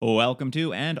Welcome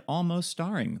to And Almost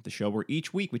Starring, the show where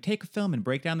each week we take a film and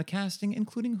break down the casting,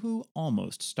 including who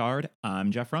almost starred.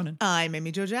 I'm Jeff Ronan. I'm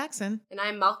Amy Jo Jackson. And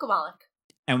I'm Malka Wallach.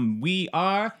 And we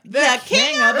are the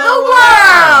King of the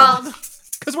World!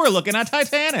 Because we're looking at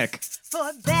Titanic. For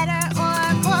better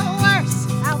or for worse,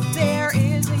 out there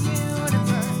is a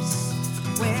universe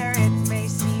where it may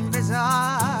seem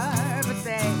bizarre, but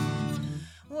they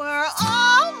were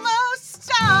almost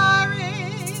starring.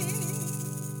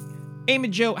 Amy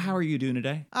Jo, how are you doing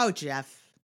today? Oh, Jeff,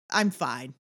 I'm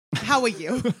fine. How are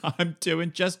you? I'm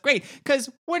doing just great, because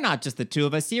we're not just the two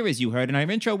of us here. As you heard in our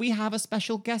intro, we have a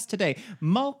special guest today,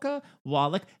 Malka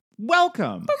Wallach.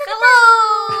 Welcome.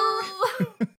 Hello!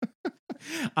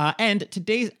 And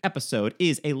today's episode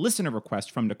is a listener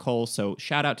request from Nicole, so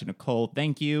shout out to Nicole.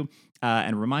 Thank you.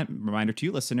 And reminder to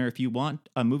you, listener, if you want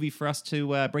a movie for us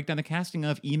to break down the casting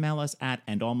of, email us at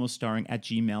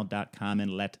andalmoststarring@gmail.com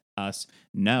and let us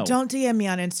know. Don't DM me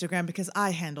on Instagram because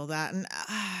I handle that, and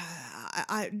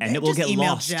and it will get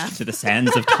lost Jeff. to the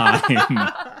sands of time.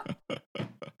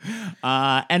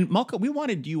 And Malka, we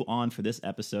wanted you on for this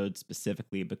episode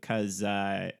specifically because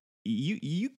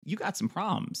you got some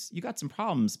problems. You got some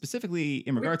problems specifically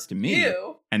in regards to me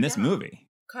and this movie.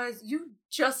 Because you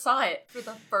just saw it for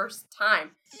the first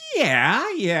time. Yeah.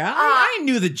 I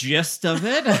knew the gist of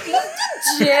it.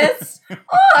 Gist?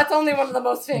 Oh, it's only one of the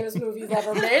most famous movies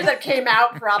ever made that came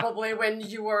out probably when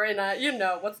you were in a,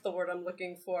 what's the word I'm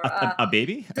looking for? A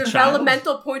baby? A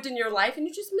developmental point in your life, and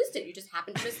you just missed it. You just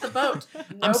happened to miss the boat. No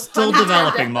I'm still pun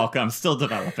developing, intended. Malka. I'm still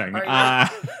developing.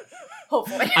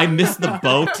 Hopefully. I missed the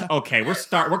boat. Okay, we're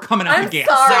coming out I'm the gate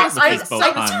sorry. with this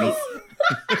boat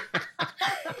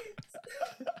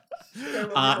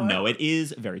on. No, it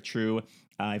is very true.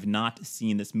 I've not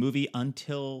seen this movie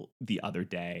until the other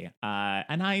day.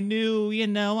 And I knew,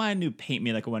 paint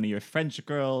me like one of your French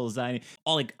girls. I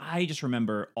just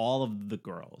remember all of the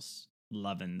girls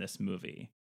loving this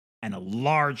movie. And a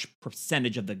large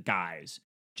percentage of the guys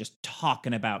just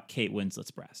talking about Kate Winslet's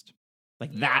breast.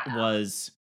 That was,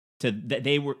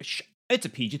 they were, it's a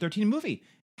PG-13 movie.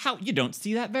 How, you don't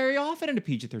see that very often in a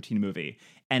PG-13 movie.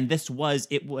 And this was,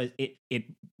 it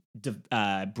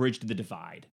bridged the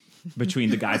divide between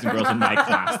the guys and girls in my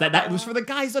class. That was for the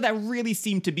guys, though, that really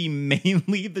seemed to be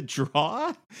mainly the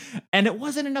draw. And it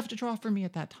wasn't enough to draw for me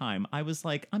at that time. I was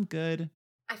like, I'm good.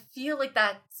 I feel like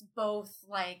that's both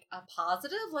a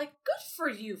positive, good for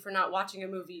you for not watching a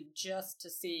movie just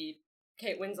to see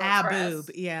Kate Winslet's breast.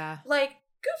 Boob, yeah. Good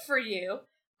for you.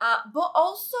 But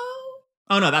also,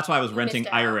 oh no, that's why I was renting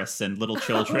out. Iris and Little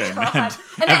Children and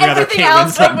every other everything Kate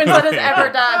else Kate Winslet Winslet movie. has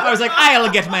ever done. I was like,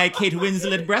 I'll get my Kate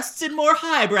Winslet breasts in more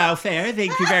highbrow fare.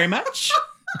 Thank you very much.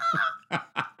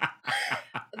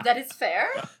 That is fair.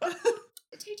 Titanic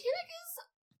is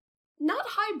not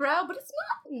highbrow, but it's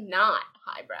not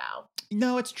highbrow.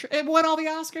 No, it's true. It won all the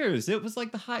Oscars. It was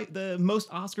the most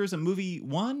Oscars a movie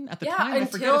won at the time. I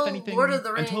forget if anything. Lord of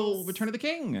the Rings. Until Return of the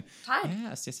King. Tied.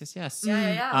 Yes.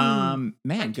 Yeah.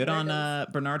 Man, good on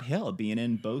Bernard Hill being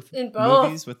in both In both.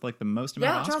 movies with the most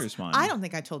amount of Oscars won. I don't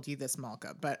think I told you this,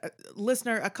 Malka, but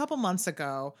listener, a couple months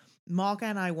ago, Malka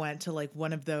and I went to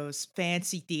one of those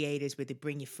fancy theaters where they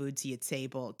bring you food to your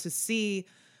table to see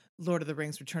Lord of the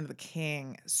Rings, Return of the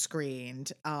King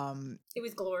screened. It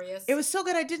was glorious. It was so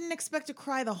good. I didn't expect to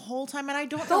cry the whole time, and I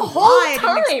don't The know whole why I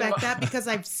time. didn't expect that because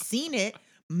I've seen it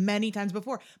many times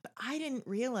before. But I didn't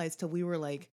realize till we were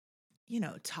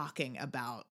talking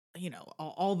about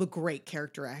all the great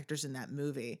character actors in that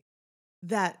movie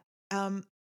that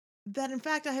in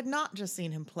fact I had not just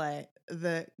seen him play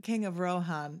the King of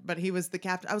Rohan, but he was the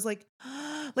captain. I was like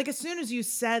as soon as you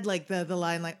said the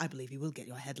line I believe you will get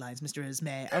your headlines, Mr.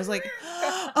 Ismay. I was like,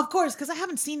 of course, because I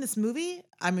haven't seen this movie.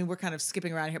 I mean, we're kind of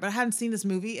skipping around here, but I haven't seen this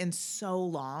movie in so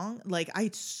long. I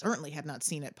certainly had not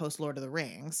seen it post Lord of the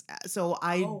Rings, so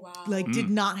I did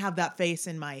not have that face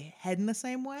in my head in the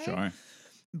same way. Sure.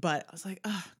 But I was like,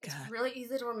 oh god, it's really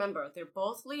easy to remember. They're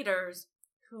both leaders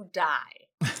who die.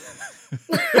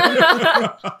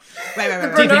 right.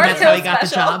 Do you think that's how he got the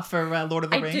job for Lord of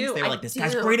the Rings? Do, they were this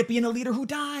guy's great at being a leader who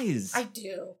dies. I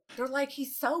do. They're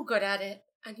he's so good at it,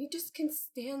 and he just can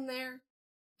stand there,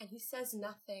 and he says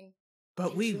nothing.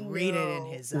 But we read it in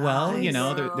his eyes. Well,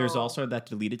 there's also that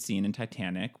deleted scene in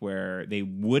Titanic where they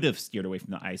would have steered away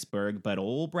from the iceberg, but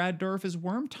old Brad Dourif's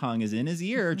worm tongue is in his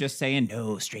ear, just saying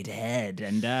no, straight ahead,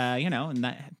 and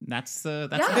that's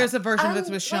there's a version that's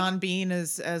with Sean Bean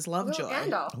as Lovejoy.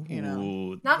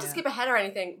 Gandalf. Not to skip ahead or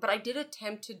anything, but I did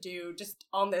attempt to do just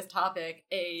on this topic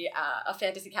a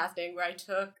fantasy casting where I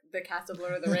took the cast of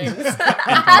Lord of the Rings. them in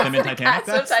As the Titanic? cast of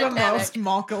That's the Titanic. most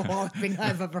Malco walloping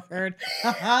I've ever heard.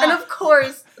 And of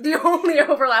course, the only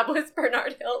overlap was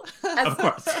Bernard Hill as Of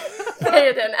course.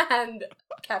 Theoden and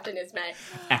Captain Ismay.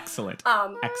 Excellent.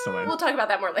 Excellent. We'll talk about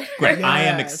that more later. Great. I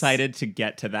am Yes. excited to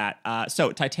get to that.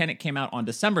 So, Titanic came out on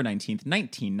December 19th,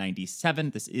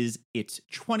 1997. This is its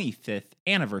 25th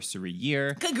anniversary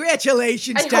year.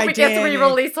 Congratulations, I hope it gets Titanic.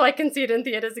 re-released so I can see it in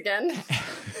theaters again.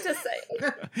 Just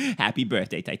saying. Happy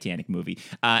birthday, Titanic movie.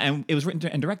 And it was written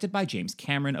and directed by James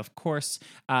Cameron, of course.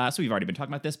 So we've already been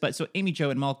talking about this. But so, Amy Jo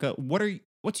and Malka,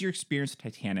 what's your experience with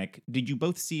Titanic? Did you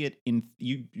both see it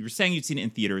you were saying you'd seen it in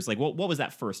theaters. Like, what was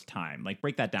that first time? Like,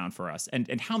 break that down for us.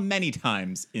 And how many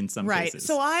times in some Right. cases?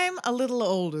 So I'm a little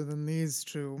older than these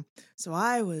two. So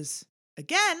I was,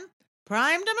 again,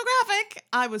 prime demographic.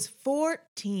 I was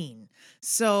 14.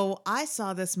 So I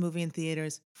saw this movie in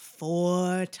theaters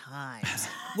 4 times.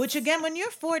 Which, again, when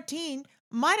you're 14,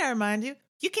 might I remind you,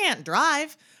 you can't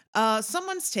drive.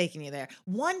 Someone's taking you there.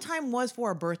 One time was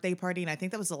for a birthday party, and I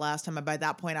think that was the last time. And by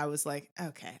that point, I was like,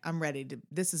 okay, I'm ready to.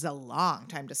 This is a long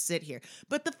time to sit here.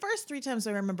 But the first 3 times,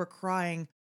 I remember crying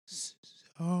so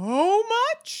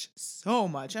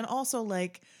much, and also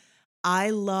like, I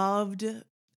loved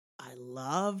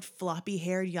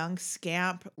floppy-haired young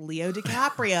scamp Leo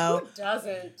DiCaprio. Who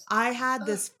doesn't? I had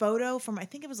this photo from, I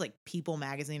think it was like People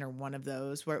magazine or one of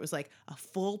those, where it was like a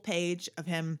full page of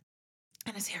him.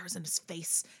 And his hair was in his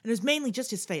face. And it was mainly just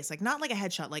his face. Like, not like a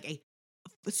headshot, like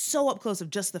so up close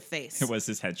of just the face. It was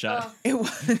his headshot. Oh, It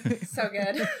was. so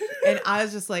good. And I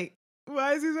was just like,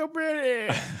 why is he so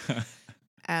pretty?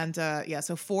 And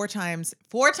so 4 times.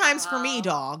 4 times for me, Wow.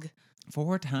 dog.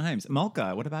 4 times.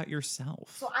 Malka, what about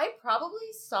yourself? So I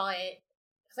probably saw it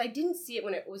because I didn't see it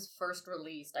when it was first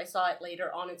released. I saw it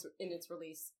later on in its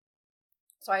release.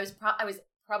 So I was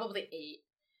probably 8,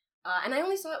 and I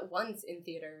only saw it once in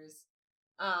theaters.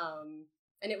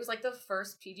 And it was like the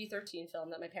first PG-13 film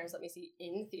that my parents let me see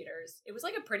in theaters. It was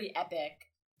like a pretty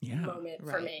epic moment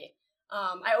for right. me.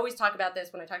 I always talk about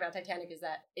this when I talk about Titanic, is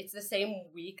that it's the same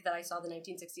week that I saw the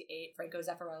 1968 Franco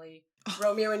Zeffirelli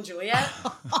Romeo and Juliet.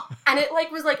 And it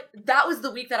that was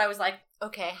the week that I was like,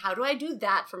 okay, how do I do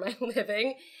that for my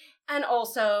living? And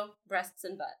also breasts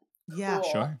and butt. Yeah.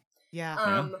 Cool. Sure.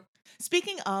 Yeah.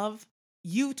 Speaking of,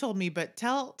 you told me, but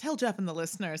tell Jeff and the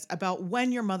listeners about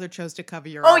when your mother chose to cover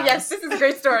your eyes. Yes, this is a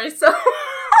great story. So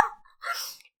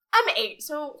I'm 8,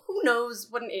 so who knows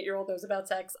what an 8-year-old knows about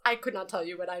sex? I could not tell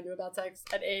you what I knew about sex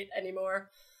at 8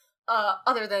 anymore.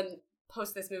 Other than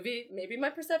post this movie, maybe my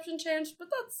perception changed, but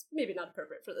that's maybe not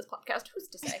appropriate for this podcast. Who's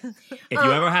to say? If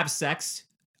you ever have sex,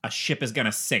 a ship is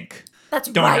gonna sink. That's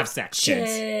Don't right. have sex, kids.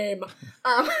 Shame.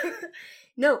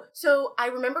 No, so I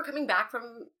remember coming back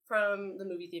from the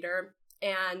movie theater,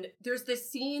 and there's this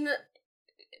scene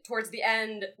towards the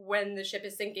end when the ship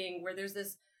is sinking where there's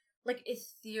this like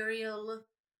ethereal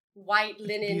white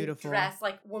linen Beautiful. dress,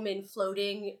 like woman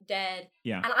floating dead.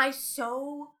 Yeah. And I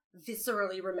so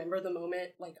viscerally remember the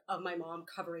moment like of my mom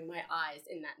covering my eyes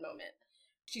in that moment.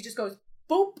 She just goes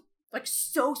boop, like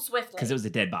so swiftly. Because it was a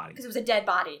dead body. Because it was a dead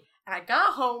body. And I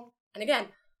got home, and again,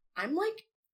 I'm like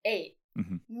 8,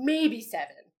 maybe 7,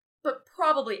 but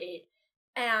probably 8.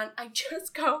 And I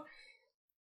just go,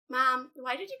 Mom,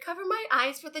 why did you cover my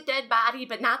eyes for the dead body,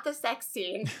 but not the sex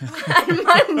scene? And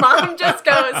my mom just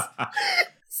goes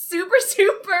super,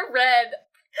 super red.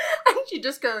 And she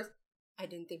just goes, I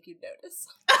didn't think you'd notice.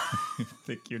 I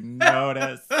think you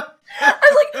notice. I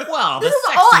was like, Well, the this is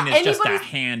sex all scene is just a anybody's-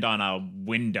 hand on a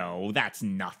window. That's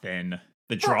nothing.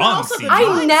 The But drawing also the scene.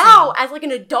 drawing- I now, as like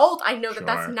an adult, I know that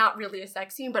that's Sure. not really a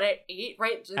sex scene, but at 8,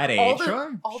 right? At all 8, the,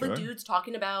 sure, all sure. the dudes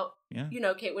talking about, Yeah.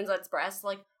 Kate Winslet's breasts,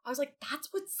 like, I was like, that's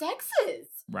what sex is.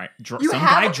 Right. You Some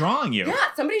have- guy drawing you. Yeah,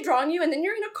 somebody drawing you, and then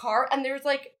you're in a car, and there's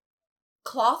like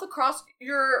cloth across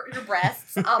your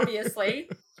breasts, obviously,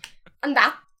 and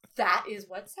that is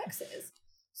what sex is.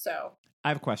 So I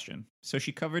have a question. So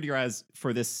she covered your eyes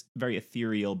for this very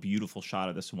ethereal, beautiful shot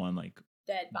of this one, like,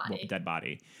 dead body. dead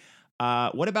body.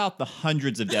 What about the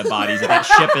hundreds of dead bodies that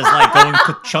ship is like going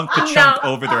chunk to chunk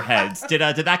No. over their heads? Did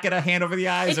that get a hand over the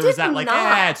eyes, It or was did that like,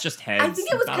 not. it's just heads? I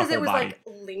think it was not a because it whole was body. like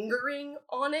lingering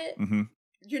on it. Mm-hmm.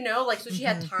 Like, so she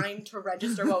had time to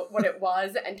register what it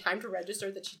was, and time to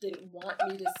register that she didn't want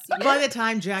me to see it. By the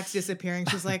time Jack's disappearing,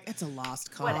 she's like, it's a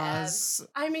lost cause.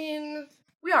 I mean,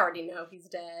 we already know he's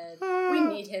dead. We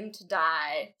need him to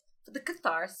die for the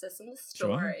catharsis in the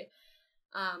story.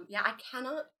 I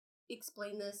cannot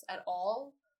explain this at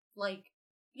all. Like,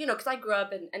 because I grew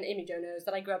up, and Amy Jo knows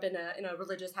that I grew up in a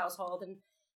religious household,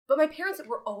 but my parents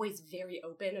were always very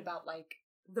open about like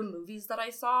the movies that I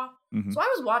saw. Mm-hmm. So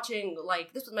I was watching,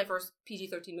 like, this was my first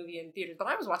PG-13 movie in theaters, but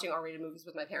I was watching R-rated movies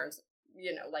with my parents,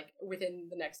 you know, like, within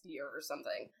the next year or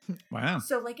something. Wow.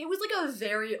 So, like, it was, like, a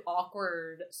very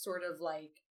awkward sort of,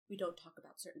 like, we don't talk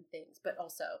about certain things, but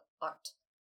also art.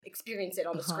 Experience it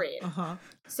on the screen.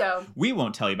 So we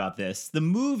won't tell you about this. The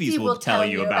movies we will tell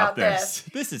you about this.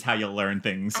 This is how you'll learn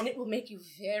things. And it will make you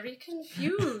very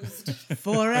confused.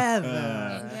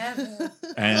 Forever.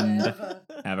 And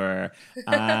ever.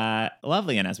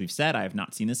 Lovely. And as we've said, I have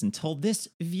not seen this until this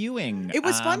viewing. It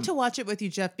was fun to watch it with you,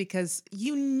 Jeff, because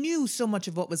you knew so much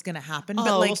of what was going to happen. Oh,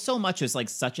 But like, well, so much is like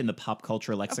such in the pop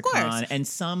culture lexicon. And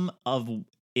some of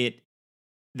it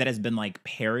that has been like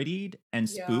parodied and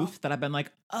spoofed that I've been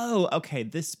like, oh, okay,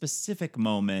 this specific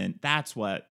moment, that's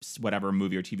what whatever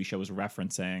movie or TV show was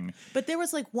referencing. But there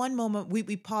was like one moment,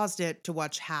 we paused it to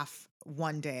watch half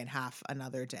one day and half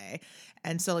another day.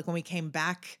 And so like when we came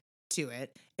back to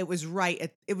it, it was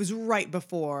right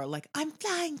before like, I'm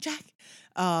flying, Jack.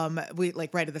 We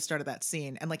like right at the start of that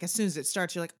scene. And like as soon as it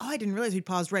starts, you're like, oh, I didn't realize we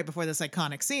paused right before this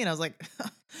iconic scene. I was like,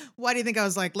 why do you think I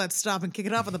was like, let's stop and kick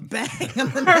it off with a bang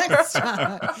on the next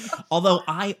time? Although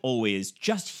I always,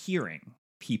 just hearing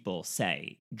people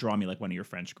say, draw me like one of your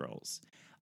French girls,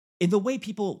 in the way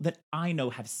people that I know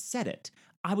have said it,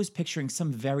 I was picturing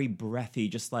some very breathy,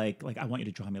 just like I want you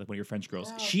to draw me like one of your French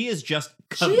girls. Wow. She is just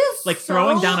She is like so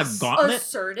throwing down a gauntlet.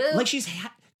 assertive. Like she's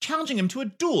challenging him to a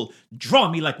duel. Draw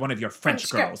me like one of your French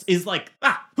girls. Is like,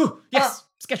 yes,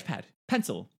 sketch pad,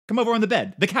 pencil, come over on the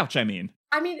bed, the couch, I mean.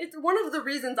 I mean, it's one of the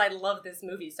reasons I love this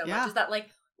movie so much is that, like,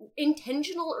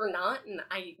 intentional or not, and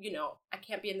I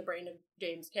can't be in the brain of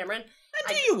James Cameron.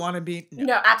 Do you want to be?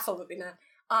 No, absolutely not.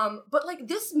 But like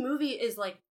this movie is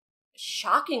like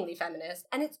shockingly feminist,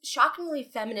 and it's shockingly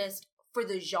feminist for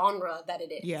the genre that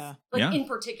it is. Yeah. Like in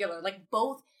particular, like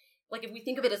both, like if we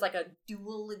think of it as like a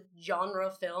dual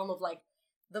genre film of like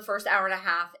the first hour and a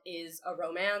half is a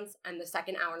romance and the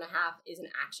second hour and a half is an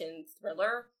action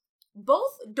thriller.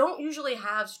 Both don't usually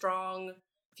have strong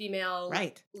female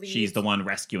leads. She's the one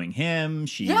rescuing him.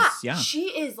 She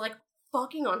is like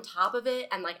fucking on top of it,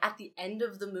 and like at the end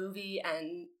of the movie,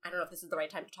 and I don't know if this is the right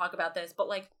time to talk about this, but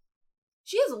like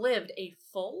she has lived a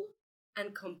full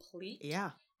and complete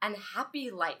and happy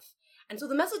life. And so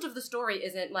the message of the story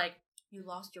isn't like, you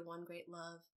lost your one great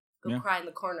love, go cry in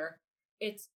the corner.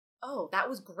 It's, oh, that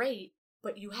was great,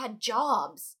 but you had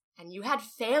jobs and you had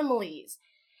families,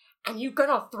 and you're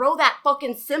gonna throw that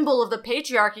fucking symbol of the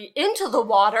patriarchy into the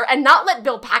water and not let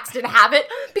Bill Paxton have it,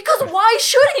 because why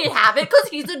should he have it? Because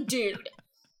he's a dude.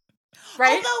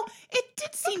 Right? Although it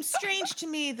did seem strange to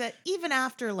me that even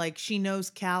after like she knows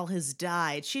Cal has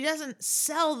died, she doesn't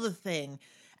sell the thing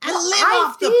and live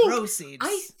off the proceeds.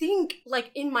 I think,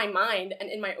 like, in my mind and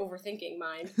in my overthinking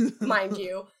mind, mind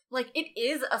you, like, it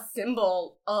is a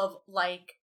symbol of,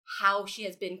 like, how she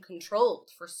has been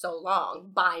controlled for so long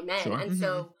by men. Sure. And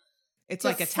so it's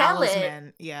like a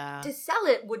talisman. To sell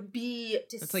it would be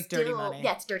it's like dirty money.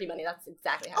 Yeah, it's dirty money. That's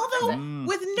exactly how Although,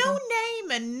 with no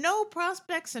name and no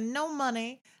prospects and no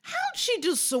money, how'd she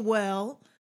do so well?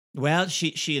 Well,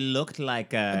 she looked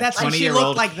like a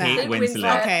 20-year-old like Kate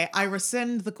Winslet. Okay, I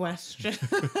rescind the question.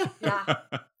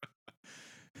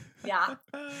 Yeah.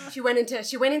 She went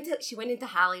into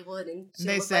Hollywood, and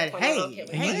they said, "Hey,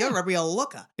 you're a real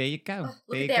looker." There you go.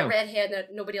 Look at that red hair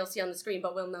that nobody will see on the screen,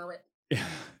 but we'll know it.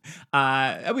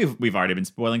 We've already been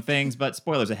spoiling things, but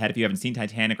spoilers ahead if you haven't seen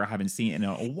Titanic or haven't seen it in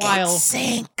a while. It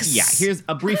sinks. Yeah, here's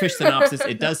a briefish synopsis.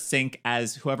 It does sink,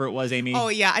 as whoever it was, Amy. Oh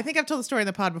yeah, I think I've told the story in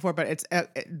the pod before, but it's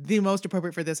the most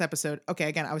appropriate for this episode. Okay,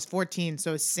 again, I was 14,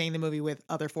 so I was seeing the movie with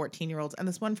other 14-year-olds, and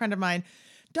this one friend of mine,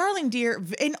 darling dear,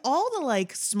 in all the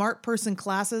like smart person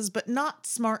classes, but not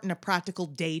smart in a practical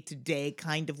day-to-day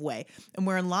kind of way. And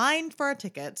we're in line for our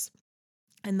tickets.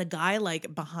 And the guy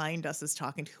like behind us is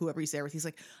talking to whoever he's there with. He's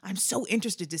like, I'm so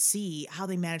interested to see how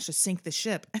they managed to sink the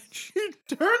ship. And she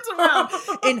turns around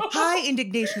in high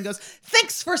indignation and goes,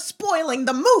 thanks for spoiling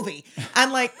the movie.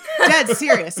 And like, dead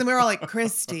serious. And we were all like,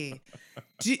 Christy,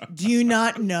 do you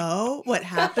not know what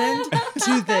happened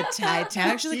to the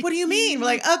Titanic? She's like, what do you mean? We're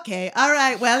like, okay, all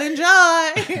right, well,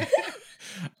 enjoy.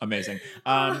 Amazing.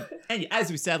 And as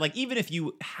we said, like, even if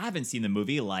you haven't seen the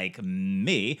movie like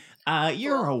me,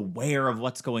 you're aware of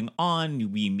what's going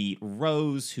on. We meet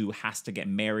Rose, who has to get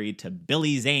married to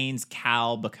Billy Zane's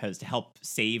Cal because to help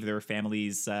save their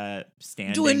family's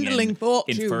standing dwindling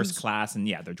fortunes in first class. And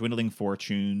yeah, they're dwindling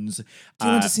fortunes. Do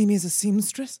you want to see me as a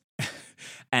seamstress?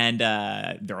 And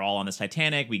they're all on this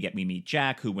Titanic. We meet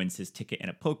Jack, who wins his ticket in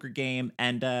a poker game.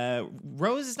 And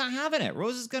Rose is not having it.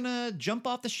 Rose is going to jump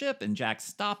off the ship, and Jack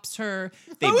stops her.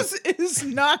 Rose is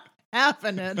not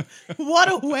happening.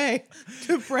 What a way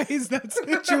to phrase that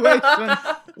situation.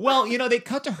 Well, they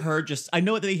cut to her I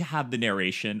know that they have the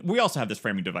narration. We also have this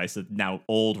framing device that now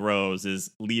old Rose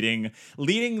is leading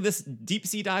this deep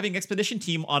sea diving expedition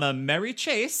team on a merry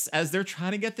chase as they're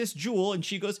trying to get this jewel. And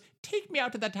she goes, take me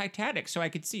out to the Titanic so I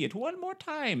could see it one more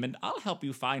time and I'll help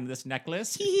you find this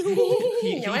necklace.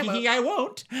 I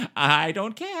won't. I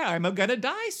don't care. I'm gonna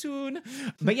die soon.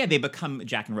 But yeah,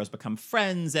 Jack and Rose become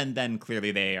friends, and then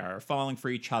clearly they are falling for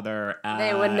each other.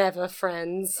 They were never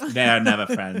friends. They're never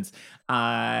friends.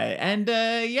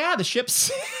 The ship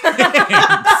sinks.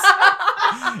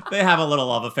 They have a little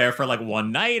love affair for like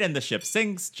one night, and the ship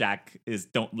sinks. Jack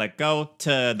don't let go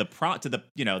to the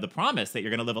promise that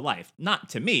you're gonna live a life. Not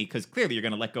to me, because clearly you're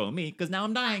gonna let go of me, because now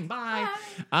I'm dying. Bye.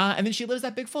 And then she lives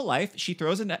that big full life. She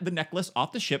throws the necklace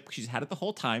off the ship. She's had it the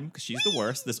whole time because she's the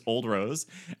worst. This old Rose,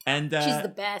 and she's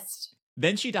the best.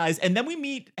 Then she dies, and then we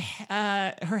meet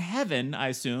her heaven. I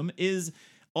assume is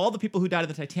all the people who died of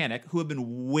the Titanic who have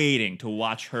been waiting to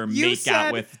watch her make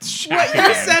out with Jack. What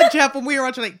you said, Jeff, when we were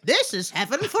watching, like, this is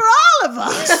heaven for all of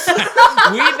us.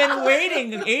 We've been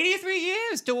waiting 83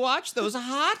 years to watch those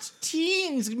hot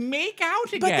teens make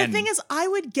out again. But the thing is, I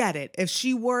would get it if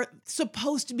she were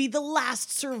supposed to be the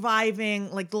last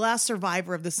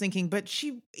survivor of the sinking, but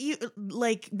she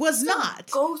was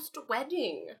not. Ghost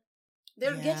wedding.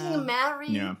 They're getting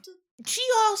married. Yeah. She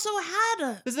also had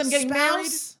a This is them getting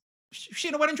married? She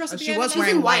in a wedding dress at the end? Was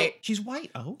wearing white. She's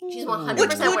white. Oh. She's 100%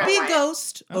 Which could be white.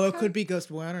 ghost. Okay. Or it could be ghost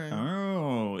wedding.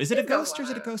 Oh. Is it a ghost or is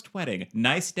it a ghost wedding?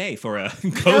 Nice day for a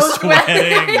ghost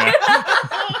wedding.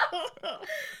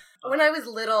 When I was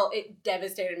little, it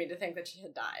devastated me to think that she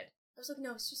had died. I was like,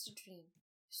 no, it's just a dream.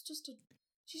 She's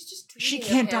just dreaming. She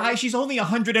can't die. She's only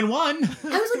 101. I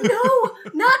was like, no,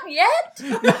 not yet.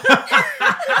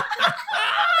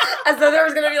 As though there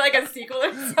was going to be like a sequel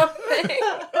or something.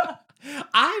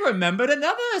 I remembered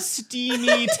another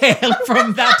steamy tale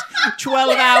from that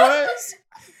 12 hours.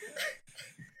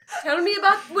 Tell me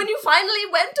about when you finally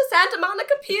went to Santa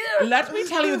Monica Pier. Let me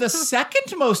tell you the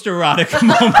second most erotic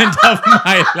moment of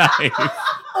my life.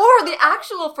 Or the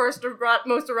actual first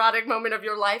most erotic moment of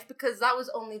your life, because that was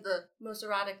only the most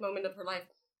erotic moment of her life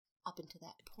up until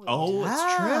that point. Oh,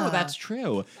 it's true. That's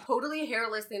true. Totally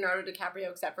hairless Leonardo DiCaprio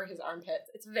except for his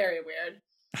armpits. It's very weird.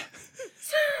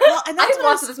 Well, and that's I've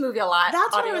watched this movie a lot.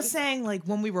 That's what I was saying. Like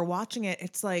when we were watching it,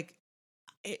 it's like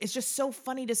it's just so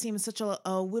funny to see him as such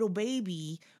a little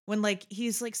baby when like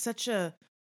he's like such a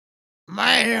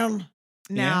man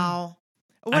now.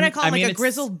 What I call him, like a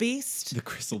grizzled beast.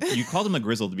 You called him a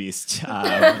grizzled beast,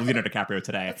 Leonardo DiCaprio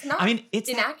today. It's not it's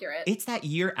inaccurate. It's that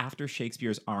year after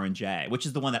Shakespeare's R&J, which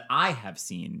is the one that I have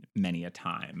seen many a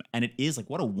time, and it is like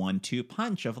what a 1-2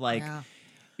 punch of like. Yeah.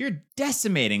 You're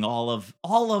decimating all of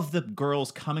the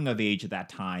girls coming of age at that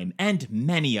time, and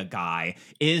many a guy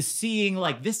is seeing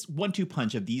like this 1-2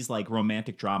 punch of these like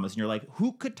romantic dramas, and you're like,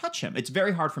 who could touch him? It's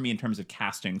very hard for me in terms of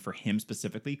casting for him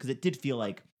specifically, because it did feel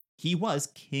like he was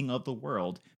king of the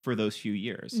world for those few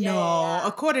years. No,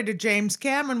 according to James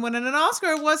Cameron, winning an Oscar,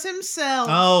 it was himself.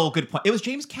 Oh, good point. It was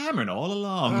James Cameron all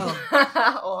along.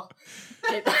 Oh.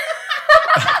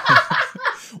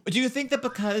 Do you think that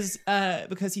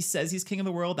because he says he's king of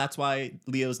the world, that's why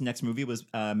Leo's next movie was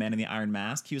Man in the Iron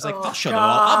Mask? He was like, I'll show them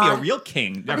all. I'll be a real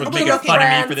king. Everyone's making fun of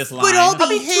me for this line. But I'll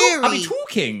be hairy. I'll be two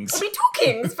kings.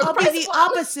 I'll be the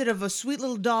opposite of a sweet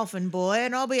little dolphin boy,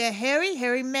 and I'll be a hairy,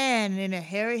 hairy man in a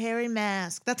hairy, hairy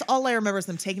mask. That's all I remember is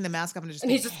them taking the mask off and just.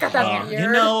 And he's just got that beard.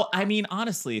 You know, I mean,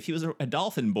 honestly, if he was a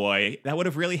dolphin boy, that would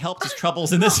have really helped his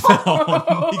troubles in this film.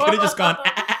 He could have just gone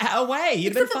away.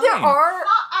 He'd been fine. There are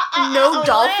no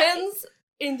dolphins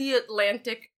in the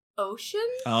Atlantic Ocean.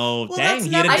 Oh, well, dang. He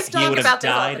would have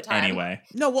died anyway.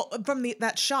 No, well, from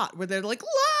that shot where they're like,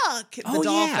 look, the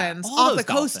dolphins off the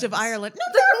coast of Ireland.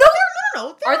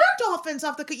 No, there are dolphins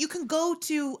off the coast. You can go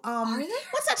to,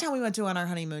 what's that town we went to on our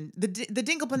honeymoon? The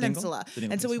Dingle Peninsula.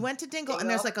 So we went to Dingle, and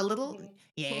there's like a little,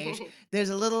 there's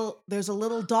a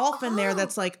little dolphin there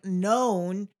that's like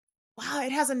known. Wow,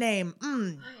 it has a name.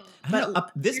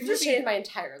 But this movie changed my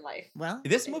entire life. Well,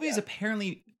 this movie is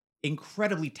apparently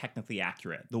incredibly technically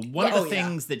accurate. One of the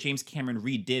things that James Cameron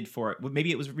redid for it, maybe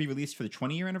it was re-released for the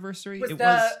 20-year anniversary. Was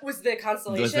the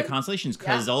Constellation? Was the Constellations,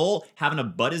 because having to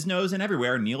butt his nose in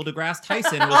everywhere, Neil deGrasse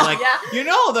Tyson was like,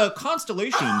 the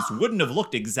Constellations wouldn't have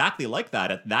looked exactly like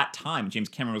that at that time. James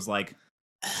Cameron was like,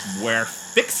 we're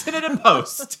fixing it in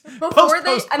post. Before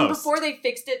they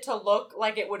fixed it to look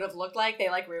like it would have looked like,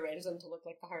 they like rearranged them to look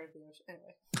like the heart of the ocean.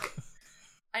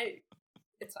 Anyway,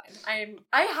 It's fine.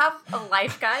 I have a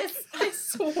life, guys. I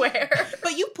swear.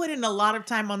 But you put in a lot of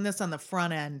time on this on the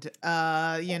front end,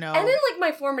 you know. And in like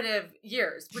my formative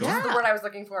years, which is the Sure. word I was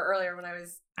looking for earlier when I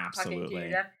was talking to you.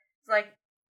 Jeff. It's like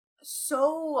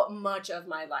so much of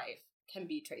my life can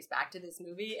be traced back to this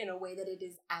movie in a way that it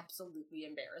is absolutely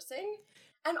embarrassing.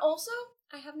 And also,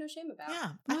 I have no shame about.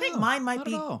 Yeah. I think mine might not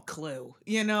be at all. Clue.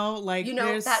 You know, like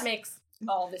that makes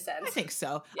all the sense. I think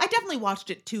so. Yeah. I definitely watched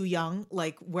it too young,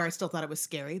 like where I still thought it was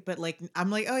scary, but like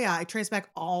I'm like, oh yeah, I trace back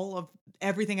all of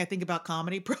everything I think about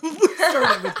comedy, probably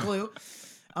starting with Clue.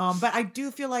 But I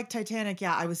do feel like Titanic,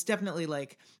 yeah, I was definitely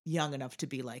like young enough to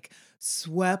be like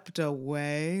swept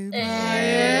away by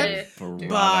it,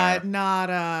 but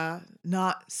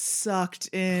not sucked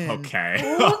in.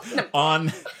 Okay.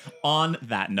 on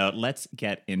that note, let's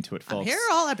get into it, folks. I'm here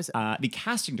all episode. The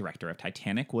casting director of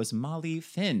Titanic was Molly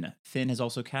Finn. Finn has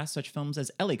also cast such films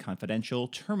as LA Confidential,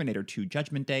 Terminator 2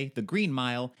 Judgment Day, The Green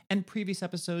Mile, and previous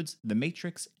episodes The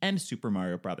Matrix and Super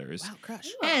Mario Brothers. Wow, crush.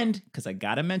 And, because I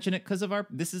gotta mention it because of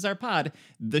this is our pod,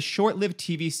 the short-lived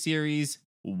TV series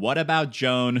What About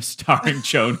Joan, starring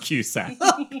Joan Cusack.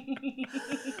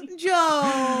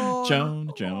 Joan.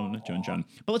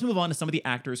 But let's move on to some of the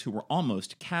actors who were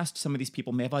almost cast. Some of these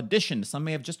people may have auditioned. Some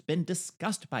may have just been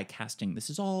discussed by casting. This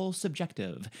is all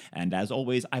subjective. And as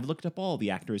always, I've looked up all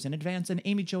the actors in advance, and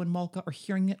Amy Jo and Malka are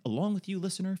hearing it along with you,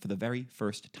 listener, for the very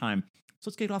first time. So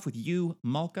let's get off with you,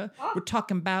 Malka. We're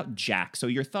talking about Jack. So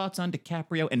your thoughts on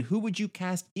DiCaprio, and who would you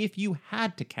cast if you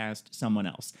had to cast someone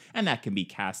else? And that can be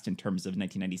cast in terms of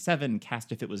 1997,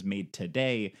 cast if it was made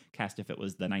today, cast if it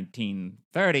was the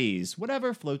 1930s,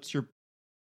 whatever floats your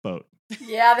boat.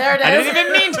 Yeah, there it is. I didn't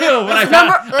even mean to,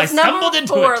 but I stumbled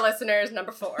into number 4, it. listeners.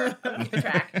 Number 4. I'm keeping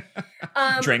track.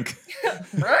 Drink.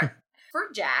 For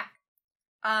Jack,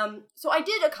 so I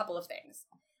did a couple of things.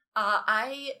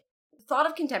 I thought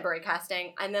of contemporary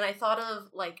casting, and then I thought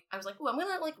of I was like, oh, I'm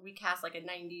gonna recast like a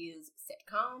 90s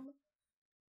sitcom.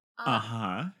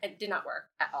 It did not work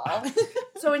at all.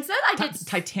 So instead I did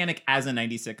Titanic as a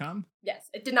 90s sitcom? Yes,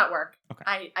 it did not work.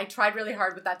 Okay. I tried really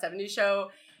hard with that 70s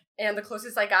show, and the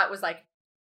closest I got was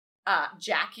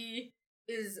Jackie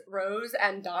is Rose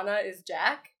and Donna is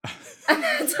Jack. And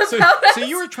that's so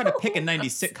you were trying to pick a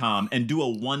 90s sitcom and do a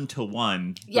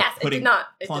 1-to-1. Yes, it did not.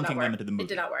 Plunking them into the movie. It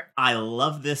did not work. I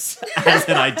love this as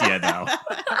an idea, though.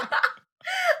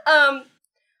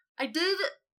 I did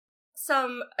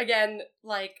some, again,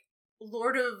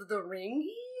 Lord of the Ring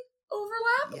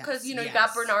overlap, because, you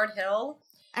got Bernard Hill.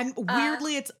 And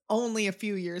weirdly, it's only a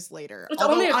few years later. It's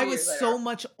Although only a few I was years later. so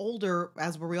much older,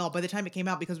 as were we all, by the time it came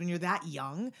out, because when you're that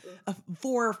young,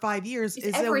 4 or 5 years It's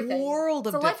is everything. a world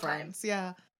of It's a lifetime. difference.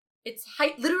 Yeah. It's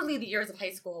literally the years of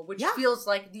high school, which feels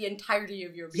like the entirety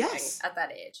of your being at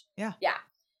that age. Yeah. Yeah.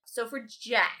 So for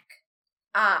Jack,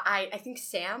 I think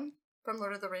Sam from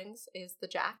Lord of the Rings is the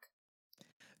Jack.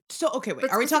 So, okay, wait.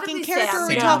 But Are we talking specifically character or are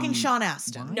we Sam. talking Sean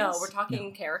Astin? No, we're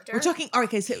talking character. We're talking, all right,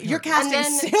 okay, so you're casting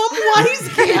then- Sam Wise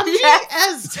Gamgee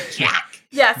as Jack.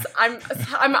 Yes,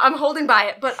 I'm holding by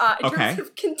it, but in terms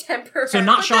of contemporary. So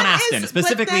not But Sean that Astin, is-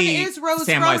 specifically but that is Rose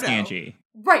Samwise Frodo. Gamgee.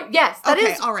 Right, yes, that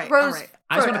Okay, is all right, Rose all right.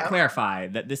 I just want Frodo. to clarify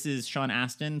that this is Sean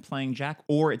Astin playing Jack,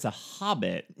 or it's a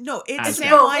Hobbit. No, As it's Jack.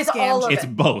 Samwise It's all of Gamgee. it. It's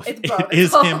both. It's both. It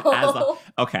is him as the...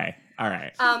 both. Okay, all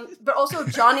right. But also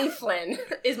Johnny Flynn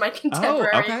is my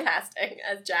contemporary okay. casting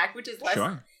as Jack, which is less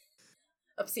Sure.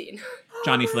 obscene.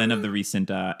 Johnny Flynn of the recent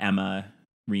Emma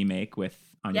remake with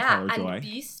Anya Taylor-Joy. And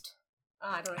Beast.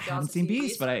 I don't know if I y'all haven't seen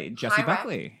Beast, but Jesse High Rep.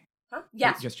 Buckley. Huh?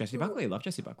 Yes. Just Jesse Buckley. Love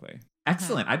Jesse Buckley.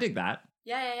 Excellent. I dig that.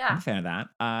 Yeah. I'm a fan of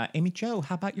that. Amy Jo,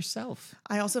 how about yourself?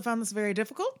 I also found this very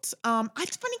difficult.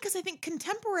 It's funny because I think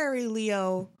contemporary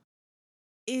Leo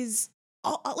is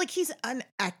he's an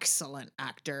excellent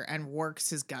actor and works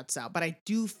his guts out, but I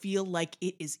do feel like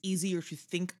it is easier to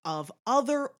think of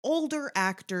other older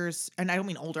actors, and I don't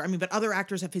mean older, but other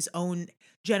actors of his own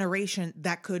generation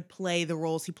that could play the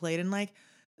roles he played in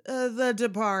The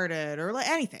Departed or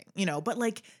anything,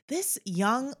 but this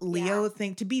young Leo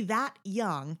thing, to be that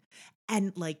young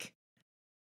and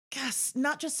gosh,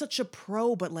 not just such a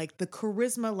pro, but the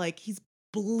charisma, he's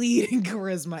bleeding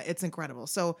charisma. It's incredible.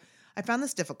 So I found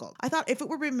this difficult. I thought if it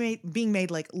were being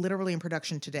made literally in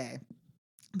production today,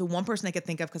 the one person I could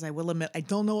think of, because I will admit I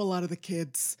don't know a lot of the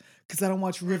kids because I don't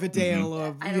watch Riverdale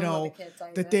or I don't know the kids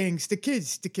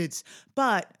either. the kids.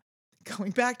 But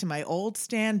going back to my old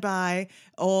standby,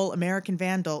 old American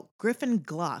Vandal, Griffin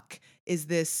Gluck is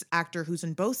this actor who's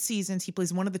in both seasons. He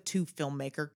plays one of the two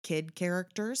filmmaker kid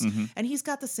characters. And he's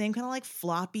got the same kind of like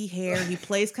floppy hair. He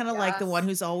plays kind of like the one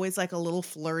who's always like a little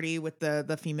flirty with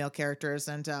the female characters.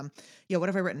 And what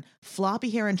have I written? Floppy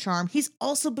hair and charm. He's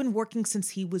also been working since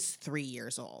he was 3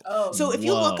 years old. So if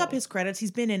you look up his credits,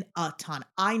 he's been in a ton.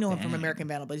 I know him from American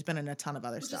Vandal, but he's been in a ton of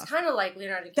other stuff. It's kind of like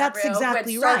Leonardo DiCaprio. That's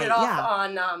exactly who had started right.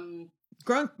 off on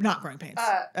Growing Pains. Growing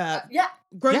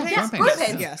Pains. Growing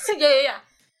Pains. Yes. Yeah.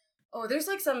 Oh, there's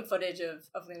like some footage of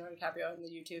Leonardo DiCaprio on the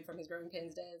YouTube from his Growing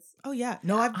Pains days. Oh yeah,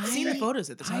 no, I've seen the photos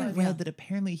at the time. I read that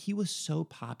apparently he was so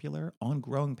popular on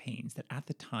Growing Pains that at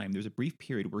the time there was a brief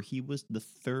period where he was the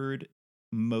third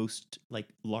most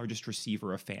largest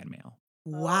receiver of fan mail.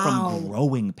 Wow. From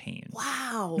Growing Pains.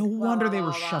 Wow. No wonder they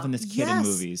were shoving this kid in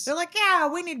movies. They're like, yeah,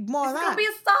 we need more of that. He'll be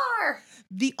a star.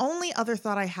 The only other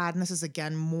thought I had, and this is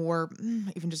again more,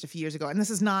 even just a few years ago, and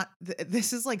this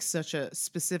is like such a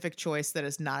specific choice that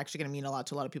is not actually going to mean a lot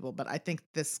to a lot of people, but I think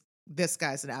this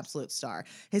guy's an absolute star.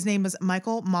 His name is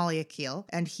Michael Maliakil,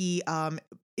 and he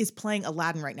is playing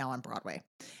Aladdin right now on Broadway.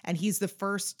 And he's the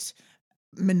first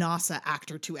Manasa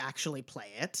actor to actually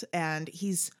play it. And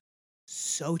he's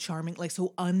so charming, like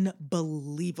so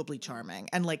unbelievably charming.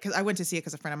 And like, cause I went to see it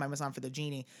because a friend of mine was on for the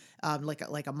Genie,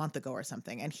 like a month ago or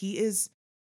something. And he is,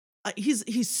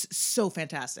 he's so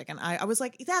fantastic. And I was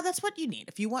like, yeah, that's what you need.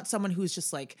 If you want someone who's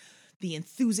just like the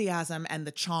enthusiasm and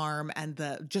the charm and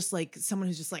the, just like someone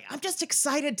who's just like, I'm just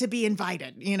excited to be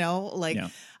invited, you know, like,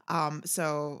 you can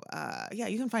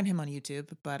find him on YouTube,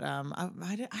 but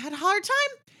I had a hard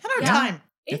time.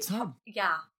 It's hard.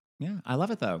 Yeah. Yeah, I love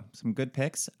it though. Some good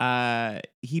picks. Because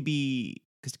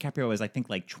DiCaprio was, I think,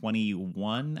 like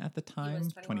 21 at the time. He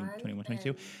was 21,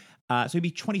 22. So he'd be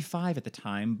 25 at the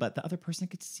time, but the other person I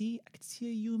could see a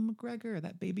Ewan McGregor,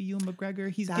 that baby Ewan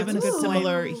McGregor. He's given a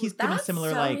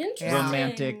similar like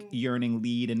romantic yearning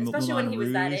lead in Especially Moulin when he was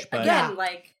Rouge. that but again,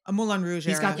 like a Moulin Rouge.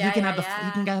 He can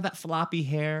have that floppy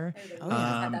hair.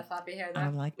 Had that floppy hair. I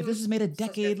like if this is made a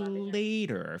decade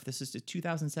later. If this is a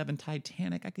 2007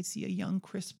 Titanic, I could see a young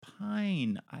Chris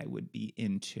Pine. I would be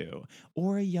into,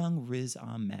 or a young Riz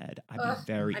Ahmed. I'd be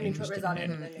very interested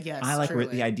in. Yes, I like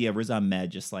the idea of Riz Ahmed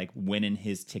just like winning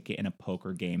his ticket in a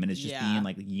poker game, and it's just being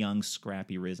like young,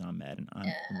 scrappy Riz Ahmed, and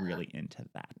I'm really into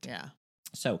that. Yeah.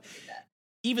 So,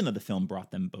 even though the film brought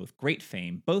them both great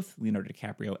fame, both Leonardo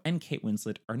DiCaprio and Kate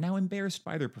Winslet are now embarrassed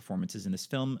by their performances in this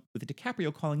film, with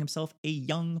DiCaprio calling himself a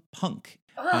young punk.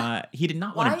 He did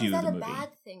not want to do the movie. Why is that a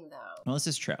bad thing, though? Well, this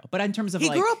is true. But in terms of he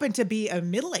grew up into be a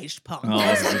middle-aged punk. Oh,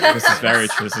 this is very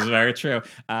true. This is very true.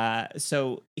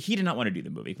 So he did not want to do the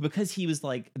movie because he was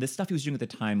like, the stuff he was doing at the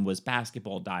time was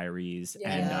Basketball Diaries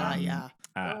and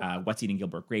What's Eating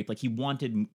Gilbert Grape. Like he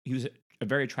was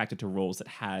very attracted to roles that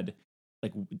had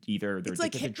like either they're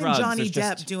like addicted to drugs. Johnny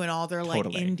Depp doing all their like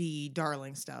indie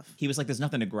darling stuff. He was like, there's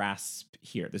nothing to grasp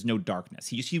here. There's no darkness.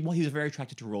 He was very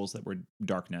attracted to roles that were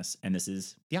darkness, and this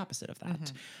is the opposite of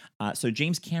that. So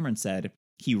James Cameron said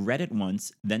he read it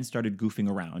once, then started goofing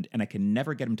around, and I could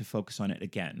never get him to focus on it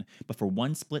again. But for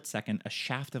one split second, a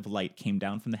shaft of light came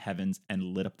down from the heavens and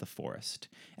lit up the forest.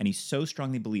 And he so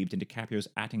strongly believed in DiCaprio's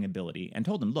acting ability and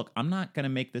told him, look, I'm not going to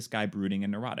make this guy brooding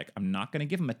and neurotic. I'm not going to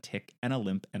give him a tic and a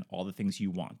limp and all the things you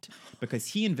want. Because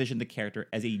he envisioned the character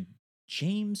as a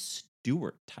James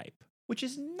Stewart type, which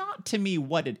is not to me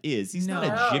what it is. He's not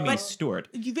a Jimmy Stewart.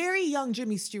 Very young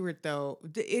Jimmy Stewart, though.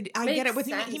 I get it. With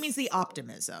he means the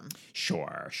optimism.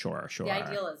 Sure. The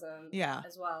idealism,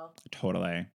 as well.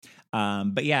 Totally.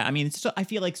 But yeah, I mean, I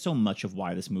feel like so much of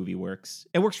why this movie works,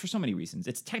 it works for so many reasons.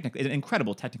 It's an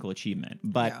incredible technical achievement,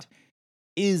 but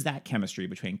is that chemistry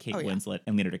between Kate Winslet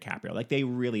and Leonardo DiCaprio? Like, they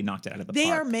really knocked it out of the park.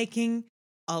 They are making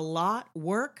a lot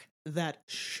work that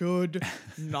should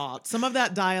not. Some of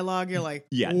that dialogue, you're like,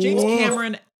 James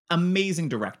Cameron, amazing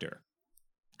director.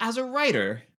 As a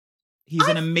writer, he's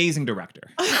an amazing director.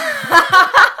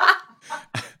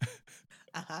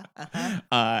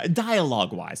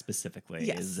 Dialogue-wise, specifically,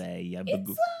 is a it's not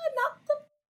the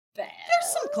best.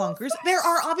 There's some clunkers. There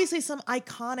are obviously some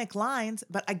iconic lines,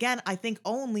 but again, I think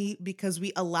only because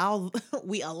we allow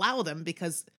them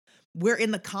because we're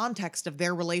in the context of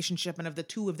their relationship and of the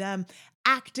two of them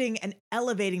acting and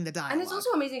elevating the dialogue. And it's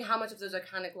also amazing how much of those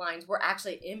iconic lines were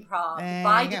actually improv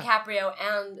by DiCaprio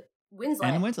and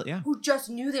Winslet. Who just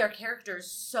knew their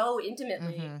characters so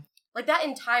intimately. Like that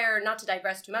entire, not to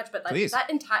digress too much, but like that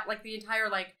entire, like the entire,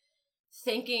 like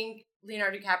thanking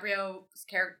Leonardo DiCaprio's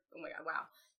character, oh my God, wow.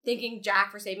 Thanking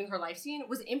Jack for saving her life scene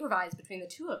was improvised between the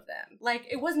two of them. Like,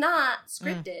 it was not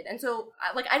scripted. And so,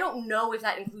 like, I don't know if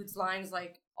that includes lines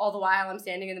like, all the while I'm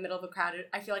standing in the middle of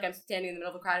I feel like I'm standing in the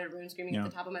middle of a crowded room screaming at the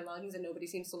top of my lungs and nobody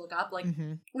seems to look up, like,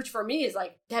 which for me is,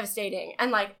 like, devastating. And,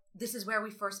 like, this is where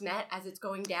we first met as it's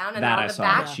going down. And that on I the saw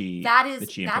back, that is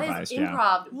improv.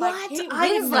 Yeah. What? Kate I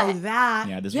didn't know Winslet. that.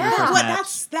 Yeah, this Yeah. is where we What?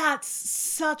 first met. That's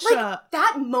such Like, a...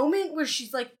 that moment where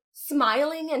she's, like,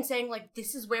 smiling and saying, like,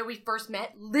 this is where we first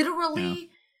met,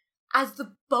 literally, as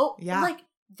the boat, like,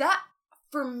 that,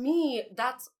 for me,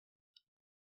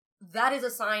 that is a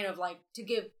sign of, like, to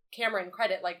give Cameron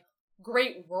credit, like,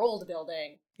 great world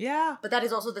building. Yeah. But that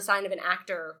is also the sign of an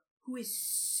actor who is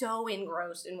so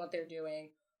engrossed in what they're doing,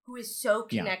 who is so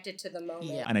connected to the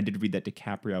moment. Yeah. And I did read that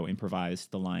DiCaprio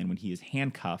improvised the line when he is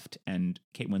handcuffed and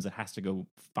Kate Winslet has to go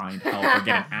find help or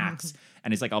get an axe.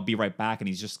 And he's like, I'll be right back. And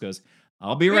he just goes,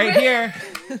 I'll be right here.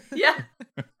 Yeah.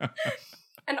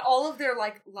 And all of their,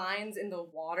 like, lines in the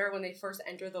water when they first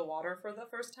enter the water for the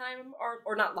first time,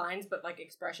 or not lines, but, like,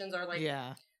 expressions are, like,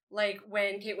 like,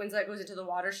 when Kate Winslet goes into the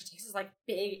water, she takes this, like,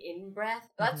 big in-breath.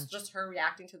 That's just her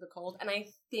reacting to the cold. And I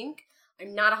think,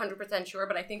 I'm not 100% sure,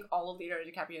 but I think all of Leonardo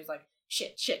DiCaprio is like,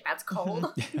 shit, that's cold.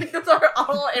 Because they're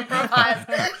all improvised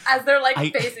as they're, like,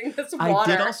 facing this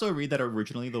water. I did also read that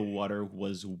originally the water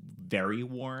was very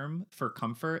warm for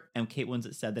comfort, and Kate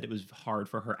Winslet said that it was hard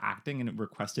for her acting and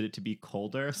requested it to be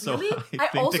colder. So really? I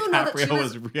think also know that she DiCaprio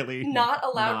was really not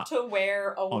allowed to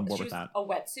wear a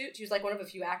wetsuit. She was, like, one of a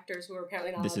few actors who were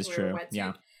apparently not allowed This is to wear true. a wetsuit.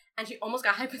 Yeah. And she almost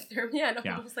got hypothermia, and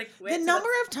I was like, wait. The number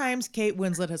of times Kate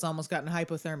Winslet has almost gotten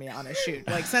hypothermia on a shoot,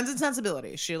 like Sense and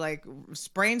Sensibility, she, like,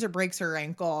 sprains or breaks her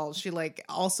ankle. She, like,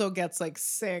 also gets, like,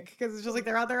 sick because it's just like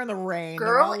they're out there in the rain.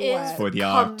 Girl is for the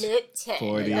art. committed.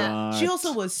 For the art. She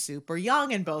also was super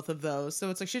young in both of those, so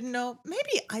it's like she didn't know.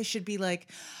 Maybe I should be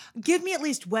like, give me at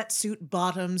least wetsuit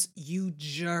bottoms, you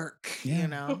jerk. You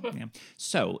know. Yeah.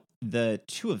 So the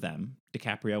two of them,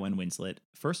 DiCaprio and Winslet,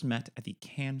 first met at the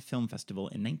Cannes Film Festival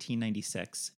in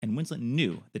 1996, and Winslet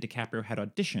knew that DiCaprio had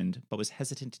auditioned but was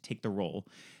hesitant to take the role.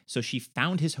 So she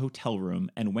found his hotel room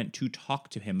and went to talk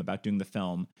to him about doing the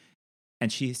film.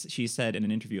 And she said in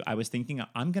an interview, I was thinking,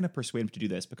 I'm going to persuade him to do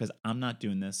this because I'm not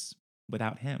doing this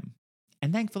without him.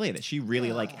 And thankfully that she really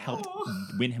helped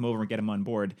win him over and get him on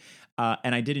board.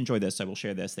 And I did enjoy this, so I will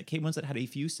share this, that Kate Winslet had a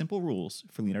few simple rules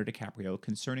for Leonardo DiCaprio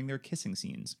concerning their kissing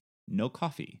scenes. No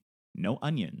coffee, no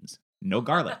onions, no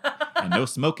garlic, and no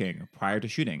smoking prior to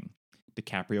shooting.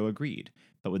 DiCaprio agreed,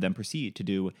 but would then proceed to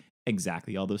do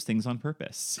exactly all those things on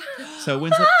purpose. So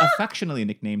Winslet affectionately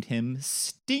nicknamed him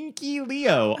Stinky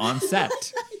Leo on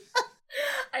set.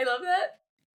 I love that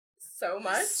so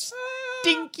much.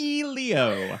 Stinky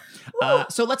Leo.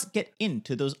 So let's get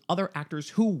into those other actors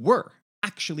who were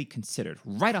actually considered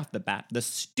right off the bat. The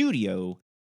studio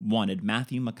wanted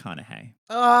Matthew McConaughey.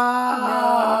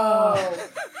 Oh.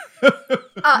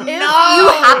 If you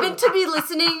happen to be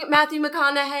listening, Matthew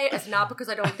McConaughey, it's not because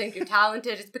I don't think you're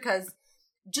talented. It's because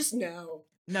just no.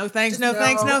 No thanks, no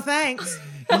thanks, no thanks.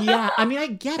 Yeah, I mean, I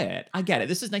get it.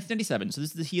 This is 1997, so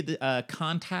he had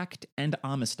Contact and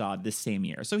Amistad this same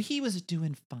year. So he was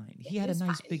doing fine. He had a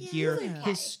nice big year. Okay.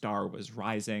 His star was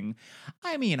rising.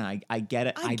 I mean, I get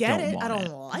it. I get it. want I don't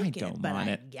it. like it, but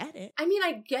I get it. I mean,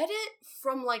 I get it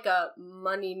from, like, a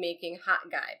money-making hot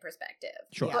guy perspective.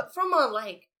 Sure. Yeah. But from a,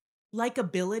 like...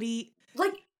 Likeability.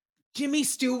 Like... Jimmy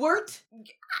Stewart?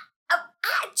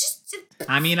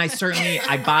 I mean, I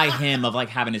buy him of, like,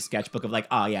 having his sketchbook of, like,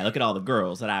 oh yeah, look at all the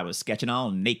girls that I was sketching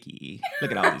all naked.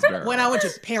 Look at all these girls. When I went to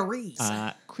Paris.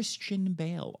 Christian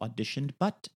Bale auditioned,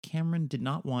 but Cameron did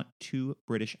not want two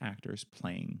British actors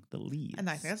playing the leads. And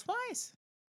I think that's wise.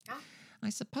 I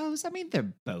suppose. I mean, they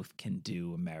both can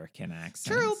do American accents.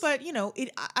 True, but you know,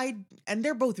 and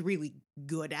they're both really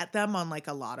good at them. Unlike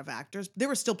a lot of actors, there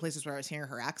were still places where I was hearing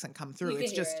her accent come through.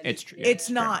 It's just, it's true. It's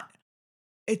not.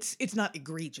 It's not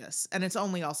egregious, and it's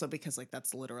only also because, like,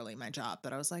 that's literally my job,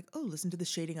 that I was like, oh, listen to the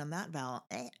shading on that vowel,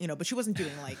 you know. But she wasn't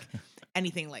doing, like,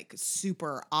 anything, like,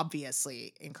 super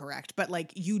obviously incorrect. But,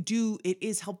 like, it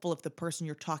is helpful if the person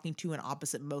you're talking to in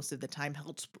opposite most of the time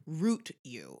helps root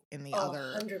you in the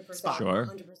other 100%. spot. Sure.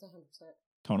 100%.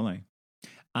 Totally.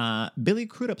 Billy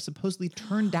Crudup supposedly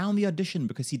turned down the audition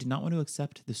because he did not want to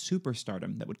accept the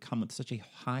superstardom that would come with such a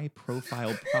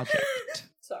high-profile project.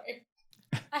 Sorry.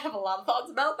 I have a lot of thoughts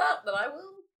about that I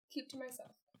will keep to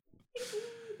myself.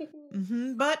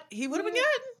 But he would have been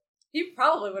good. He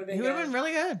probably would have been good. He would have been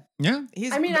really good. Yeah.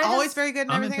 He's always very good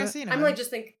in everything I've seen him. I'm like,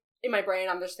 just think, in my brain,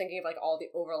 I'm just thinking of, like, all the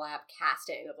overlap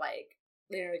casting of, like,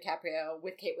 Leonardo DiCaprio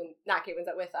with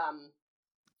with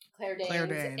Claire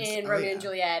Danes in Romeo and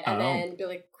Juliet, and then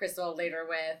Billy Crystal later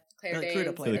with Claire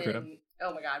Danes. Billy Crudup.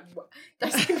 Oh my god. What's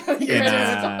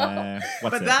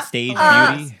But it? that- Stage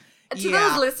Beauty? To Yeah.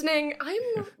 those listening,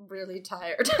 I'm really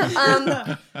tired.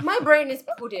 My brain is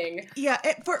pudding. Yeah,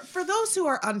 for those who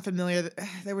are unfamiliar,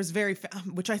 there was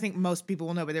which I think most people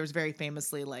will know, but there was very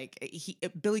famously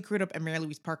Billy Crudup and Mary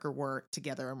Louise Parker were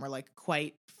together and were like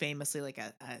quite famously like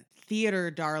a theater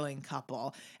darling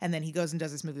couple. And then he goes and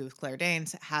does this movie with Claire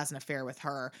Danes, has an affair with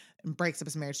her, and breaks up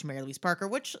his marriage to Mary Louise Parker,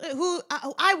 who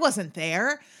I wasn't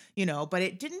there, but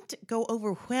it didn't go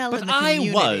over well. But in the I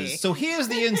community. was. So here's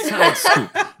the inside scoop.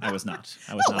 I was not.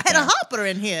 Oh, not Hedda there. Hopper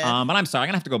in here. But I'm sorry. I'm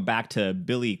gonna have to go back to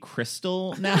Billy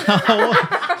Crystal now.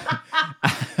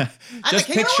 Just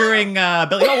picturing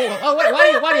Billy.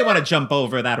 Why do you want to jump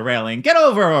over that railing? Get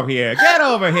over here. Get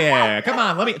over here. Come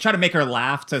on. Let me try to make her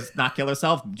laugh to not kill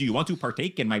herself. Do you want to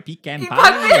partake in my pecan pie?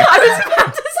 I was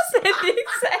about to say the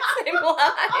exact same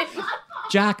line.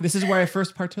 Jack, this is where I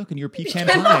first partook in your pecan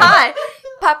Pecan pie. pie.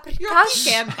 Paprikash.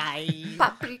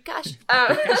 Paprikash.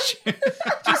 Paprikash.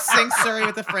 Just sing Surrey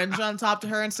with the fringe on top to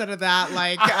her instead of that,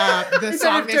 the Instead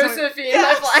song. of Josephine,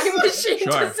 my flying machine.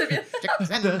 Sure. Josephine.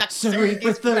 The Surrey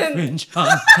with the fringe on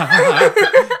top.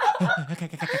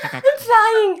 I'm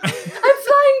flying,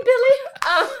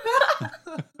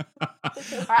 Billy.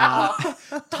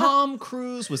 Tom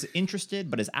Cruise was interested,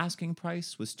 but his asking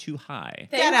price was too high.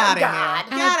 Get out of God.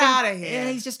 here. Get out of Yeah,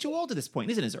 here. he's just too old at this point.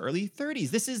 He's in his early 30s.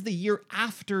 This is the year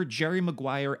after Jerry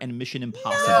Maguire and Mission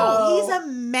Impossible. No, he's a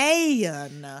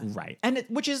man. Right. And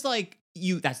which is like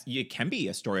it can be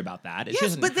a story about that. It Yes,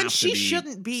 doesn't but then have to she be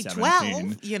shouldn't be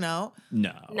 17. 12,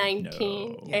 No.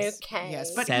 19. No. Yes. Okay.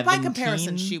 Yes, but 17? by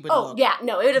comparison, she would Oh, look. yeah.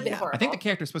 No, it would have been Yeah. horrible. I think the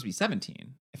character's supposed to be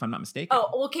 17, if I'm not mistaken. Oh,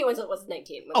 well, Kate Winslet was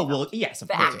 19. when Oh, they well, filmed. yes, of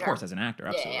The course, actor. as an actor, Yeah,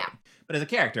 absolutely. yeah. But as a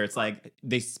character, it's like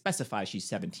they specify she's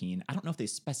 17. I don't know if they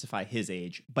specify his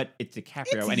age, but it's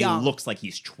DiCaprio, It's and young. he looks like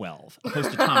he's 12,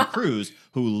 opposed to Tom Cruise,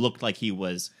 who looked like he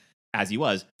was, as he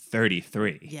was,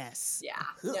 33. Yes. Yeah.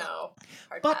 No.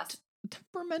 Hard But pass.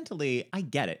 temperamentally, I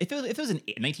get it. If it was an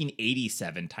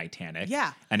 1987 Titanic,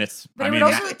 Yeah. and it's, But I it mean,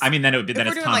 would also- then If it's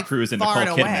we're doing, Tom Cruise and Far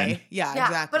Nicole and Kidman. Away. Yeah, Yeah,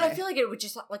 exactly. but I feel like it would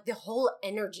just like the whole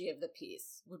energy of the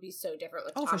piece would be so different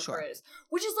with Oh, Tom for sure. Cruise,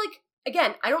 which is like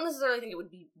again, I don't necessarily think it would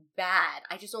be bad.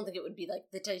 I just don't think it would be like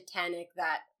the Titanic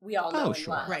that we all know Oh, and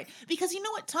sure. love. Right. Because you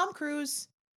know what? Tom Cruise,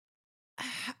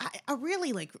 I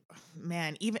really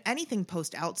man, even anything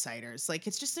post Outsiders,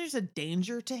 it's just there's a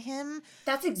danger to him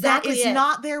That's exactly that is it.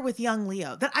 not there with young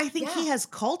Leo that I think he Yeah. has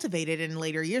cultivated in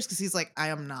later years because he's like, I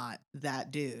am not that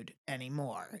dude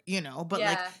anymore, But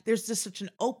Yeah. there's just such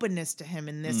an openness to him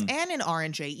in this and in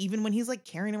R&J, even when he's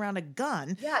carrying around a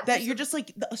gun, Yeah, that you're just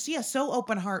so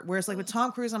open heart. Whereas with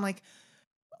Tom Cruise, I'm like,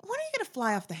 when are you gonna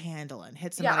fly off the handle and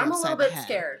hit somebody? Yeah, I'm a upside little the bit head?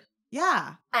 scared.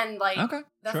 Yeah. And Okay,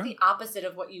 that's sure. the opposite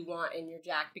of what you want in your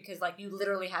Jack because you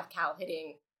literally have Cal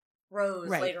hitting Rose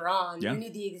Right. later on. Yeah. You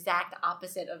need the exact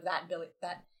opposite of that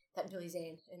Billy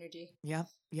Zane energy. Yep.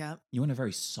 Yep. You want a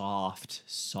very soft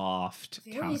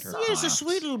Very counter. soft. He's a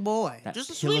sweet little boy. That Just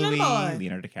a sweet little boy.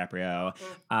 Leonardo DiCaprio.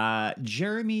 Mm.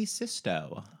 Jeremy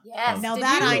Sisto. Yes. of Now Did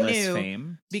that you- I Clueless knew.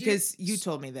 fame. Because you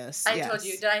told me this. I yes. told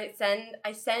you.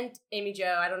 I sent Amy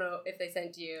Jo. I don't know if they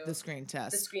sent you The screen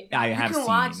test. the screen. I you have can seen.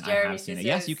 watch I Jeremy have seen it. Sisto's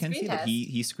Yes, you can screen see that test.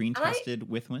 he screen And I- tested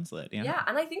with Winslet. Yeah. Yeah,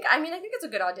 and I think it's a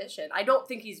good audition. I don't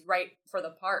think he's right for the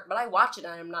part, but I watch it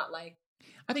and I'm not like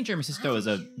I think Jeremy Sisto What is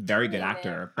a did you very do good in actor,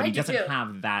 there? but I he do doesn't too.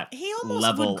 have that He almost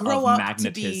level would grow of up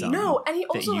to be- magnetism. no, and he that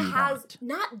also you has want.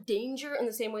 not danger in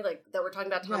the same way that we're talking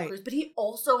about Tom Right. Cruise, but he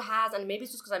also has, and maybe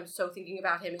it's just because I'm so thinking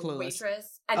about him in Clueless.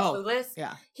 Waitress and Oh, Clueless.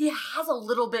 Yeah. He has a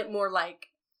little bit more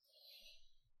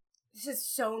this is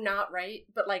so not right,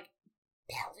 but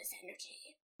Elvis energy.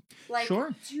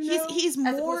 Sure. do you know, He's as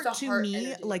more opposed to heart me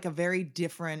energy. like a very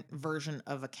different version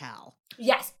of a Cal.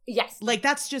 Yes.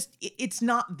 That's just it's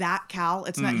not that Cal.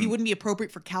 It's not he Mm. wouldn't be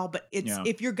appropriate for Cal, but it's Yeah.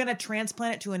 if you're gonna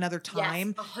transplant it to another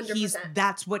time, 100%.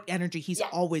 that's what energy he's Yeah.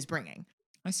 always bringing.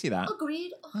 I see that.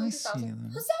 Agreed. I see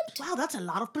 100,000%. Wow, that's a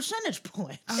lot of percentage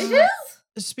points. It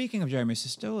is. Speaking of Jeremy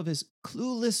Sisto, of his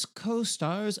Clueless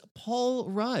co-stars, Paul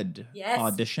Rudd Yes.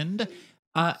 auditioned.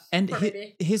 And Poor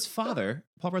baby. his father,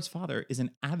 Paul Rudd's father, is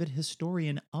an avid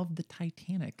historian of the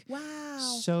Titanic.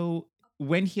 Wow. So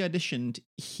when he auditioned,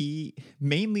 he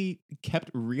mainly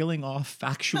kept reeling off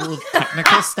factual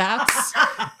technical stats,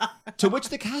 to which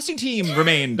the casting team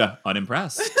remained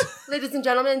unimpressed. Ladies and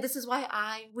gentlemen, this is why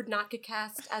I would not get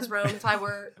cast as Rome if I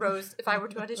were Rose, if I were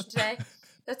to audition today.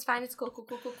 That's fine. It's cool.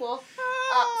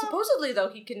 Supposedly, though,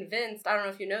 he convinced, I don't know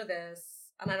if you know this,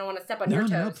 and I don't want to step on your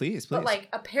toes. No, please. But,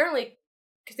 apparently,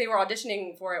 because they were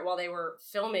auditioning for it while they were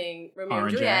filming Romeo and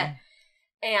R&J. Juliet,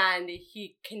 and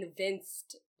he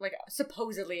convinced, like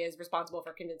supposedly is responsible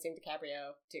for convincing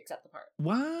DiCaprio to accept the part.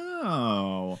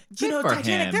 Wow. You know, Good for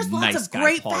Titanic, him. there's lots Nice of guy,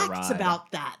 great Paul facts Rudd.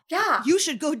 about that. Yeah. You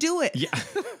should go do it. Yeah.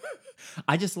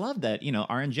 I just love that,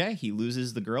 R&J, he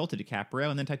loses the girl to DiCaprio,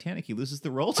 and then Titanic, he loses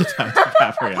the role to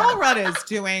DiCaprio. Paul Rudd is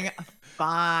doing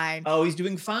fine. Oh, he's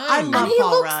doing fine. I And love he Paul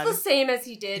looks Rudd. the same as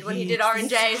he did when he did He's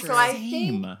R&J, the so I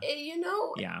same.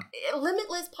 think, Yeah.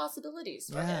 limitless possibilities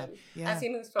for him Yeah. as he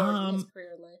moves forward in his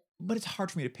career in life. But it's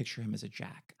hard for me to picture him as a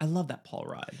Jack. I love that Paul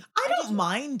Rudd. I don't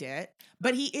mind it,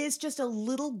 but he is just a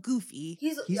little goofy.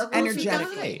 He's He's a goofy energetic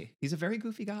guy. guy. He's a very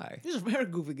goofy guy. He's a very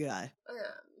goofy guy.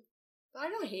 I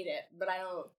don't hate it, but I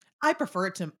don't I prefer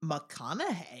it to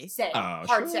McConaughey. say Oh, hard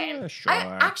sure, say. sure.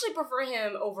 I actually prefer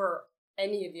him over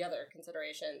any of the other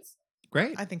considerations.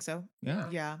 Great. I think so. Yeah.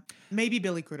 Yeah. Maybe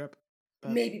Billy Crudup.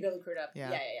 but- Maybe Billy Crudup.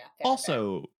 Yeah. Yeah. Fair,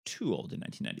 Also, too old in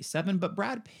 1997, but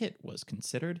Brad Pitt was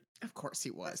considered. Of course he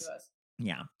fair. was.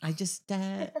 Yeah. I just,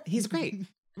 he's great.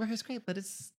 He's great, but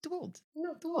it's too old.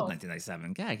 No, too Old old.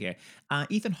 1997 gag here.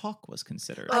 Ethan Hawke was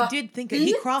considered. I did think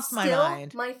he crossed my Still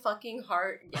mind. My fucking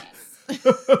heart, yes.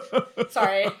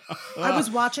 Sorry. I was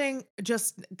watching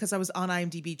just because I was on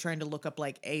IMDb trying to look up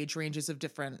like age ranges of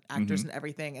different actors and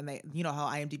everything. And they, you know how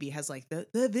IMDb has like the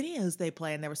videos they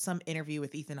play. And there was some interview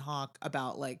with Ethan Hawke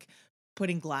about like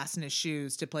putting glass in his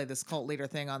shoes to play this cult leader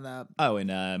thing on the Oh, in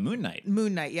Moon Knight.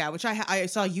 Moon Knight. Yeah, which I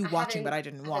saw you watching, haven't- but I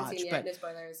didn't haven't watch. seen it But yet, no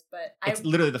spoilers, but It's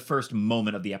literally the first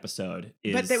moment of the episode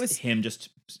is But there was- him just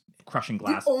crushing the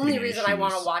glass. only putting it in his reason I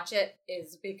want to shoes. watch it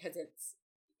is because it's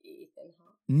Ethan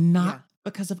Hawke. Not Yeah.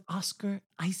 because of Oscar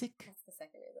Isaac. That's the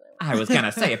second reason I watch I was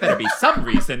gonna say it better be some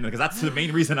reason because that's the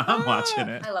main reason I'm watching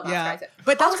it. it. I love Yeah. Oscar Isaac.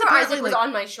 But that's Oscar apparently, Isaac was like-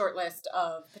 on my short list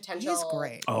of potential. he's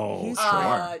great. Oh, He's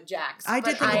sure. great. Jacks. I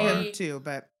did But think of him too,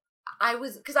 but I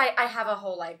was because I have a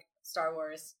whole like Star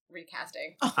Wars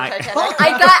recasting. Oh, for I- Titanic.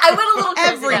 I went a little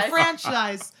crazy. every guys.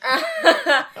 franchise.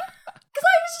 Because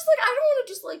I was just like, I don't want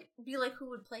to just like be like who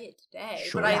would play it today.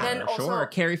 Sure, but I then also sure.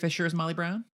 Carrie Fisher is Molly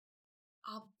Brown.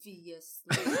 obviously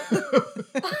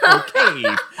Okay,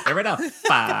 fair enough.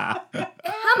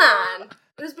 come on.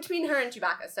 It was between her and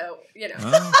Chewbacca, so you know.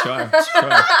 Oh, sure.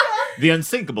 The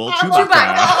unsinkable Oh,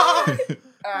 Chewbacca.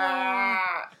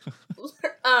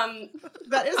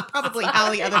 That is probably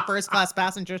how the other first class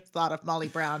passengers thought of Molly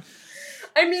Brown.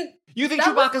 I mean, You think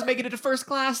That was Chewbacca's making it to first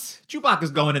class?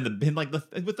 Chewbacca's going in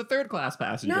with the third class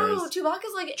passengers. no,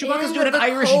 Chewbacca's like Chewbacca's in doing an the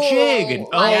Irish coal. jig, and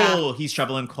Like, he's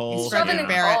shoveling coal. He's shoving Frederick in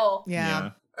Barrett. coal.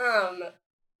 Yeah.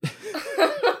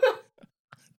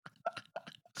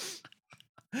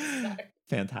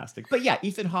 Fantastic. But yeah,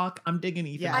 Ethan Hawke, I'm digging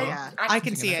Ethan Yeah, Hawke. yeah. I I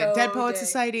can see so it. Dead Poet dig.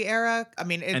 Society era. I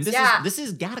mean, it's, And Yeah. this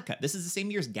is Gattaca. This is the same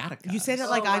year as Gattaca. you say that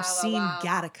Oh, like wow, I've wow, seen wow.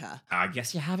 Gattaca. I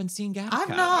guess you haven't seen Gattaca. I've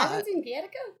You not. haven't seen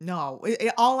Gattaca? No,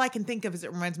 all I can think of is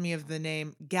it reminds me of the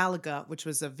name Galaga, which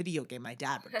was a video game my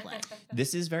dad would play.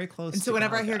 This is very close. And so to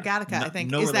whenever I hear Gattaca, Gattaca, I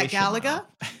think, no is that relation, Galaga?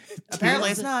 though. Apparently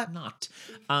Turns it's out not.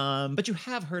 not. But you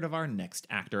have heard of our next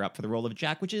actor up for the role of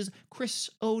Jack, which is Chris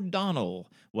O'Donnell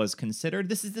was considered.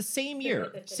 This is the same year,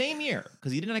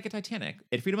 because he didn't like a Titanic.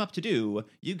 It freed him up to do,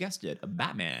 you guessed it, a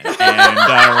Batman and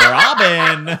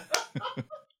Robin.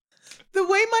 The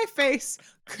way my face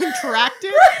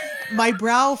contracted, my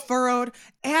brow furrowed,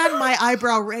 and my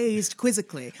eyebrow raised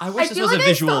quizzically. I wish I this feel was like a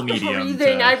visual I stopped medium.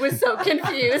 breathing. to- I was so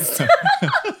confused.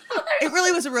 It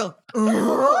really was a real.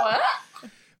 What?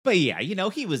 But yeah,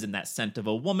 he was in that scent of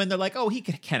a woman. They're like, oh, he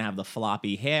can have the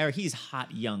floppy hair. He's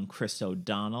hot young Chris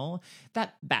O'Donnell.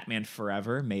 That Batman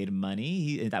Forever made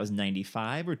money. That was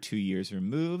 95 or 2 years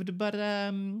removed. But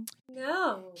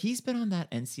No. he's been on that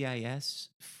NCIS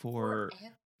for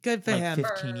Good for like him.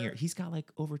 15 years. He's got like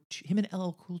him and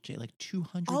LL Cool J, like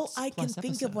 200 All I can plus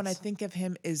think of when I episodes. think of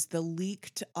him is the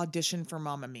leaked audition for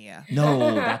Mamma Mia.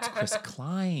 No, that's Chris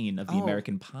Klein of the Oh.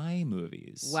 American Pie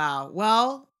movies. Wow.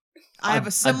 Well, I A- have a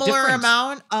a similar different-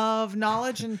 amount of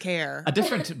knowledge and care. A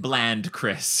different bland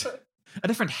Chris. A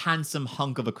different handsome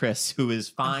hunk of a Chris who is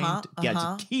fine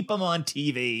to keep him on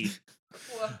TV.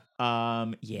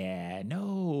 Yeah,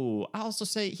 no. I also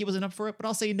say he wasn't up for it, but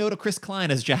I'll say no to Chris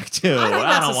Klein as Jack too. I think I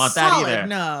that's don't a want that solid either.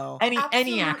 No.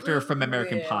 Any actor from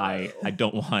American Absolutely Pie, no. I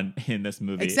don't want in this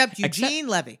movie. Except Eugene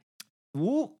Levy.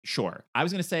 Ooh, sure. I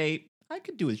was gonna say I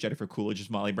could do as Jennifer Coolidge as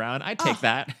Molly Brown. I'd take Oh.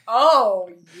 that. Oh,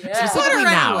 yeah. Specifically Put her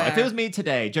now, anywhere. if it was made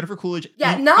today, Jennifer Coolidge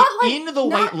Yeah, in, not like- in The not-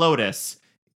 White Lotus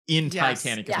in Yes,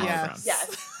 Titanic as Yes, Molly yes.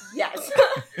 Brown. yes.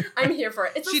 I'm here for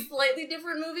it. It's She- a slightly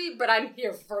different movie, but I'm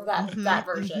here for that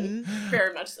version.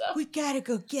 Very much so. We gotta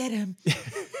go get him.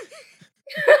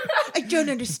 I don't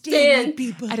understand you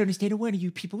people. I don't understand one of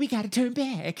you people. We got to turn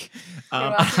back.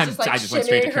 I just went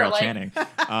straight to Carol Channing.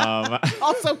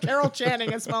 Also, Carol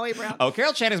Channing as Molly Brown. Oh,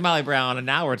 Carol Channing's Molly Brown, and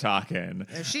now we're talking.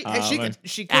 She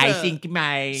could I think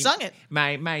my sung it.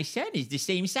 My son is the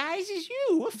same size as you.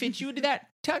 We'll fit you into that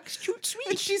tux toot And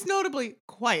sweet. she's notably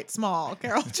quite small.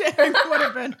 Carol Channing would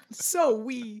have been so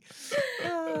wee.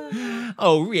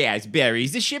 Oh,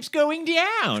 raspberries, the ship's going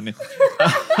down.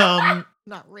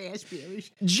 Not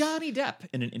raspberries. Johnny Depp,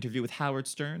 in an interview with Howard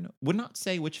Stern, would not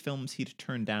say which films he'd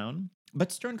turned down,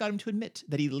 but Stern got him to admit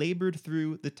that he labored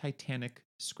through the Titanic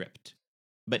script,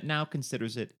 but now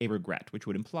considers it a regret, which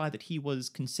would imply that he was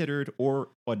considered or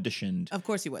auditioned. Of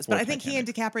course he was. But I think Titanic.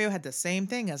 he and DiCaprio had the same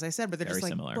thing, as I said, but they're Very just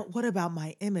like, similar. but what about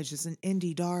my image as an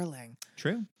indie darling?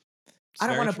 True. I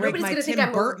don't Very want to true. break Nobody's my gonna think Tim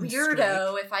I'm Burton a weirdo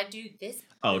streak. if I do this.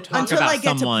 Oh, talk Until about I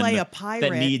get to someone play a pirate.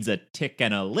 that needs a tick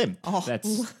and a limp. Oh.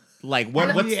 That's like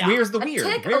what's Yeah. where's the A weird?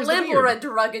 tick, a Where's the limp, weird? or a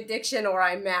drug addiction, or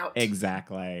I'm out.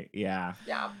 Exactly. Yeah.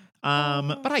 Yeah.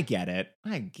 But I get it.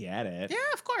 Yeah,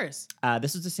 of course.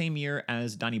 This is the same year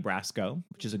as Donnie Brasco,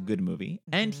 which is a good movie.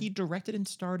 And he directed and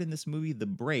starred in this movie, The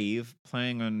Brave,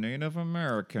 playing a Native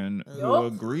American who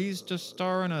Yup. agrees to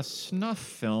star in a snuff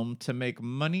film to make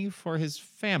money for his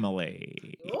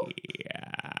family. Yup.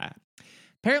 Yeah.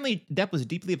 Apparently, Depp was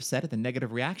deeply upset at the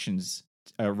negative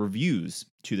reviews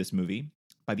to this movie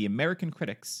by the American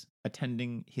critics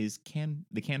attending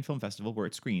the Cannes Film Festival where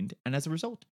it screened, and as a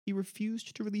result, he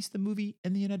refused to release the movie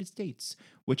in the United States,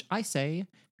 which I say,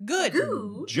 Good.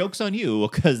 Ooh. joke's on you,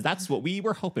 because that's what we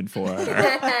were hoping for.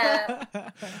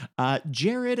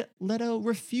 Jared Leto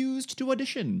refused to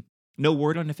audition. No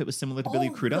word on if it was similar to Billy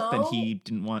Crudup, and he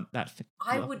didn't want that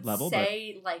I would level.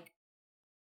 say, like,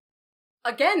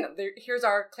 again, here's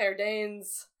our Claire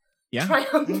Danes Yeah.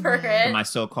 triumvirate. My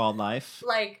so-called life.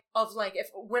 Like, of, like,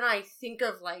 when I think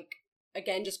of, like,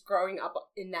 again, just growing up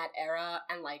in that era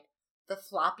and, like, the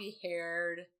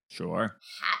floppy-haired Sure.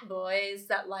 hat boys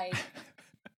that, like...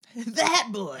 The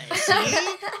Hat Boys. See?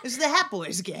 It's the Hat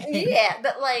Boys gang. Yeah,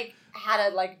 that, like, had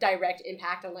a, like, direct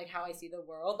impact on, like, how I see the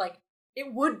world. Like,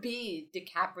 it would be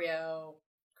DiCaprio,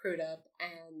 Crudup,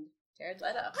 and Jared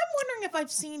Leto. I'm wondering if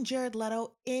I've seen Jared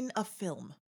Leto in a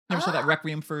film. Never saw that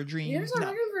Requiem for a Dream? Here's No.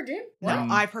 a Requiem for a Dream. No,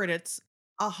 No. I've heard it's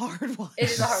a hard watch. It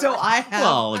is a hard so watch. I have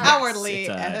Well, yes, cowardly it's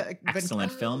an been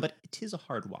excellent film, but it is a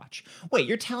hard watch. Wait,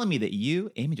 you're telling me that you,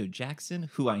 Amy Jo Jackson,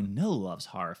 who I know loves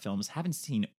horror films, haven't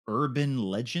seen Urban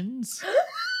Legends?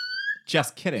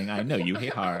 Just kidding. I know you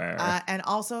hate horror. and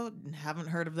also haven't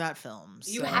heard of that film.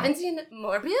 You so- haven't seen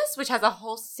Morbius, which has a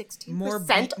whole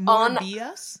 16% more on...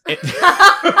 BS? It-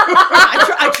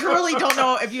 I truly don't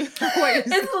know if you. Wait, It's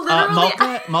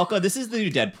literally... Malka, this is the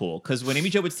new Deadpool. Because when Amy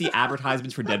Jo would see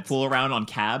advertisements for Deadpool around on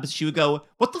cabs, she would go,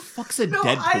 "What the fuck's a no,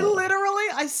 Deadpool?"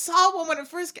 I saw one when it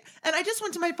first, and I just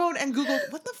went to my phone and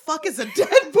Googled, "What the fuck is a Deadpool?"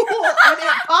 And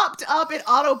it popped up. It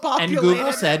auto-populated. And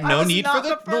Google said, I "No was need for not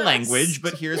the first." language,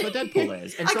 but here's what Deadpool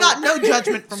is." And I got no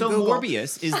judgment from so Google.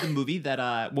 Morbius is the movie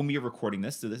that when we are recording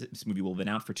this, so this movie will have been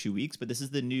out for 2 weeks, but this is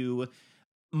the new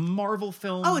Marvel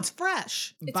film. Oh, it's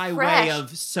fresh. It's by fresh, way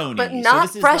of Sony, but So not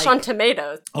this is fresh like- on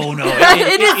tomatoes. Oh no,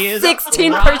 It is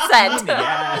rotten, 16%.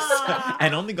 Yes,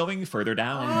 and only going further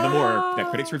down the more that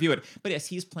critics review it. But yes,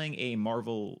 he's playing a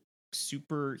Marvel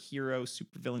superhero,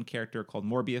 supervillain character called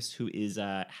Morbius, who is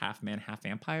half man, half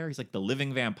vampire. He's like the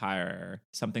living vampire,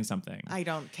 something. I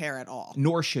don't care at all.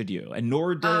 Nor should you, and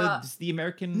nor does the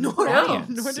American Nor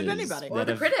audience. did anybody. Or that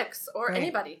the have critics, or Right.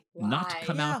 anybody. not Why?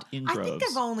 come out in droves. I think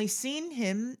I've only seen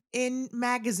him in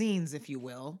magazines, if you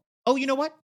will. Oh, you know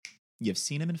what? You've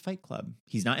seen him in Fight Club.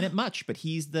 He's not in it much, but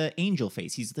he's the angel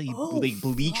face. He's the like,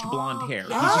 bleached blonde hair. He's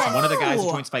just one of the guys who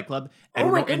Oh. joins Fight Club Oh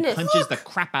my and goodness. punches the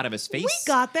crap out of his face. We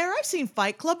got there. I've seen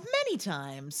Fight Club many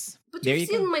times. But There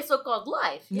you've you go. seen My So-Called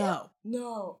Life. Yeah? No.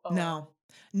 No. Oh. No,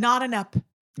 not an up.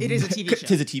 It is a TV show.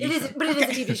 Tis a TV It show. is, but it is a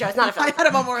TV show. It's not a film. I had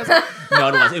about more. As well.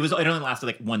 No, it was. It only lasted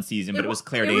like one season, but it was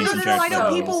Claire it Danes was- and no, Jared no, I know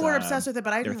Leto's, people were obsessed with it,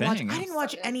 but I their didn't watch. thing. I didn't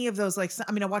watch So good. any of those. Like,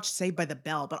 I mean, I watched Saved by the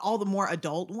Bell, but all the more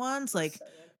adult ones, like So good.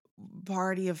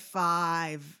 Party of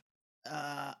Five,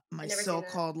 My never seen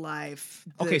So-Called Life.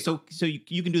 Okay, so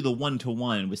you can do the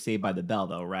 1-to-1 with Saved by the Bell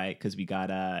though, right? Because we got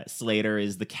Slater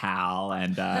is the Cal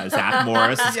and Zach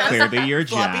Morris is Yes. clearly your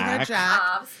Floppy hair Jack. Jack.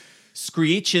 Hobbs.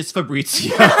 Screech is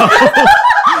Fabrizio.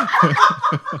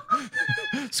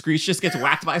 Screech just gets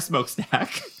whacked by a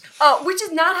smokestack. Oh, which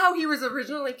is not how he was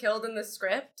originally killed in the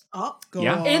script. Oh, go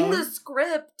Yeah. on. In the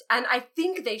script, and I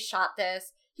think they shot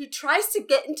this, he tries to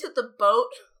get into the boat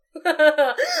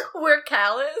where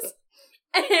Cal is,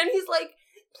 and he's like,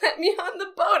 let me on the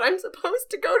boat. I'm supposed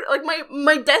to go to, like,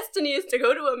 my destiny is to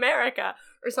go to America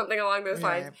or something along those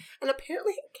lines. And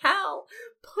apparently Cal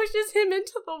pushes him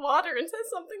into the water and says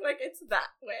something like, it's that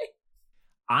way.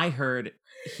 I heard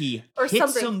he or hits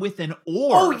something. him with an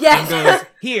oar. Oh, yes. And goes,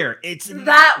 here, it's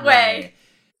that way.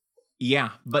 Yeah,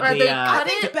 but or they cut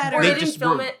it better. Or they didn't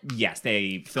film it. Yes,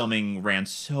 filming ran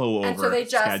so And over so they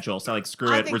just, schedule. So like,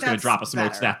 screw it, we're just gonna drop a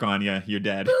smokestack on you. You're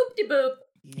dead. Boop-de-boop.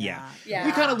 Yeah. Yeah.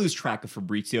 We kind of lose track of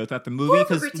Fabrizio throughout the movie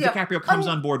because Fabrizio. DiCaprio comes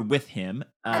on board with him,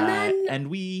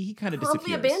 and he kind of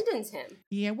promptly disappears. abandons him.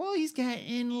 Yeah, well, he's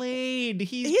getting laid.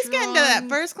 He's getting to that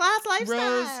first class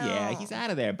lifestyle. Rose, yeah, he's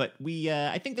out of there. But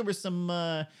I think there were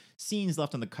some scenes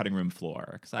left on the cutting room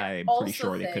floor because I'm pretty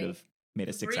sure they could have made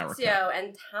a 6-hour cut. Fabrizio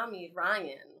and Tommy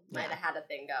Ryan might have had a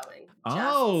thing going.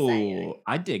 Oh, saying.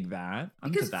 I dig that.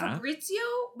 I'm because into that. Fabrizio,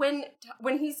 when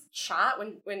he's shot,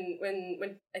 when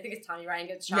I think it's Tommy Ryan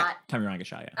gets shot. Yeah, Tommy Ryan gets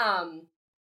shot. Yeah.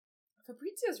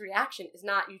 Fabrizio's reaction is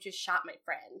not "you just shot my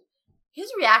friend."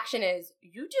 His reaction is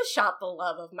 "you just shot the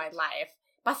love of my life."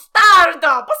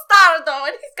 Bastardo,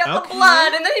 and he's got the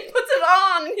blood, and then he puts it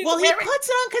on. And he puts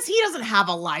it on because he doesn't have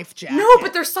a life jacket. No,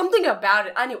 but there's something about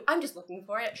it. I'm just looking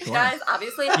for it, guys.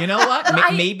 Obviously, you know what?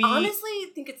 Maybe I honestly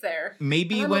think it's there.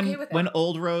 Maybe when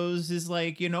Old Rose is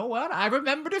like, you know what? I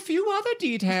remembered a few other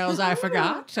details I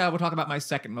forgot. We'll talk about my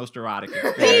second most erotic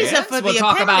experience. We'll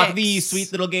talk about these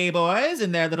sweet little gay boys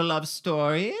and their little love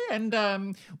story.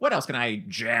 And what else can I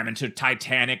jam into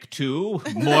Titanic 2?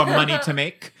 More money to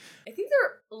make. I think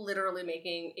they're literally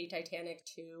making a Titanic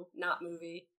 2, not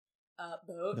movie,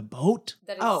 boat. The boat?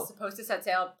 That is supposed to set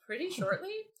sail pretty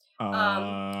shortly.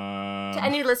 To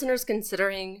any listeners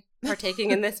considering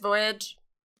partaking in this voyage,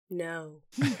 no.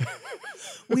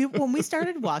 When we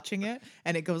started watching it,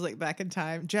 and it goes like back in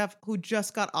time, Jeff, who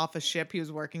just got off a ship he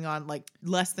was working on like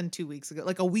less than 2 weeks ago,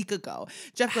 like a week ago,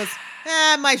 Jeff goes,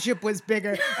 my ship was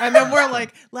bigger. And then we're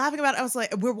like laughing about it. I was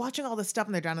like, we're watching all this stuff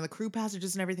and they're down in the crew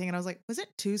passages and everything. And I was like, was it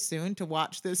too soon to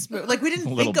watch this movie? Like we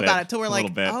didn't think about it till we're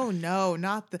like, oh no,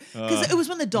 not the, because it was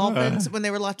when the dolphins, when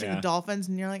they were watching the dolphins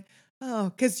and you're like,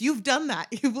 oh, because you've done that.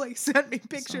 You've like sent me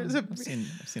pictures of. I've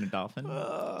seen a dolphin.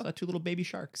 Saw 2 little baby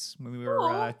sharks when we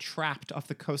were trapped off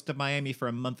the coast of Miami for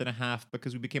a month and a half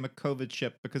because we became a COVID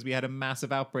ship because we had a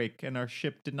massive outbreak and our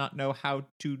ship did not know how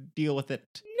to deal with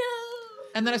it. No.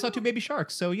 And then I saw 2 baby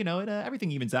sharks, so everything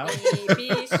evens out.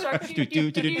 Baby shark.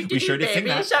 We sure did sing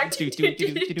that.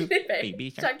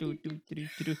 Baby shark.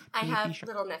 I have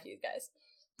little nephews, guys.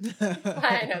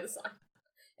 I know the song.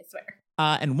 I swear.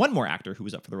 And one more actor who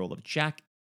was up for the role of Jack,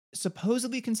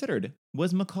 supposedly considered,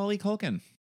 was Macaulay Culkin.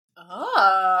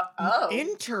 Oh,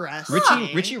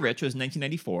 interesting. Richie Rich was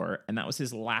 1994, and that was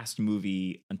his last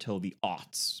movie until the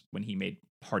aughts when he made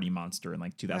Party Monster in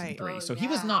like 2003. Right. So he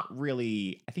was not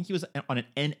really. I think he was on an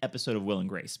end episode of Will and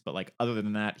Grace, but like other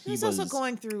than that, he was also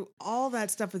going through all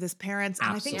that stuff with his parents.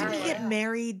 And absolutely. I think did he get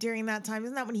married during that time?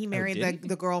 Isn't that when he married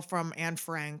the girl from Anne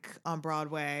Frank on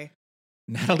Broadway?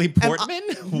 Natalie Portman?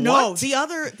 No, the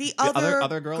other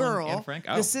girl Anne Frank?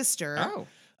 The sister.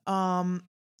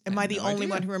 Am I the only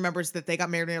one who remembers that they got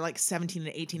married when they were like 17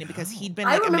 and 18 and because he'd been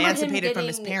like emancipated from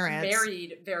his parents?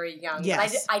 Married very young.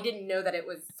 Yes. But I didn't know that it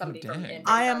was somebody from him.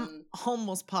 I am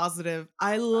almost positive.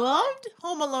 I loved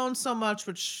Home Alone so much,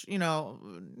 which, the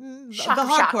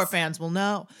hardcore fans will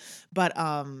know. But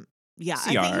yeah,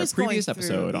 see I think he was previous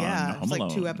episode on Home it was like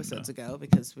Alone. 2 episodes ago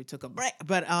because we took a break.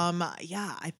 But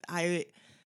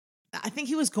I think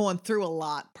he was going through a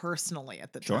lot personally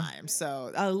at the time.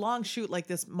 So a long shoot like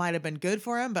this might have been good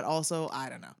for him, but also, I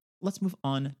don't know. Let's move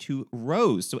on to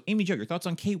Rose. So Amy Jo, your thoughts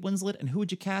on Kate Winslet and who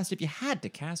would you cast if you had to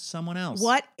cast someone else?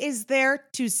 What is there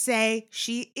to say?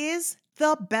 She is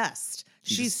the best.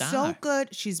 She's so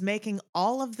good. She's making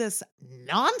all of this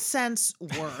nonsense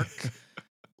work.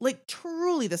 Like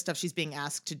truly the stuff she's being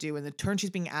asked to do and the turn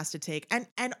she's being asked to take.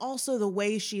 And also the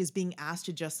way she is being asked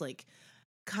to just like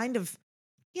kind of,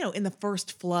 in the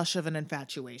first flush of an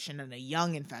infatuation and a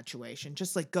young infatuation,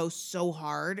 just like go so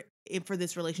hard for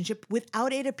this relationship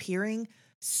without it appearing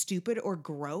stupid or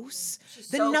gross. She's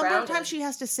the so number grounded. of times she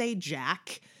has to say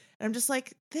Jack. And I'm just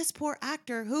like, this poor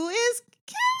actor who is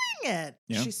killing it.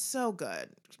 Yeah. She's so good.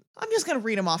 I'm just going to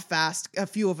read them off fast, a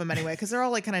few of them anyway, because they're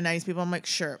all like kind of 90s people. I'm like,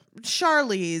 sure.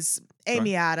 Charlize,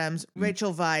 Amy Adams,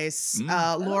 Rachel Weisz,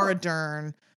 Laura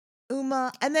Dern,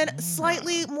 Uma, and then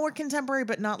slightly more contemporary,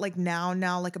 but not like now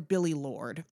like a Billie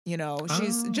Lourd.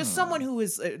 She's just someone who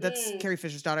is, that's Carrie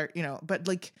Fisher's daughter, but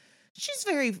like she's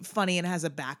very funny and has a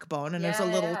backbone and there's a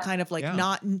little kind of like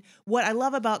not, what I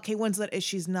love about Kate Winslet is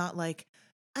she's not like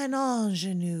an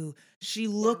ingenue. She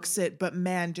looks it, but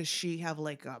man, does she have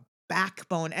like a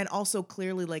backbone, and also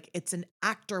clearly like it's an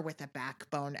actor with a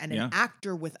backbone and an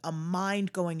actor with a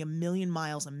mind going a million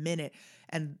miles a minute,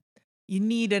 and you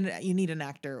need an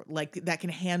actor like that can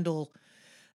handle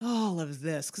all of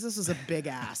this, because this is a big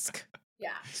ask. Yeah,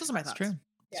 those are my thoughts. True.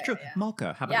 It's true.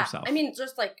 Malka, how about yourself? I mean,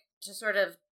 just like to sort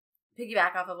of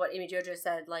piggyback off of what Amy Jo just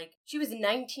said, like she was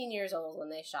 19 years old when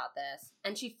they shot this,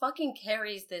 and she fucking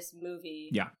carries this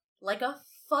movie like a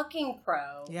fucking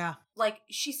pro. Yeah. Like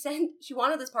she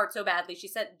wanted this part so badly, she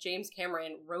sent James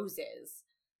Cameron roses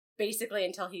basically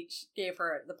until he gave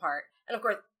her the part. And of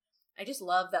course, I just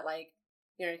love that like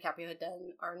Leonardo DiCaprio had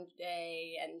done Orange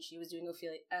Day, and she was doing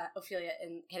Ophelia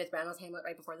and Kenneth Branagh's Hamlet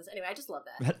right before this. Anyway, I just love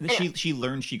that. Anyway. She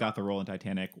learned she got the role in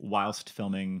Titanic whilst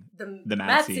filming the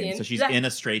mad scene. So she's in a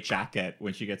straitjacket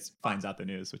when she finds out the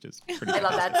news, which is pretty I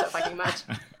love that so fucking much.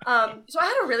 So I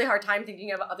had a really hard time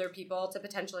thinking of other people to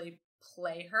potentially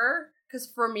play her, because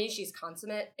for me, she's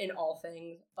consummate in all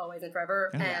things, always and forever.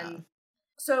 Yeah. And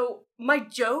so my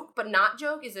joke, but not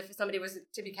joke, is if somebody was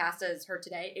to be cast as her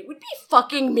today, it would be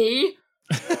fucking me.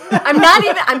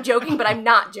 I'm joking, but I'm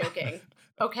not joking.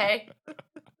 Okay?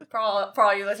 For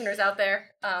all you listeners out there.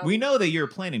 We know that you're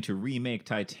planning to remake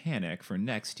Titanic for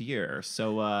next year.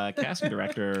 So, casting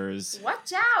directors...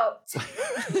 Watch out!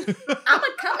 I'm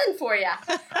a-coming for ya.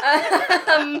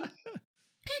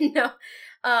 No.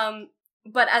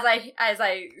 But as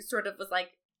I sort of was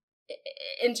like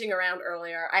inching around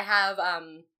earlier, I have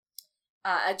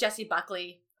Jessie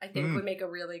Buckley, I think would make a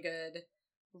really good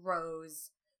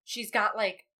Rose. She's got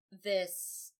like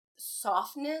this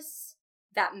softness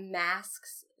that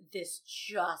masks this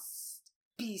just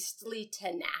beastly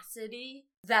tenacity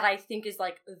that I think is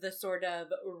like the sort of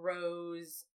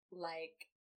Rose, like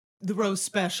the Rose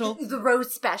special. The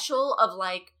Rose special of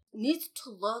like needs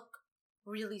to look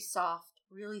really soft,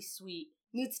 really sweet,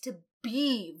 needs to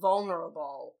be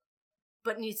vulnerable,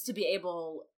 but needs to be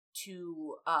able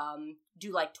to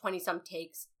do like 20-some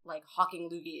takes like hawking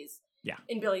loogies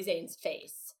in Billy Zane's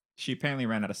face. She apparently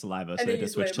ran out of saliva, so they had to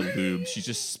switch to lube. She's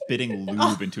just spitting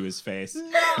lube into his face. No.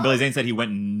 And Billy Zane said he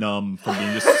went numb from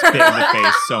being just spit in the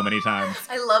face so many times.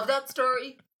 I love that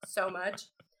story so much.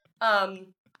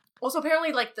 Also,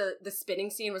 apparently, like, the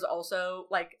spitting scene was also,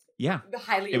 like, highly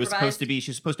improvised. It was supposed to be, she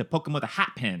was supposed to poke him with a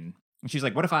hat pin. And she's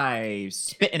like, what if I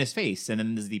spit in his face? And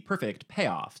then there's the perfect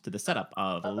payoff to the setup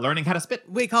of learning how to spit.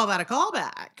 We call that a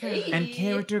callback. Hey. And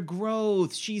character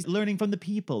growth. She's learning from the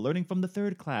people, learning from the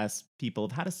third class people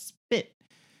of how to spit.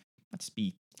 Not just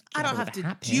be... I don't have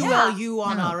to duel you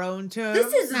on our own terms.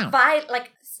 This is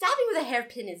like, stabbing with a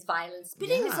hairpin is violence.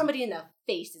 Spitting at somebody in the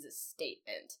face is a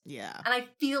statement. Yeah. And I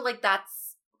feel like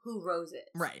that's who Rose is.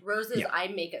 Right. Rose is, I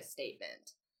make a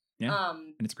statement. Yeah.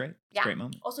 And it's great. It's a great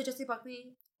moment. Also, Jessie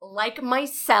Buckley, like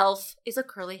myself, is a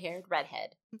curly-haired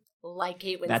redhead. Like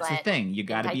Kate Winslet. That's the thing. You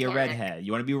gotta be a redhead.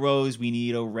 You want to be Rose, we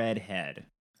need a redhead.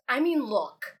 I mean,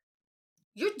 look.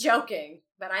 You're joking,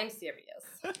 but I'm serious.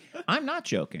 I'm not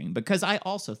joking, because I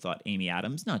also thought Amy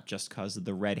Adams, not just because of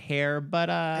the red hair, but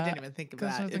I didn't even think of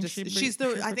that.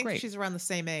 I think she's around the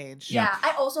same age. Yeah,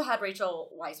 I also had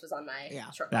Rachel Weisz was on my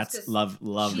short list. That's love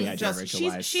the idea of Rachel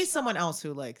Weisz. She's someone else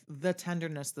who like the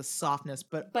tenderness, the softness,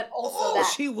 but also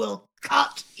that she will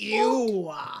cut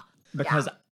you. Because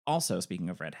also, speaking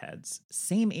of redheads,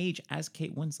 same age as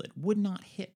Kate Winslet would not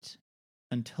hit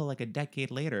until like a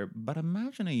decade later. But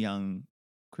imagine a young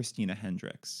Christina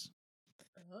Hendricks.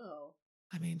 Oh.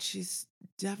 I mean, she's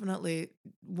definitely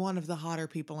one of the hotter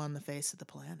people on the face of the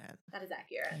planet. That is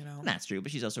accurate. You know? That's true,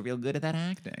 but she's also real good at that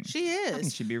acting. She is. I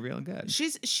think she'd be real good.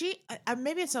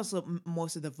 Maybe it's also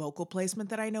most of the vocal placement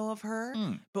that I know of her.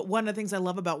 But one of the things I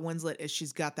love about Winslet is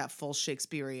she's got that full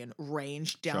Shakespearean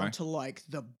range down to like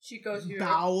the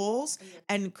bowels.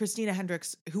 And Christina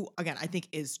Hendricks, who again I think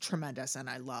is tremendous and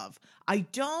I love. I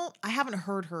haven't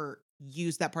heard her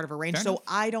use that part of her range, so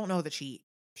I don't know that she.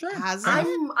 Sure.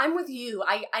 I'm with you.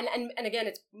 And again,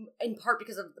 it's in part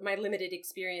because of my limited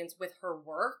experience with her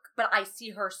work, but I see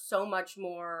her so much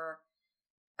more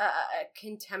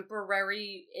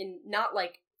contemporary in not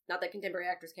that contemporary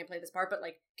actors can't play this part, but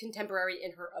like contemporary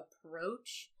in her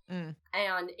approach and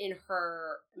in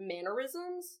her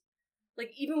mannerisms.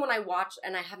 Like even when I watch,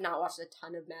 and I have not watched a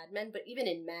ton of Mad Men, but even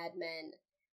in Mad Men,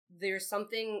 there's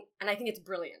something, and I think it's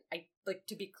brilliant. I like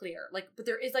to be clear, like, but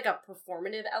there is like a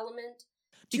performative element.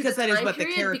 Because that is what the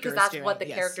character is doing. Because that's what the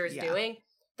character is doing.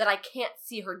 That I can't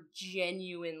see her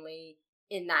genuinely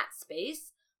in that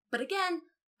space. But again,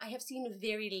 I have seen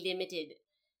very limited.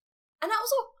 And I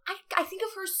also, I think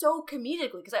of her so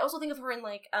comedically. Because I also think of her in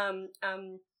like,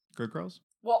 Good Girls?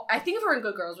 Well, I think of her in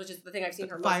Good Girls, which is the thing I've seen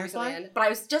her most Firefly? recently in. But I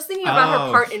was just thinking about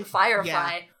her part in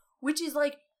Firefly, which is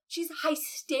like, she's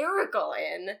hysterical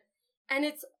in. and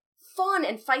it's fun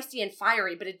and feisty and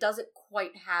fiery, but it doesn't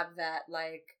quite have that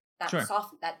like that Sure.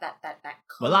 soft that.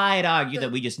 Well, I'd argue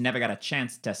that we just never got a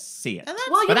chance to see it. And that's,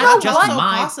 Well, you But know that's just what?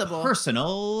 my Possible.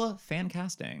 personal fan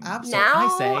casting. Absolutely. So Now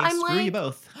I say, I'm screw like- you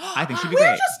both. I think she'd be We're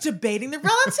great. just debating the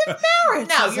relative merits.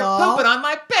 Now is you're all. pooping on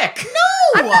my pick.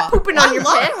 No, I'm not pooping on I your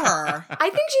love pick. her. I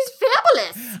think she's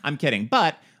fabulous. I'm kidding.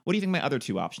 But what do you think my other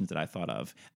two options that I thought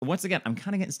of? Once again, I'm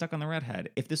kind of getting stuck on the redhead.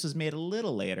 If this was made a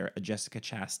little later, a Jessica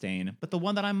Chastain. But the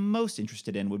one that I'm most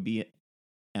interested in would be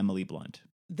Emily Blunt.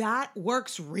 That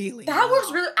works really. That well. works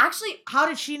really. Actually, How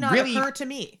did she not Really- occur to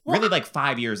me? Well, Really like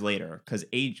 5 years later, because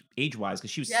age-wise,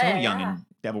 because she was so Yeah, young yeah. in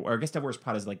Devil, or I guess Devil Wears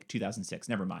Prada is like 2006.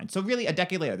 Never mind. So really a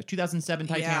decade later, the 2007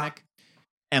 Yeah. Titanic,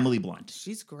 Emily Blunt.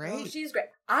 She's oh, great. she's great.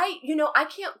 I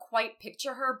can't quite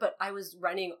picture her, but I was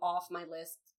running off my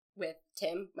list with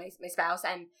Tim, my spouse,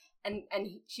 and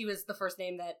she was the first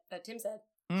name that Tim said.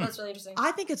 So Mm. that's really interesting.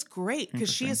 I think it's great because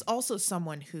she Interesting. is also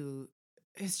someone who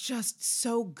is just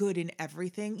so good in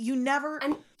everything. You never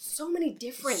and so many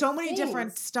different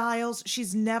different things. styles.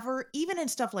 She's never, even in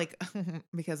stuff like,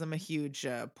 because I'm a huge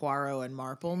Poirot and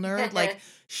Marple nerd, like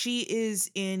she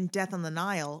is in Death on the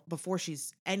Nile before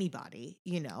she's anybody,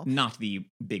 you know. Not the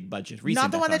big budget. Recent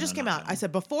Not the Death one that on just the came out. Nile. I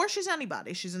said before she's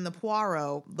anybody, she's in the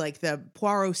Poirot, like the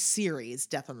Poirot series,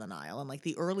 Death on the Nile, and like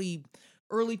the early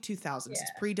 2000s. It's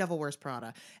Yeah. pre-Devil Wears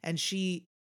Prada, and she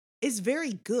is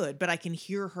very good. But I can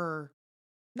hear her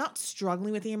not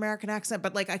struggling with the American accent,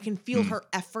 but like I can feel her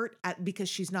effort because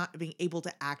she's not being able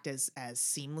to act as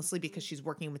seamlessly because she's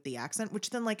working with the accent,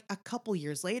 which then like a couple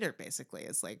years later basically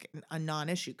is like a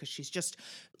non-issue because she's just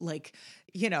like,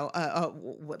 you know,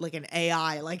 like an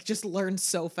AI, like just learns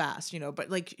so fast, you know, but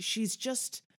like she's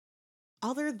just,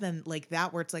 other than like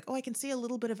that where it's like, oh, I can see a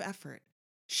little bit of effort.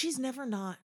 She's never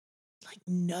not like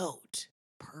note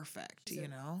perfect, She's you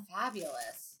know?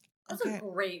 Fabulous. That's Okay. a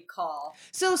great call.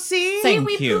 So see, Thank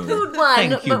we you. poo-pooed one,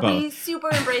 Thank you but we both. super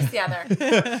embraced the other.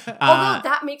 Uh, Although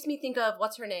that makes me think of,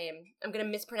 what's her name? I'm going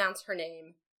to mispronounce her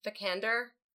name. Vikander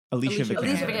Alicia Alicia Vikander.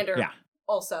 Alicia Vikander. Yeah.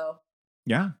 also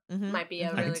Yeah. Mhm. might be a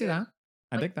Mhm. really I can see good. that.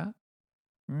 I like- dig that.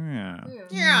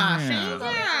 Yeah.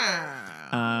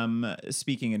 Yeah,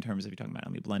 Speaking in terms of, you're talking about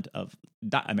Emily Blunt of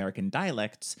American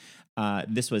dialects,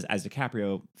 this was, as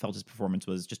DiCaprio felt his performance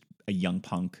was just a young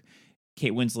punk.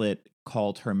 Kate Winslet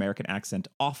called her American accent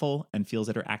awful and feels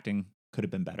that her acting could have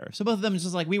been better. So both of them is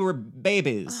just like, we were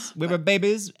babies. We were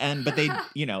babies. But they,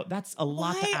 you know, that's a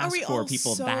lot Why to are ask we for all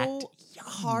people so that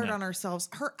hard young. on ourselves?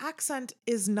 Her accent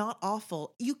is not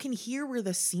awful. You can hear where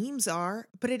the seams are,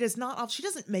 but it is not awful. She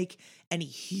doesn't make any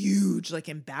huge, like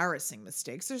embarrassing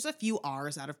mistakes. There's a few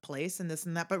R's out of place and this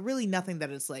and that, but really nothing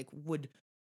that is like would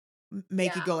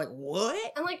make you Yeah. go like,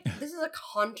 what? And like, this is a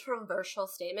controversial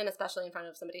statement, especially in front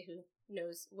of somebody who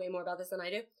knows way more about this than I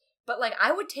do. But like,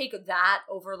 I would take that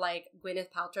over like Gwyneth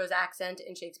Paltrow's accent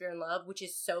in Shakespeare in Love, which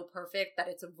is so perfect that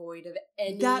it's void of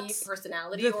any That's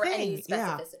personality the or any thing,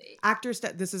 yeah. specificity. Actors,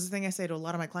 this is the thing I say to a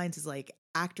lot of my clients is like,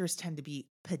 actors tend to be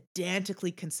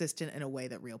pedantically consistent in a way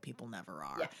that real people never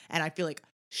are. Yeah. And I feel like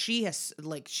she has,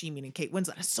 like, she meaning Kate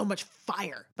Winslet, has so much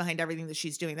fire behind everything that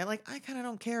she's doing that, like, I kind of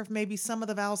don't care if maybe some of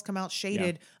the vowels come out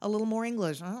shaded a little more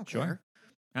English. I don't Sure. care.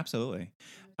 Absolutely.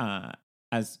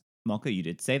 As Malka, you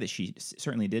did say that she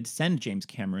certainly did send James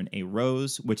Cameron a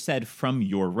rose, which said, "From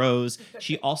your rose."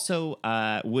 She also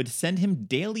would send him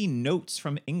daily notes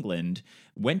from England,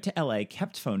 went to LA,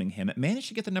 kept phoning him, managed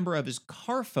to get the number of his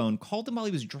car phone, called him while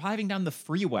he was driving down the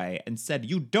freeway, and said,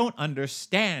 "You don't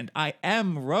understand. I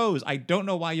am Rose. I don't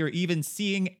know why you're even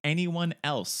seeing anyone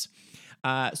else."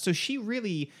 So she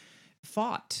really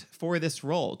fought for this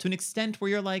role to an extent where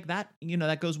you're like, that, you know,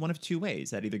 that goes one of two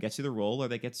ways. That either gets you the role or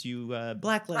that gets you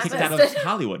Blacklisted. kicked out of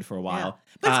Hollywood for a while.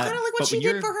 But it's kind of like but what she when did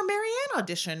you're- for her Marianne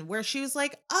audition, where she was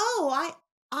like, oh,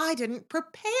 I didn't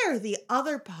prepare the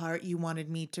other part you wanted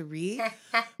me to read.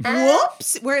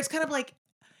 Whoops. Where it's kind of like,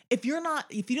 if you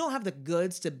don't have the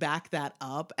goods to back that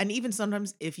up, and even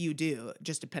sometimes if you do,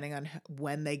 just depending on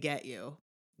when they get you,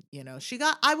 you know,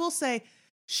 I will say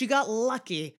she got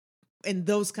lucky in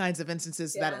those kinds of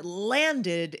instances that Yeah. it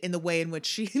landed in the way in which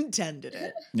she intended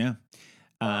it.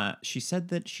 Yeah. She said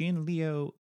that she and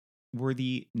Leo were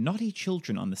the naughty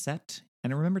children on the set,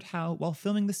 and I remembered how, while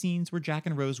filming the scenes where Jack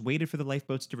and Rose waited for the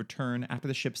lifeboats to return after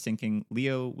the ship sinking,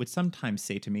 Leo would sometimes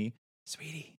say to me,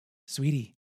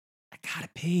 Sweetie, I gotta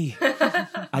pee.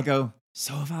 I go,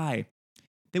 so have I.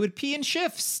 They would pee in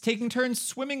shifts, taking turns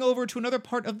swimming over to another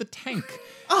part of the tank.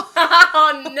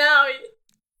 Oh no.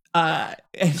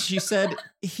 And she said,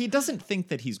 he doesn't think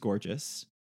that he's gorgeous.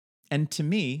 And to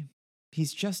me,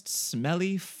 he's just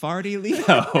smelly, farty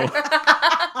Leo.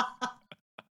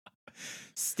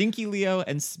 Stinky Leo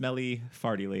and Smelly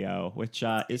Farty Leo, which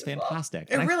is fantastic.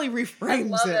 It really reframes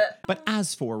love it. But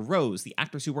as for Rose, the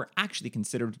actress who were actually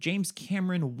considered, James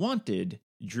Cameron wanted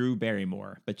Drew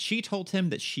Barrymore, but she told him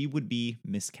that she would be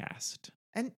miscast.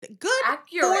 And good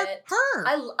Accurate. for her.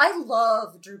 I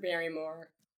love Drew Barrymore.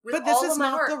 With But this all is of my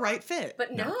not heart. the right fit.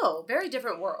 But no, very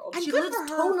different world. And She good lives for her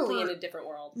totally for in a different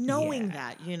world. Knowing Yeah.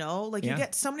 that, you know, like Yeah. you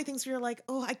get so many things where you're like,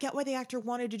 oh, I get why the actor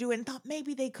wanted to do it and thought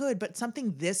maybe they could, but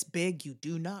something this big you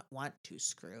do not want to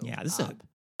screw. Yeah, this is a up.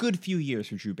 good few years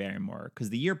for Drew Barrymore, because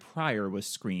the year prior was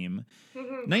Scream.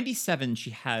 97,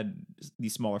 she had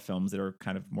these smaller films that are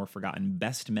kind of more forgotten,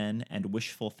 Best Men and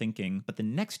Wishful Thinking, but the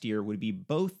next year would be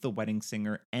both The Wedding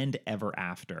Singer and Ever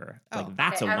After. Oh, Like,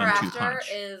 that's Okay, a Ever 1-2 After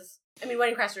punch. is. I mean,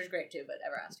 Wedding Crashers is great too, but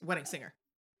Ever After. Wedding Singer,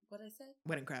 What did I say?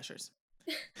 Wedding Crashers.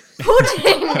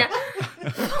 Pudding!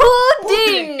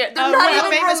 Pudding! They're not well,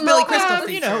 even famous Billy remote. Crystal Well,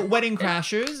 feature. you know, Wedding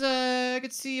Crashers. I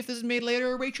could see if this is made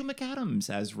later. Rachel McAdams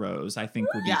as Rose, I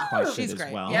think would be Yeah, quite good she's as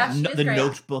great. well. Yeah, she's The great.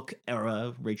 Notebook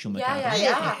era Rachel McAdams, Yeah,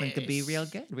 yeah. I think could be real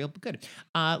good.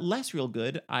 Less real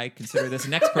good, I consider this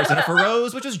next person for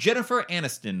Rose, which is Jennifer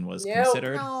Aniston was Nope.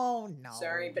 considered. No.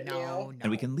 Sorry, but no.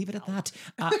 And we can leave it at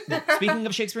that. Speaking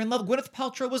of Shakespeare in Love, Gwyneth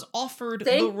Paltrow was offered the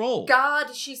Thank role.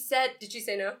 God she said. Did she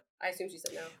say no? I assume she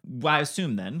said no. Well, I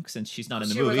assume then, since she's not in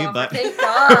the She was movie, offered- but thank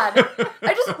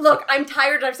God. Look, I'm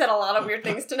tired and I've said a lot of weird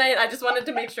things tonight. I just wanted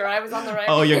to make sure I was on the right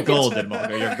oh, you're page. golden,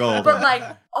 Mulder. You're golden. But like,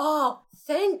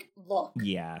 look.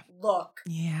 yeah.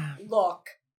 Look.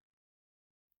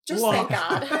 Just Look. thank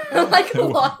God. Like,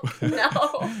 look.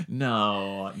 No.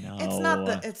 No.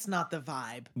 It's not the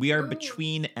vibe. We are No.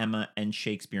 between Emma and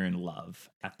Shakespeare in Love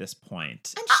at this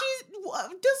point. And she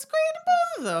does great in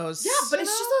both of those. Yeah, but you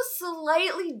it's know? just a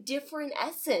slightly different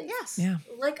essence. Yes. Yeah.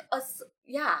 Like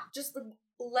just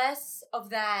less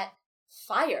of that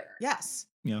fire. Yes.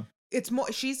 Yeah. It's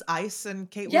more. She's ice and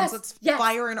Kate Yes, Winslet's yes.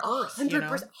 fire and earth.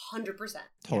 100%. 100%.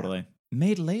 Totally.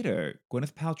 Made later,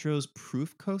 Gwyneth Paltrow's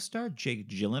Proof co-star Jake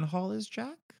Gyllenhaal is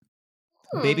Jack.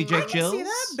 Baby I Jake can see Gylls.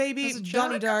 that. Baby as a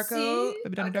Johnny Jack. Darko.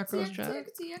 Baby Donnie I could see Darko's it, Jack. I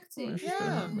could see. Well,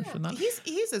 Yeah. not.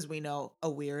 He's as we know a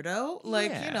weirdo.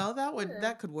 Like Yeah. you know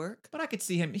that could work. But I could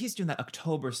see him. He's doing that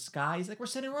October sky. He's like, we're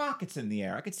sending rockets in the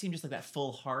air. I could see him just like that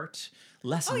full heart,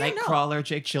 less Oh, yeah, no. Nightcrawler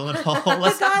Jake Gyllenhaal,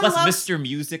 less guy loves- Mr.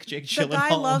 Music Jake The Gyllenhaal.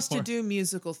 guy loves to more- do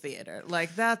musical theater.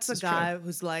 Like that's a It's guy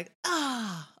who's like,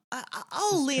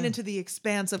 I'll is lean true. into the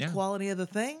expansive Yeah. quality of the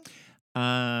thing.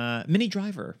 Minnie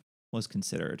Driver was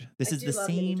considered. This I is do the love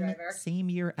Minnie Driver. same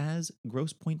year as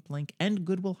Gross Point Blank and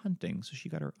Good Will Hunting. So she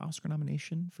got her Oscar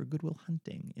nomination for Good Will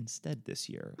Hunting instead this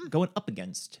year, going up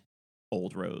against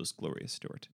Old Rose, Gloria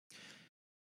Stewart.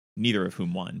 Neither of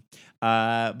whom won.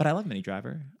 But I love Minnie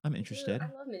Driver. I'm interested. I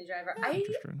love Minnie Driver. Yeah, I'm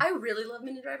interested. I really love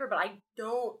Minnie Driver, but I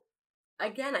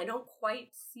don't quite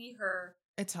see her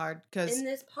It's hard because in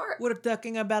this part. we're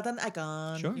talking about an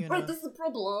icon. Sure. You know? Right, this is the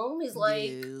problem, is like,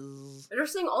 Yes. they're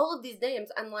saying all of these names,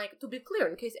 and like, to be clear,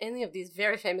 in case any of these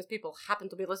very famous people happen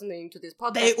to be listening to this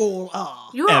podcast, They all are.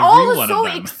 you're Every all one of so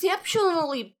them.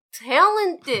 exceptionally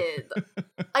talented.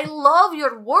 I love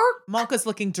your work. Monka's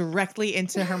looking directly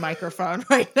into her microphone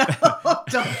right now.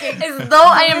 talking. As though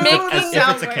I am As making if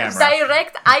it's a camera.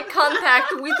 direct eye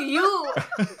contact with you.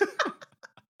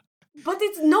 But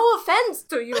it's no offense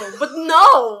to you, but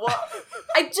no.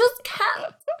 I just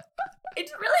can't.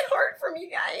 It's really hard for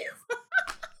me,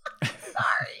 guys.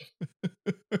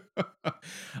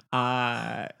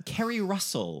 Sorry. Carrie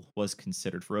Russell was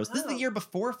considered for Rose. This is the Wow. year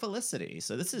before Felicity,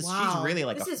 so this is Wow. she's really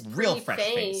like This is a real fresh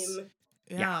pre-fame. face.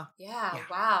 Yeah. Yeah, Yeah.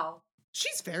 wow.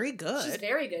 She's very good. She's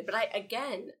very good, but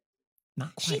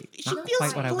Not she quite. she not feels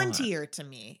quite what I want. flintier to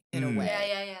me in a Mm. way.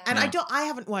 yeah. And No. I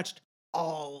haven't watched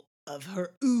all of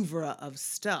her oeuvre of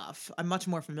stuff. I'm much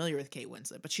more familiar with Kate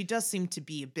Winslet, but she does seem to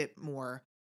be a bit more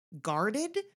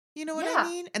guarded. You know what Yeah. I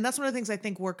mean? And that's one of the things I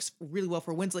think works really well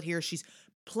for Winslet here. She's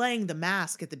playing the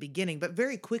mask at the beginning, but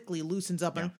very quickly loosens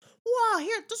up and, wow,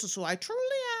 here, this is who I truly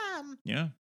am. Yeah.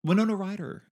 Winona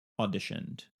Ryder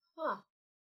auditioned, Huh.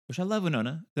 which I love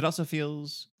Winona. That also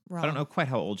feels, I don't know quite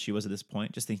how old she was at this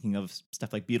point, just thinking of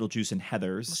stuff like Beetlejuice and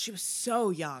Heathers. Well, she was so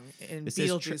young in This is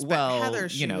Beetlejuice, but well, Heather,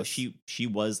 she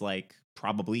was like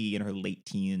probably in her late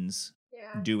teens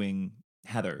Yeah. doing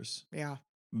Heathers. yeah.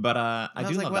 But I That do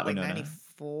was love like, that Winona.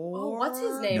 94? Oh, what's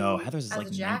his name? No, Heathers is As like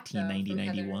a Jack, though,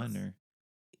 1990, from 91 Heathers. or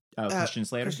Christian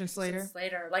Slater. Christian Slater.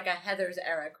 Slater, like a Heather's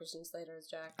era Christian Slater as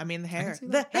Jack. I mean, the hair.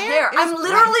 The hair. I'm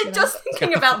literally just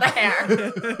thinking about the hair.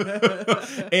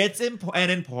 It's an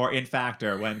important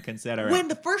factor when considering. When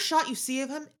the first shot you see of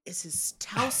him is his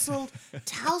tousled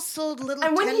little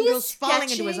And when he tendrils is falling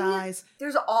into his sketching, eyes.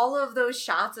 There's all of those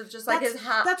shots of just like That's, his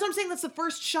hat. that's what I'm saying. That's the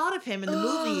first shot of him in the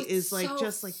movie. Is like so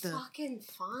just like the fucking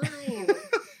fine.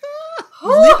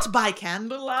 lit by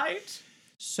candlelight.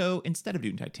 So instead of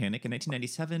doing Titanic in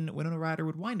 1997, Winona Ryder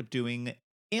would wind up doing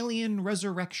Alien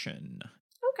Resurrection.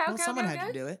 Okay, Well, someone had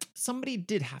to do it. Somebody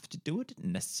did have to do it.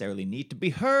 Didn't necessarily need to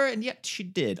be her, and yet she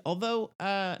did. Although,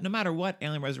 no matter what,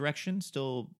 Alien Resurrection,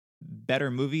 still better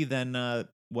movie than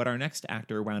what our next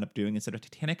actor wound up doing instead of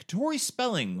Titanic. Tori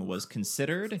Spelling was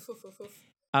considered.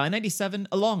 In 97,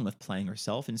 along with playing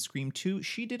herself in Scream 2,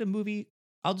 she did a movie.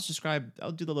 I'll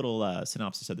do the little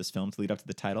synopsis of this film to lead up to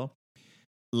the title.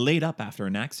 Laid up after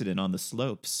an accident on the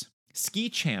slopes, ski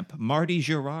champ Marty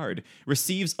Gerard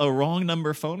receives a wrong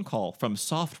number phone call from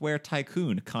software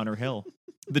tycoon Connor Hill.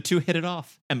 The two hit it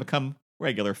off and become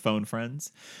regular phone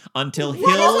friends until Hill's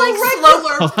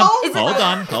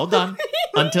hold on.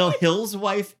 Until Hill's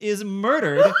wife is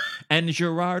murdered and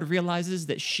Gerard realizes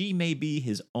that she may be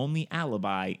his only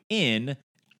alibi in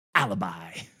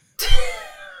Alibi.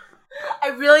 I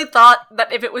really thought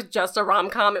that if it was just a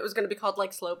rom-com, it was going to be called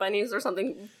like Slow Bunnies or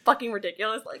something fucking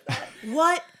ridiculous like that.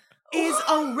 What is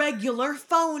a regular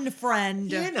phone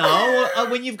friend? You know,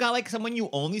 when you've got like someone you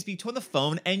only speak to on the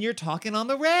phone and you're talking on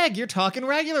the reg. You're talking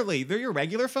regularly. They're your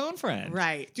regular phone friend.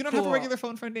 Right. Do you not have a regular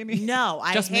phone friend, Amy? No,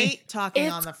 I Just me? hate talking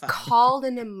It's on the phone. called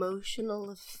an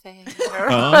emotional affair.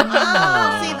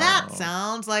 Oh, see, that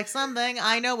sounds like something.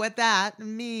 I know what that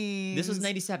means. This was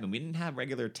 97. We didn't have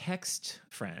regular text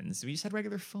friends. We just had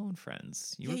regular phone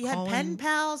friends. You had pen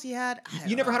pals. You had.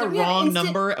 You never had a We had wrong instant-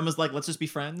 number and was like, let's just be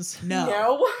friends?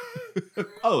 No.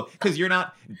 Oh, because you're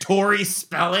not Tori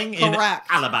Spelling in Correct.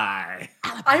 Alibi.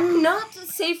 I'm not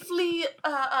safely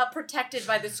protected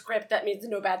by the script. That means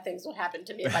no bad things will happen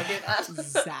to me if I do that.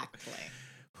 Exactly.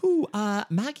 Who,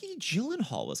 Maggie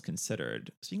Gyllenhaal was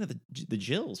considered. Speaking of the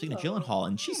Jill, speaking of Gyllenhaal,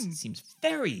 and she seems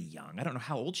very young. I don't know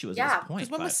how old she was at this point.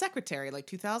 Because when but was Secretary? Like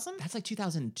 2000? that's like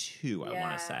 2002, I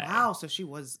want to say. Wow, so she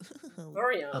was.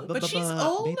 Very young. But she's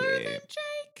older baby. than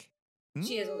Jake.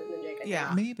 She is older than Jake, I think.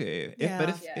 Yeah. Maybe.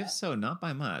 Yeah. If so, not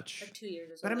by much. Like 2 years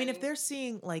or something. But I mean, if they're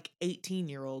seeing like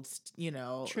 18-year-olds,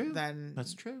 True. then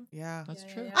That's true. yeah. That's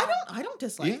Yeah, true. yeah, I don't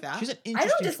dislike that. She's an I interesting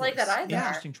don't dislike choice. that either.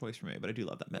 Interesting choice for me, but I do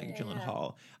love that Maggie Yeah.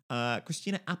 Gyllenhaal.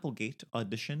 Christina Applegate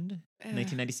auditioned in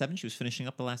 1997. She was finishing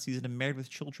up the last season of Married with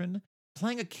Children,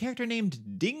 playing a character named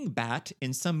Dingbat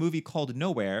in some movie called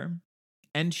Nowhere.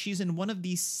 And she's in one of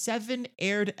the 7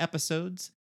 aired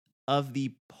episodes of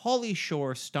the Pauly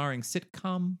Shore starring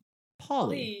sitcom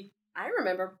Pauly. I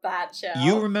remember that show.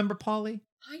 You remember Pauly?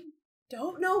 I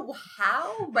don't know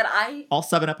how, but I All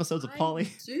 7 episodes of Pauly?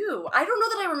 do. I don't know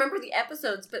that I remember the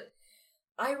episodes, but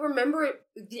I remember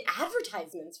the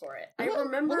advertisements for it. I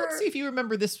remember. Well, let's see if you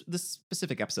remember this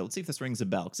specific episode. Let's see if this rings a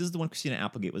bell. Because this is the one Christina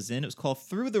Applegate was in. It was called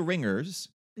Through the Ringers.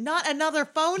 Not another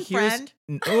phone Here's-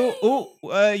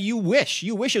 friend. You wish.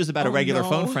 You wish it was about a Oh, regular no.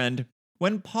 phone friend.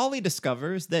 When Pauly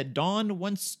discovers that Dawn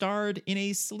once starred in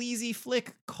a sleazy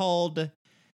flick called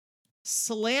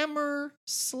Slammer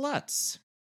Sluts,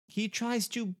 he tries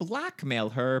to blackmail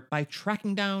her by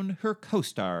tracking down her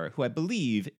co-star, who I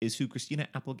believe is who Christina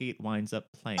Applegate winds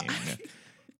up playing.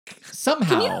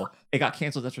 Somehow, it got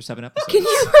canceled after 7 episodes.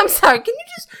 I'm sorry. Can you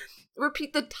just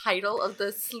repeat the title of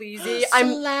the sleazy?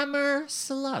 Slammer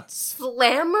Sluts.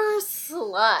 Slammer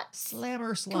Slut.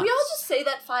 Slammer Sluts. Can we all just say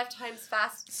that 5 times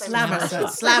fast? Slammer Slut. sluts,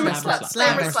 slammer Slammer sluts,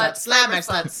 slammer slut. sluts, slammer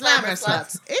sluts, slammer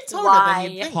sluts. It's harder Why?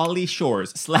 than you think. Pauly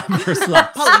Shores, Slammer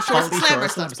Sluts. Pauly Shores, Pauly slammer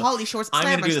Shores, sluts, Pauly Shores, I'm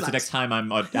slammer gonna do this the sluts. next time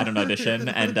I'm at an audition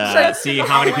and see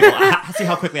how many people, see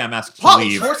how quickly I'm asked to Pauly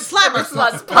leave. Shores, slammer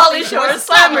sluts, Pauly Shore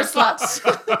Slammer Sluts.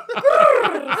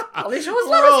 Pauly Shore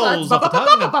Slammer Rolls Sluts. off the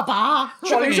tongue. Ba-ba-ba-ba-ba.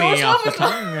 Tripping Shores me off the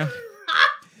Slammer tongue.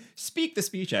 Speak the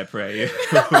speech, I pray.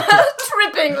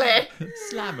 Trippingly.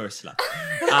 Slammer Slut.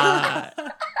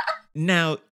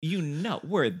 Now, you know,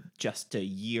 we're just a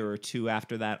year or 2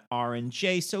 after that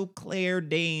R&J, so Claire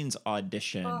Danes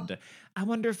auditioned. I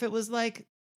wonder if it was like,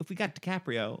 if we got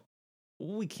DiCaprio,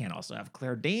 we can't also have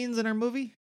Claire Danes in our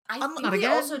movie? I think not we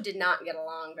again. also did not get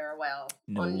along very well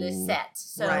on the No. set.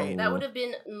 So Right. that would have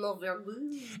been not very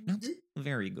good. Not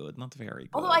very good, not very good.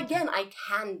 Although again, I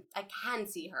can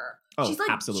see her. Oh, She's like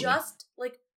absolutely. just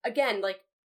like again, like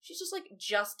she's just like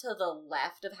just to the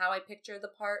left of how I picture the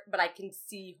part, but I can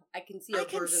see a I can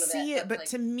version of see it, that's but like,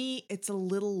 to me, it's a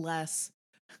little less.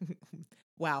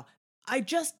 Wow.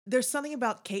 There's something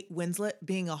about Kate Winslet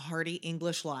being a hearty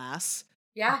English lass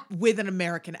Yeah. with an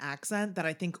American accent that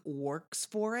I think works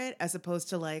for it, as opposed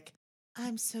to like,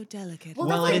 I'm so delicate. Well,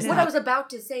 Well, that's it like is what that- I was about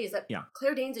to say is that Yeah.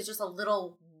 Claire Danes is just a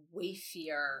little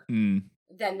waffier Mm,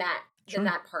 than that Sure.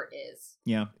 part is.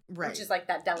 yeah. Right. Which is like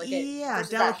that delicate. Yeah, versus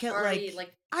delicate, that hearty,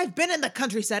 like, I've been in the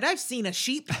countryside. I've seen a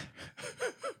sheep.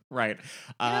 Right.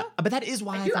 know? But that is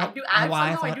why I do. thought,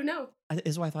 I do know.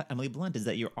 is why I thought Emily Blunt is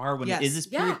that you are when Yes. it is this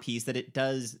period Yeah. piece that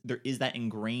there is that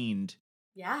ingrained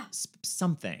Yeah.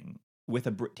 something with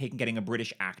getting a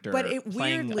British actor, But it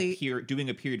playing weirdly- doing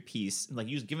a period piece, like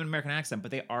you give an American accent,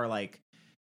 but they are like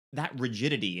that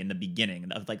rigidity in the beginning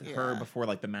of like her Yeah. before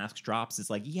like the mask drops is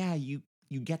like, yeah, you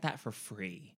get that for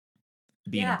free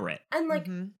being Yeah. a Brit. And like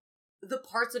Mhm. the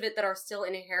parts of it that are still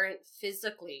inherent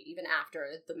physically, even after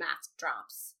the mask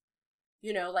drops.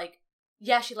 You know, like,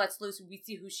 yeah, she lets loose, we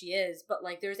see who she is, but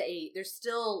like there's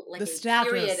still like The a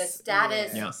status. period, a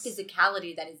status, Yes.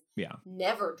 physicality that is Yeah.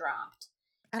 never dropped.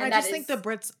 And And I that just think is- the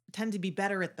Brits tend to be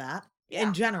better at that Yeah.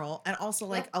 in general. And also,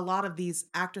 like, Yeah. a lot of these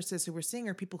actresses who we're seeing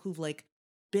are people who've, like,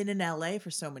 been in LA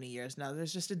for so many years now.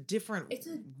 There's just a different It's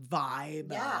a-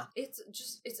 vibe. Yeah, it's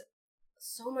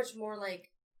so much more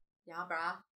like, yeah,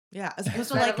 brah. Yeah. As opposed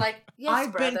to, Instead of like, yes,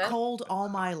 I've been brother. cold all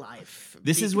my life.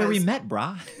 This is where we because- met,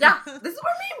 brah. Yeah, this is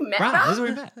where we met, Brah, brah. this is where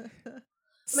we met.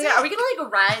 Oh my God, are we gonna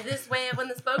like ride this wave when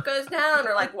this boat goes down,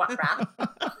 or like what,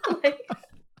 brah? Like,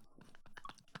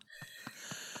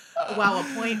 Wow,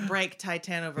 a Point Break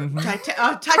Titanover. Mhm.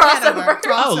 Titanover. Crossover. Oh,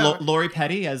 crossover. Lori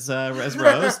Petty as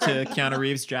Rose to Keanu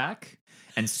Reeves Jack,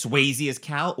 and Swayze as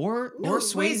Cal, or Ooh,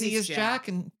 Swayze Swayze's as Jack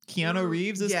and Keanu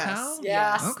Reeves as Yes, Cal.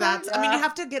 Yeah. yes. Okay. That's. I mean, Yeah. you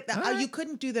have to get that. All right. You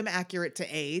couldn't do them accurate to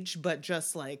age, but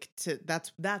just like to.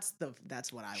 That's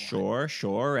what I want.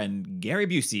 Sure, and Gary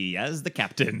Busey as the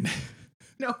captain.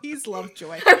 No, he's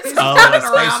Lovejoy. I was He's Oh, running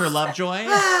Spicer around. Lovejoy.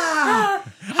 Ah!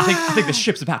 I think the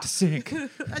ship's about to sink. I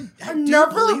do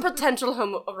Another believe- potential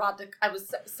homoerotic. I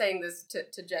was saying this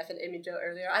to Jeff and Amy Jo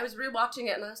earlier. I was rewatching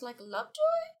it and I was like, Lovejoy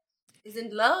is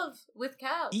in love with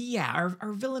Cal. Yeah,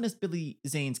 our villainous Billy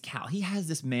Zane's Cal. He has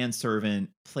this manservant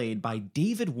played by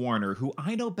David Warner, who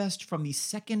I know best from the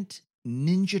second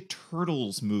Ninja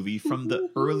Turtles movie from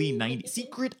the early 90s,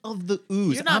 Secret of the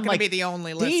Ooze. You're not I'm going like, to be the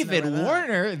only listener. David with that.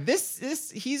 Warner,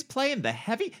 he's playing the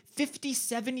heavy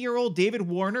 57-year-old David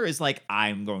Warner is like,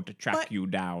 I'm going to track But you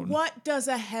down. What does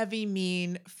a heavy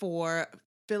mean for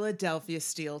Philadelphia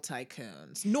steel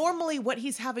tycoons? Normally, what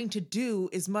he's having to do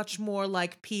is much more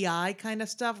like PI kind of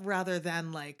stuff rather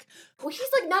than like. Well, he's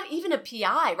like not even a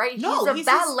PI, right? No, he's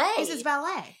a valet. He's his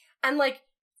valet. And like,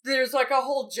 there's like a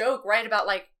whole joke, right, about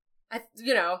like,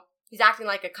 he's acting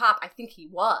like a cop. I think he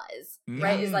was,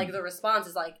 right? Is like the response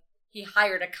is like he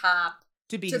hired a cop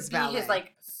To be to his be valet. his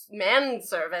like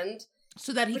manservant.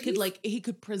 so that But he's- he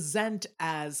could present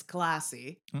as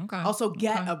classy. Okay. Also,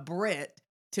 get Okay. a Brit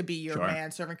to be your Sure.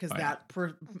 manservant because Oh, yeah.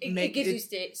 that It gives you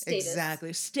status.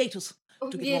 exactly status.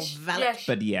 To get Yes, more valet. yes.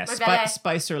 But yeah, My valet.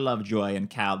 Spicer Lovejoy and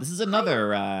Cal. This is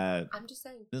another I'm just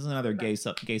saying. gay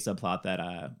subplot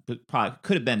that probably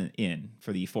could have been in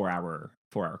for the 4-hour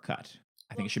cut.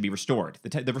 I think it should be restored.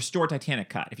 The restored Titanic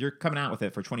cut. If you're coming out with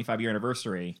it for 25-year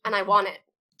anniversary, And I want it.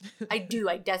 I do.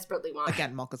 I desperately want it.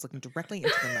 Again, Malka's looking directly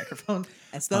into the microphone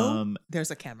as though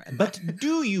there's a camera. in but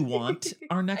do you want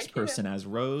our next do. person as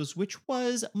Rose, which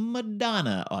was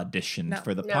Madonna auditioned No.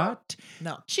 for the No. part?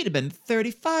 No. She'd have been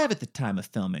 35 at the time of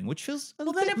filming, which feels a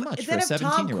Well, little then bit much if, for a then if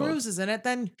Tom 17-year-old. Cruise is in it,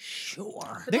 then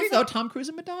sure. But There you that's go, like- Tom Cruise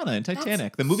and Madonna in That's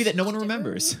Titanic, the movie that no one such a different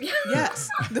remembers. movie. Yes.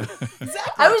 Exactly.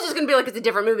 I was just gonna be like, it's a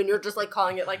different movie, and you're just like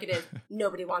calling it like it is.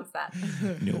 Nobody wants that.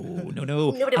 No.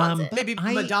 Nobody wants it. but Maybe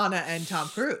I- Madonna and Tom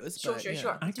Cruise. Sure, but, sure, you know.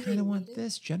 sure. I Do kind they of want need it?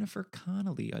 this Jennifer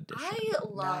Connelly audition. I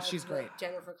love she's great.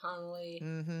 Jennifer Connelly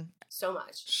Mhm. so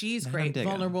much. She's That I'm great. digging.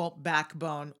 Vulnerable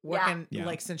backbone. Working Yeah.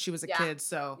 like since she was a Yeah. kid,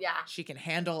 so Yeah. she can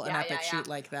handle an Yeah, epic yeah, shoot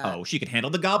like that. Oh, she could handle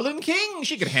the Goblin King.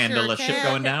 She could handle Sure a ship can.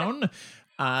 going down.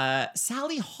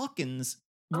 Sally Hawkins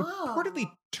reportedly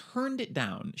Oh. turned it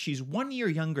down. She's 1 year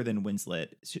younger than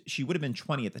Winslet. She would have been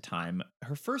 20 at the time.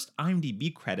 Her first IMDb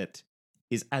credit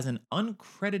is as an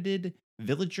uncredited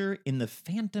villager in The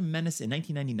Phantom Menace in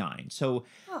 1999. So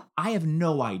Huh. I have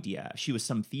no idea. She was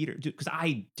some theater, because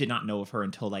I did not know of her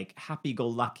until like Happy Go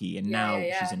Lucky, and Yeah, now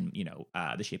yeah, she's yeah.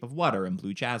 in The Shape of Water and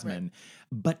Blue Jasmine.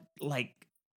 But like,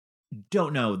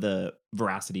 don't know the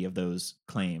veracity of those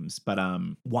claims, but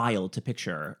wild to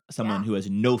picture someone who has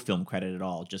no film credit at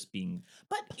all just being.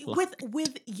 But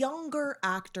with younger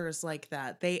actors like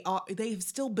that, they've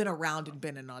still been around and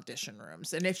been in audition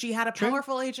rooms. And if she had a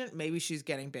powerful agent, maybe she's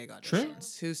getting big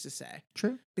auditions. Who's to say?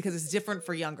 True. Because it's different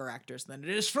for younger actors than it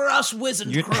is for us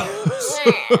wizened crows.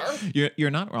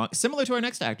 You're not wrong. Similar to our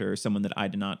next actor, someone that I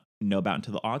did not know about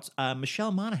until the aughts,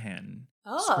 Michelle Monaghan,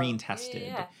 screen tested.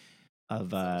 Yeah.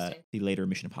 Of the later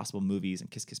Mission Impossible movies and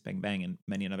Kiss Kiss Bang Bang and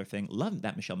many another thing. Loved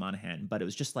that Michelle Monaghan, but it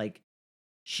was just like,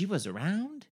 she was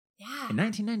around in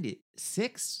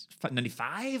 1996,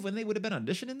 95 when they would have been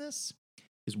auditioning this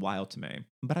is wild to me.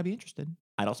 But I'd be interested.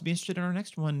 I'd also be interested in our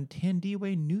next one,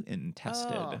 Tandiwe Newton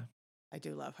tested. Oh, I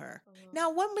do love her.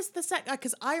 Now, when was the second?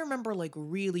 Because I remember like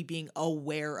really being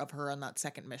aware of her on that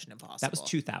second Mission Impossible. That was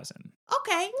 2000.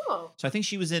 Okay. Oh. So I think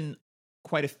she was in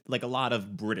quite a lot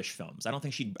of British films. I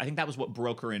think that was what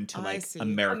broke her into like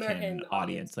American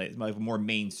audience, like more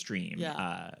mainstream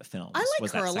films. I like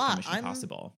was her a that second lot. Mission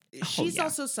Impossible. She's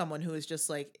also someone who is just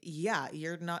like,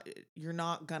 she's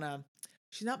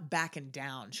not backing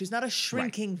down. She's not a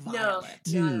shrinking violet.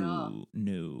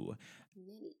 No.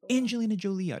 Angelina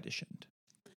Jolie auditioned.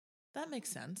 That makes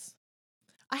sense.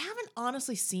 I haven't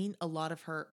honestly seen a lot of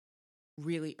her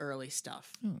really early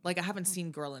stuff. Like I haven't seen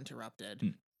Girl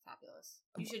Interrupted. Fabulous.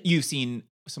 You've seen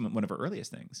one of her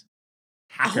earliest things.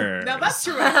 Hackers. Now that's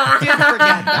true. I did forget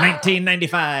that.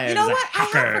 1995. You know what?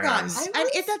 Hackers. I have forgotten. And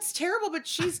that's terrible, but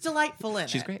she's delightful in it.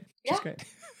 She's great. She's great.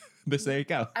 There you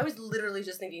go. I was literally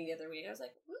just thinking the other week. I was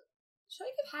like, what? Should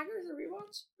I give Hackers a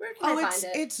rewatch? Where can I find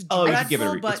it? It's you dreadful, can give it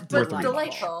a but it's worth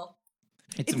delightful.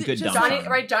 It's some good dumb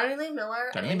Johnny Lee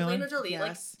Miller and Angelina Jolie.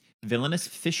 Yes. Like, villainous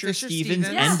Fisher Stevens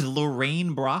and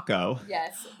Lorraine Bracco.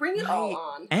 Yes. Bring it all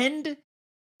on. And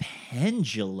Penn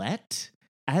Jillette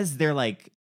as their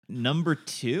like number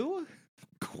 2?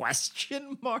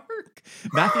 Question mark.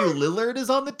 Matthew Lillard is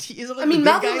on the team.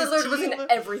 Matthew Lillard was in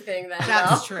everything.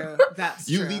 That's true. That's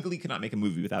you true. legally cannot make a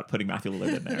movie without putting Matthew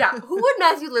Lillard in there. Yeah, who would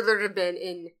Matthew Lillard have been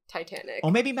in Titanic?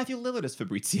 Oh, maybe Matthew Lillard is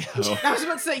Fabrizio. I was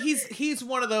about to say he's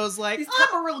one of those like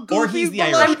I'm a real goofy, or he's the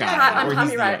Irish guy. I'm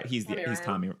Tommy Ryan. He's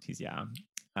Tommy.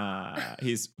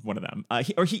 He's one of them.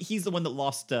 He's the one that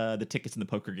lost the tickets in the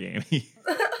poker game.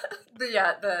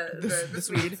 the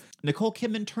Swede. Nicole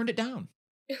Kidman turned it down.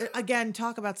 Again,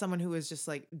 talk about someone who is just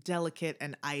like delicate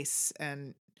and ice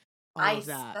and all of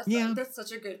that. That's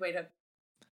such a good way to.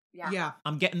 Yeah.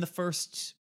 I'm getting the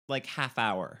first like half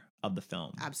hour of the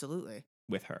film. Absolutely.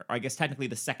 With her. Or I guess technically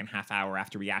the second half hour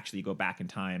after we actually go back in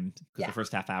time, because the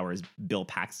first half hour is Bill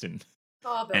Paxton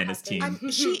and his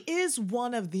team. She is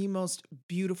one of the most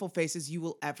beautiful faces you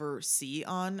will ever see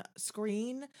on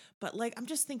screen. But like, I'm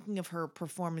just thinking of her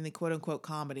performing the quote unquote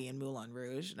comedy in Moulin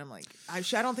Rouge. And I'm like, I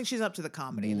don't think she's up to the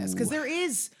comedy in this. Because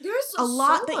there's a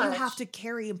lot that you have to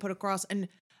carry and put across. And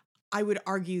I would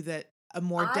argue that a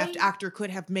more deft actor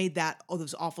could have made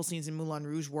those awful scenes in Moulin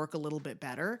Rouge work a little bit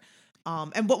better.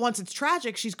 But once it's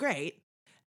tragic, she's great.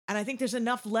 And I think there's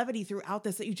enough levity throughout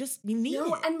this that you need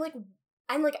it.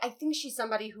 And I think she's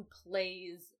somebody who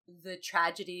plays the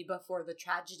tragedy before the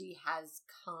tragedy has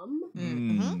come.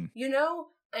 Mm-hmm. You know?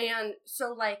 And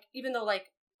so even though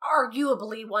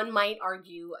arguably one might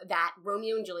argue that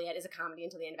Romeo and Juliet is a comedy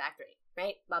until the end of Act 3,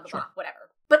 right? Blah, blah, blah, whatever.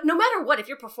 But no matter what, if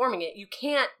you're performing it, you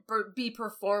can't be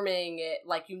performing it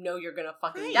like you know you're gonna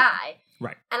fucking die.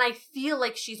 Right. And I feel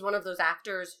like she's one of those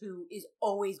actors who is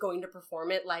always going to perform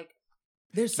it like,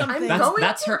 there's something.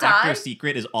 That's her actor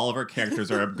secret is all of her characters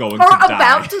are going to die.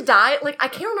 about to die. Like, I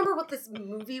can't remember what this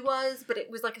movie was, but it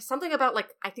was something about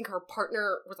I think her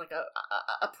partner was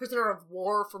a prisoner of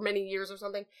war for many years or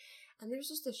something. And there's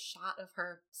just a shot of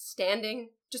her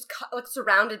standing, just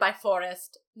surrounded by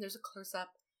forest. And there's a close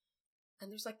up.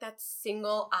 And there's that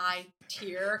single eye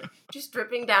tear just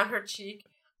dripping down her cheek.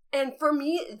 And for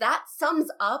me, that sums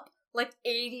up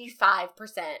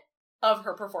 85% of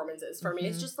her performances for me.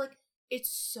 It's just it's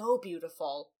so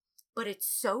beautiful, but it's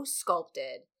so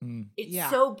sculpted. It's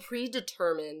so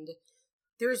predetermined.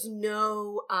 There's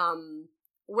no,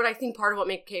 what I think part of what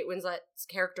makes Kate Winslet's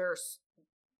her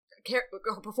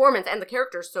performance and the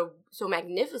character so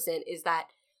magnificent is that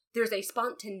there's a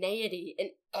spontaneity in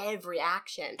every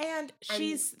action. And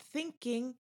she's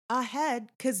thinking ahead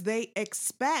because they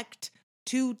expect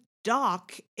to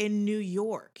dock in New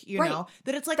York, you know?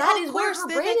 That it's that is where her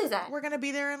brain is at. We're going to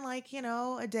be there in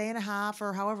a day and a half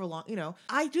or however long,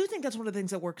 I do think that's one of the things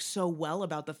that works so well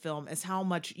about the film is how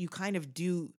much you kind of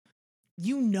do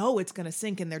you know it's going to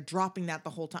sink, and they're dropping that the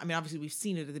whole time. I mean, obviously we've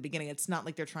seen it at the beginning. It's not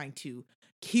like they're trying to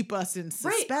keep us in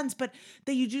suspense, but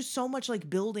you do so much like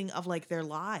building of like their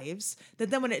lives that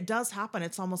then when it does happen,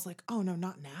 it's almost like, oh no,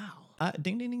 not now.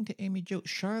 Ding ding ding to Amy Jo.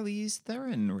 Charlize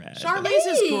Theron read. Charlize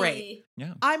is great.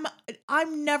 Yeah.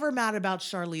 I'm never mad about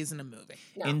Charlize in a movie.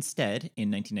 No. Instead,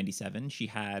 in 1997, she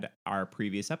had our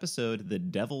previous episode, The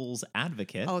Devil's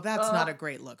Advocate. Oh, that's not a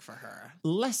great look for her.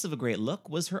 Less of a great look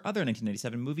was her other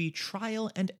 1997 movie, Trial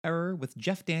and Error, with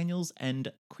Jeff Daniels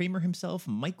and Kramer himself,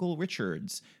 Michael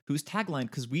Richards, whose tagline,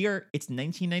 because it's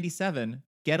 1997,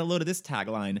 get a load of this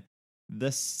tagline,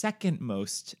 the second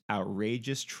most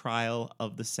outrageous trial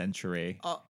of the century.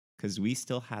 Because we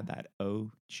still had that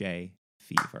OJ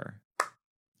fever.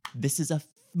 This is a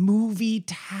movie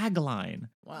tagline.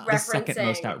 Wow. The second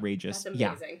most outrageous. That's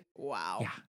amazing. Yeah. Wow.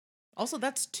 Yeah. Also,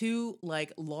 that's 2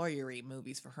 like lawyery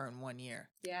movies for her in 1 year.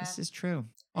 Yeah. This is true.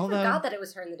 I forgot that it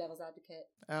was her in The Devil's Advocate.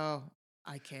 Oh,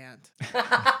 I can't.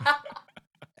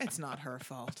 It's not her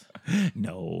fault.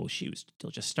 No, she was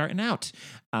still just starting out.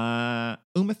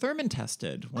 Uma Thurman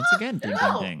tested once again. Ding,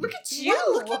 ding, ding. Look at you.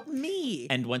 Wow, look at me.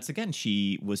 And once again,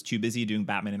 she was too busy doing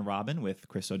Batman and Robin with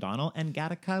Chris O'Donnell and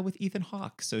Gattaca with Ethan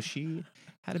Hawke. So she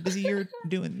had a busy year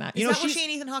doing that. Is that where she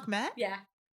and Ethan Hawke met? Yeah.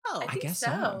 Oh, I guess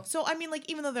so. So, I mean, like,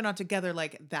 even though they're not together,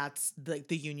 like, that's the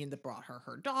union that brought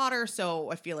her daughter. So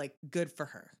I feel like good for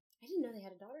her. I didn't know they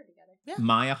had a daughter together. Yeah.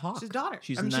 Maya Hawke. She's a daughter.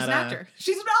 She's an that, actor.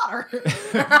 She's a daughter.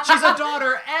 She's a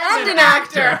daughter and an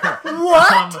actor.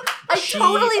 What? I she-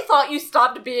 totally thought you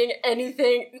stopped being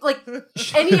anything. Like,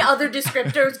 any other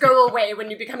descriptors go away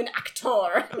when you become an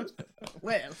actor.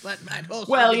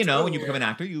 Well, you know, when you become an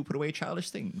actor, you put away childish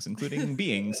things, including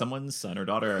being someone's son or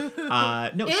daughter.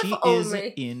 No, If she only.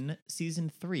 is in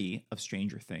season 3 of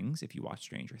Stranger Things. If you watch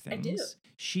Stranger Things, do.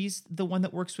 She's the one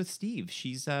that works with Steve.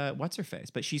 She's what's her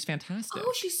face, but she's fantastic.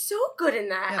 Oh, she's so good in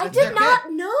that. Yeah, I that's did their not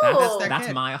kid. know. their That's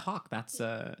kid. Maya Hawke. That's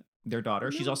their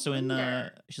daughter. She's No also in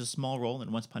wonder. she's a small role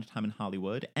in Once Upon a Time in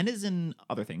Hollywood and is in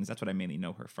other things. That's what I mainly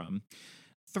know her from.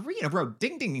 3 in a row.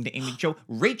 Ding ding ding to Amy Jo.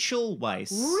 Rachel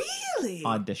Weisz Really?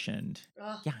 auditioned.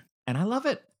 Ugh, Yeah, and I love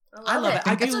it. I love it.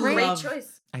 I It's do a great love-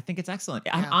 choice. I think it's excellent.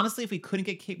 Yeah. Honestly, if we couldn't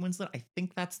get Kate Winslet, I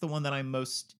think that's the one that I'm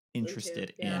most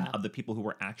interested in yeah. of the people who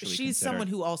were actually She's considered. someone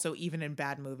who also, even in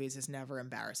bad movies, is never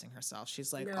embarrassing herself.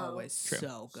 She's like No. always True.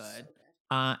 so good.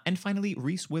 And finally,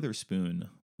 Reese Witherspoon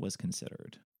was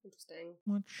considered, Interesting.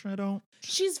 which I don't.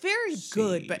 She's very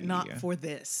good, but See. not for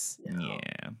this. No.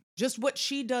 Yeah. Just what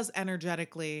she does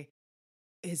energetically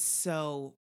is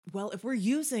so well. If we're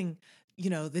using,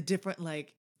 the different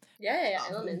like Yeah,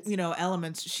 elements.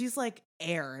 elements, she's like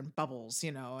air and bubbles,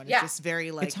 and Yeah. it's just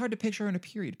very like It's hard to picture her in a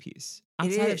period piece. It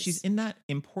Outside of is. she's in that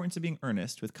Importance of Being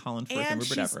Earnest with Colin Firth and and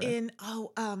Rupert she's Everett. in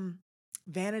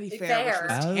Vanity The Fair, which Fair.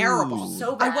 was Oh. terrible.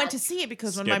 So I bad. went to see it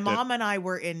because when my Skipped it. mom and I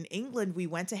were in England, we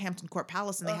went to Hampton Court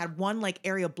Palace and they Ugh. had one like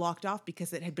area blocked off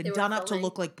because it had been They were done up to filming.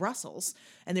 look like Brussels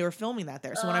and they were filming that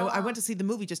there. So when I went to see the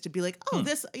movie just to be like, oh,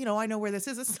 this, I know where this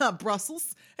is. It's not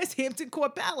Brussels. It's Hampton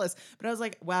Court Palace. But I was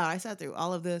like, wow, I sat through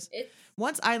all of this.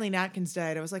 Once Eileen Atkins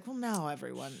died, I was like, well, now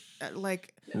everyone,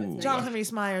 Ooh. Jonathan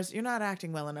Rhys Meyers, you're not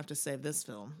acting well enough to save this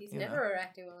film. He's you know. never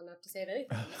acting well enough to save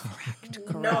anything. Correct.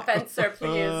 No offense, sir,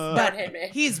 please. But Don't hit me.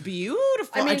 he's beautiful.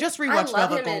 I, I mean, just I rewatched love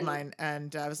Velvet him in- Goldmine,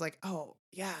 and I was like, "Oh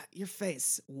yeah, your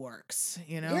face works."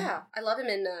 Yeah, I love him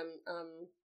in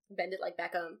Bend It Like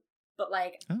Beckham. But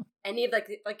Oh. any of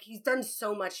like he's done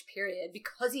so much period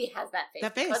because he has that face,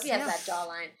 That face, because he has yeah. that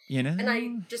jawline, You know? and I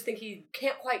just think he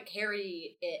can't quite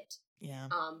carry it. Yeah.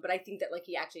 But I think that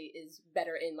he actually is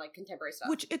better in contemporary stuff.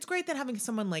 Which it's great that having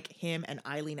someone like him and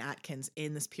Eileen Atkins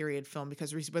in this period film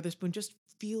because Reese Witherspoon just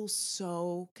feels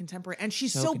so contemporary, and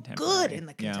she's So so contemporary. good in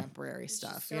the Yeah. contemporary She's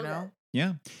stuff. so good.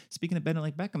 Yeah. Speaking of Bend It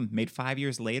Like Beckham, made 5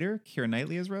 years later, Keira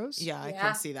Knightley as Rose. Yeah, I Yeah.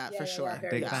 can see that Yeah, for yeah, sure. yeah,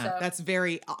 very Dig much that. so. That's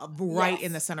very right Yes.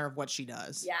 in the center of what she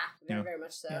does. Yeah, very, Yeah. very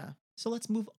much so. Yeah. So let's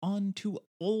move on to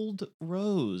Old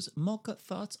Rose. Malka,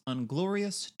 thoughts on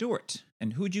Gloria Stewart?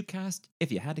 And who would you cast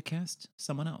if you had to cast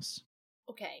someone else?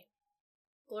 Okay.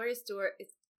 Gloria Stewart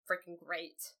is freaking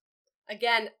great.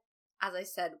 Again, as I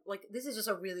said, this is just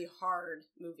a really hard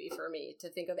movie for me to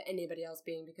think of anybody else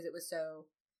being because it was so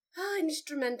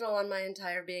instrumental on my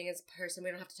entire being as a person. We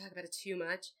don't have to talk about it too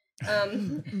much.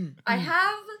 I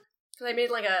have, because I made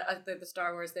the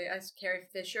Star Wars thing, as Carrie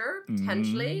Fisher,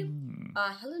 potentially.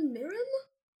 Mm. Helen Mirren?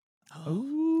 Oh,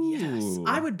 Yes,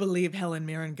 I would believe Helen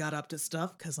Mirren got up to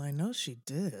stuff because I know she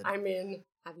did. I mean,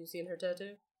 have you seen her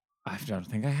tattoo? I don't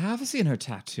think I have seen her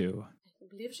tattoo. I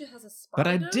believe she has a spider But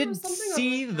I or did something on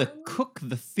see her the hand. cook,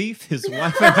 the thief, his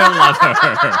wife, and her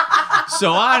lover.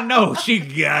 So I know she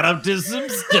got up to some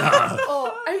stuff.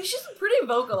 Oh, I mean, she's pretty pretty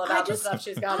vocal about the stuff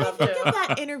she's got up to. I think of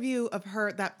that interview of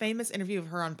her, that famous interview of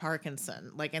her on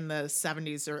Parkinson, like in the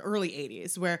 70s or early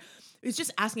 80s, where it's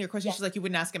just asking her questions. She's like, you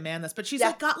wouldn't ask a man this, but she's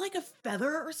like got like a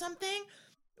feather or something,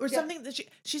 something that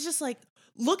she's just like,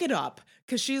 look it up,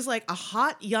 because she's like a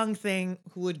hot young thing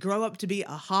who would grow up to be a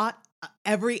hot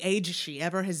every age she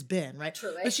ever has been, right?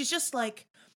 Truly. But she's just like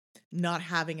not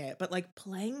having it, but like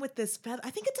playing with this feather.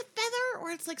 I think it's a feather,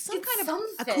 or it's like some kind of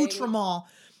accoutrement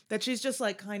that she's just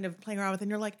like kind of playing around with, and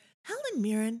you're like, Helen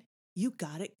Mirren, you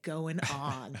got it going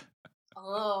on.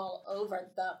 All over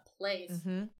the place.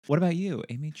 Mm-hmm. What about you,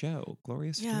 Amy Jo,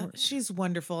 Gloria Stewart? Yeah, she's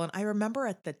wonderful. And I remember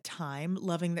at the time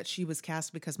loving that she was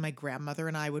cast because my grandmother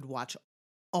and I would watch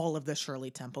all of the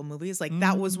Shirley Temple movies. Like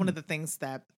that was one of the things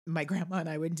that my grandma and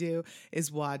I would do,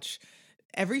 is watch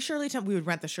every Shirley Temple. We would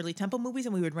rent the Shirley Temple movies,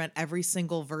 and we would rent every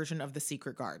single version of The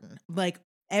Secret Garden. Like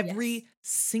every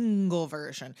single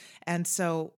version. And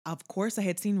so, of course, I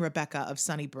had seen Rebecca of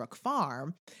Sunnybrook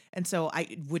Farm. And so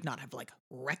I would not have like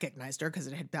recognized her because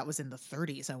that was in the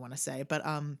 30s, I want to say. But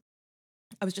I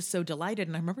was just so delighted.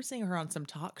 And I remember seeing her on some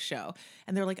talk show,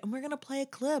 and they're like, and we're going to play a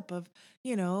clip of,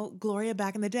 Gloria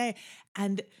back in the day.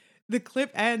 And the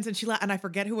clip ends, and and I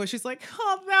forget who it was. She's like,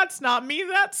 oh, that's not me.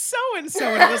 That's so-and-so.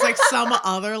 And it was like some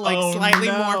other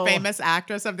slightly more famous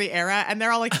actress of the era. And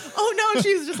they're all like, oh no,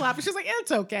 she's just laughing. She's like,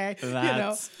 it's okay. It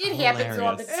happens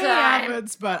all the time. It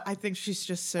happens, but I think she's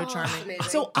just so charming.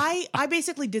 So I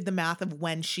basically did the math of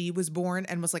when she was born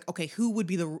and was like, okay, who would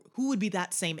be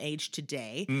that same age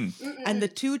today? And the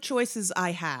two choices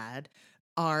I had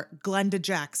are Glenda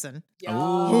Jackson,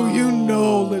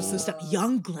 who lives this stuff.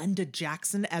 Young Glenda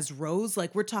Jackson as Rose,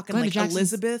 like we're talking Glenda like Jackson's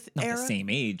Elizabeth not era. the same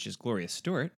age as Gloria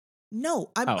Stewart.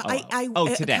 No, I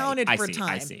today. accounted for time. time.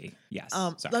 I see. Yes.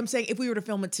 Sorry. I'm saying if we were to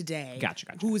film it today, gotcha.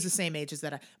 Who was the same age as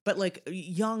that? But like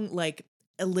young, like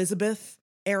Elizabeth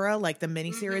era, like the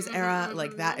miniseries era,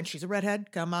 like that. And she's a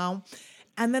redhead. Come on.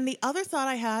 And then the other thought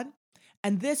I had,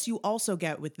 and this you also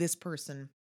get with this person,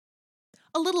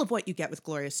 a little of what you get with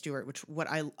Gloria Stewart, which what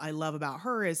I love about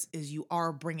her is you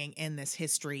are bringing in this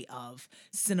history of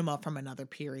cinema from another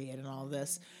period and all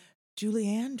this. Julie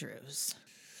Andrews.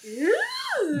 It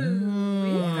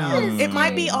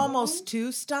might be almost too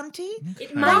stunty.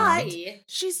 It might be.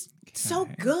 She's so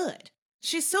good.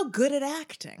 She's so good at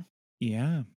acting.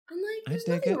 Yeah. I'm like, there's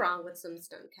nothing wrong with some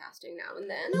stunt casting now and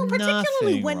then. No,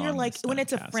 particularly when you're like, when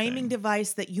it's a framing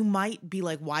device that you might be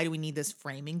like, why do we need this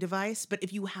framing device? But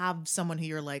if you have someone who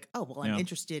you're like, oh, well, I'm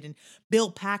interested in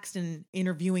Bill Paxton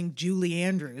interviewing Julie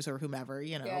Andrews or whomever,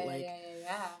 Yeah.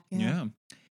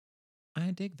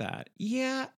 I dig that.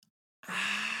 Yeah.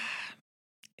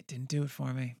 It didn't do it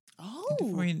for me.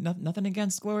 Nothing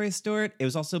against Gloria Stewart. It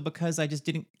was also because I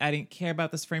didn't care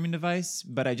about this framing device,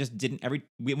 but I just didn't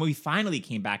when we finally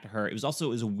came back to her, it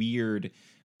was weird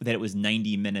that it was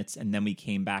 90 minutes and then we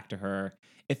came back to her.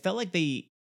 It felt like they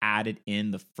added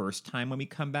in the first time when we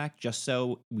come back, just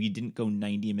so we didn't go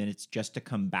 90 minutes just to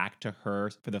come back to her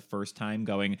for the first time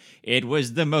going, it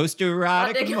was the most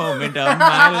erotic moment of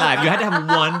my life. You had to have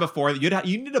one before. You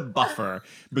need a buffer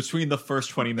between the first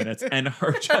 20 minutes and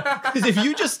her. Because if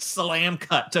you just slam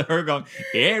cut to her going,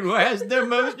 it was the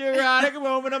most erotic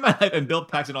moment of my life. And Bill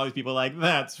Paxton and all these people like,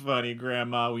 that's funny,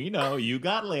 Grandma. We know you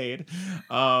got laid.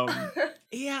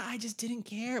 Yeah, I just didn't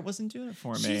care. It wasn't doing it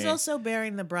for me. She's also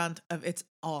bearing the brunt of it's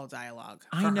all dialogue.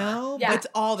 I know. Yeah. It's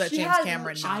all that James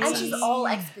Cameron knows. And she's all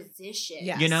exposition.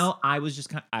 Yes. I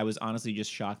was honestly just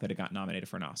shocked that it got nominated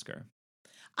for an Oscar.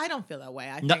 I don't feel that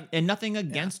way. I think, and nothing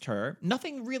against her.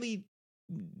 Nothing really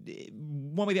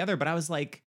one way or the other, but I was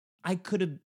like, I could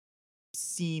have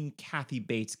seen Kathy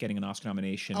Bates getting an Oscar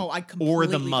nomination. Oh, I completely or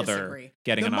the mother disagree.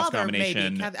 getting an Oscar maybe.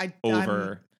 nomination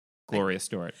over Gloria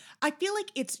Stewart. I feel like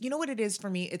it's, you know what it is for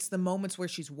me? It's the moments where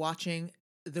she's watching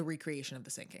the recreation of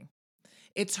The Sinking.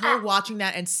 It's her watching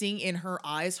that and seeing in her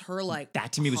eyes, her like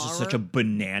that to me was horror. just such a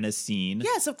banana scene.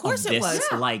 Yes, of course it was.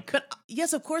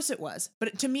 Yes, of course it was.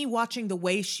 But to me, watching the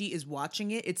way she is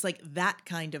watching it, it's like that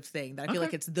kind of thing. That I feel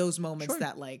like it's those moments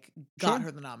that like got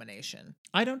her the nomination.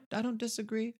 I don't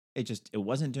disagree. It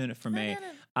wasn't doing it for me.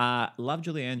 Love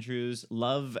Julie Andrews.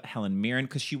 Love Helen Mirren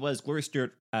because Gloria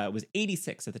Stewart was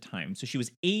 86 at the time, so she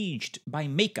was aged by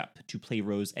makeup to play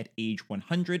Rose at age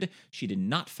 100. She did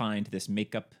not find this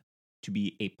makeup to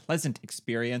be a pleasant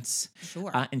experience.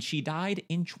 Sure. And she died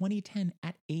in 2010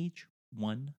 at age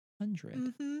 100.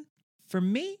 Mm-hmm. For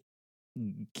me,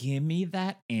 give me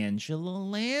that Angela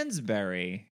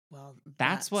Lansbury. Well,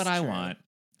 that's what I want.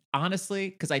 honestly,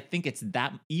 because I think it's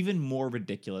that even more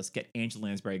ridiculous. Get Angela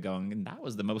Lansbury going, and that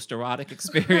was the most erotic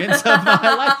experience of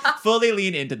my life. Fully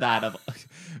lean into that of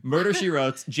Murder, She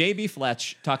Wrote. J.B.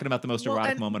 Fletch talking about the most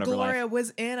erotic moment of her life. Gloria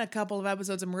was in a couple of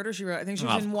episodes of Murder, She Wrote. I think she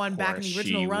was Of in one back in the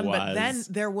original course run, she but then was.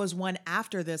 there was one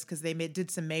after this because they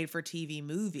did some made-for-TV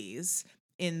movies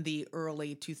in the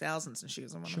early 2000s, and she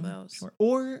was in one of those. Sure.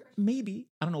 Or maybe,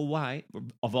 I don't know why,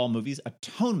 of all movies,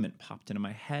 Atonement popped into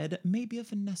my head. Maybe a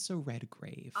Vanessa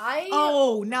Redgrave.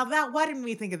 Oh, now why didn't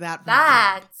we think of that?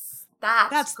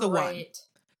 That's the one. great.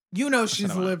 You know she's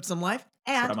what I want. lived some life.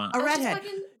 And what I want. a That's just redhead.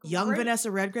 fucking Young great.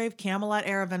 Vanessa Redgrave, Camelot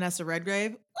era Vanessa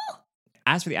Redgrave.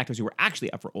 As for the actors who were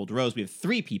actually up for Old Rose, we have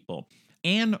 3 people.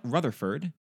 Anne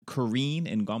Rutherford, Corinne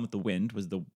in Gone with the Wind was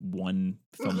the one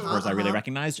film of hers I really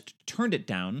recognized, turned it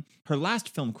down. Her last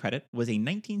film credit was a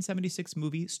 1976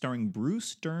 movie starring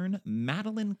Bruce Dern,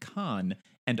 Madeline Kahn,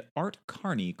 and Art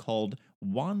Carney called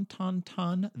Wonton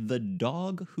Ton, the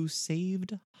Dog Who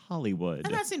Saved Hollywood.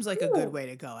 And that seems like a good way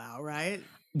to go out, right?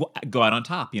 Well, go out on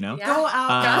top, you know? Yeah. Go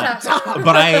out on top.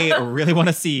 But I really want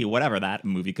to see whatever that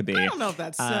movie could be. I don't know if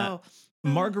that's so.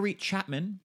 Marguerite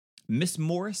Chapman, Miss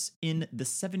Morris in The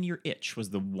 7-Year Itch was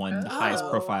the one highest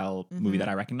profile movie that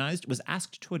I recognized, was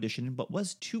asked to audition but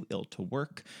was too ill to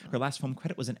work. Her last film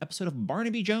credit was an episode of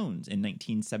Barnaby Jones in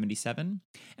 1977.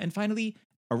 And finally,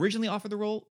 originally offered the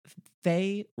role,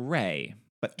 Faye Ray,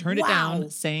 but turned it down,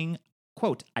 saying,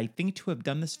 quote, I think to have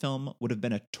done this film would have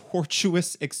been a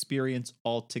tortuous experience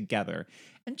altogether.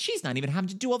 And she's not even having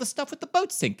to do all the stuff with the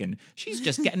boat sinking. She's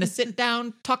just getting to sit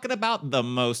down talking about the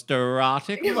most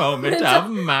erotic moment of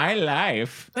my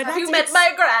life. But Have you met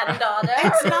my granddaughter?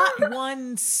 It's not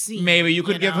one scene. Maybe you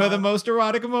could give her the know? most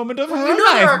erotic moment of her You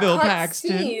know there life, are Bill cut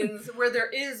Paxton. scenes where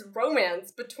there is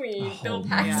romance between Bill man.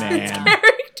 Paxton's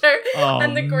character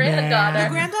and the granddaughter. The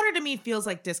granddaughter to me feels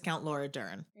like discount Laura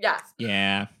Dern. Yes.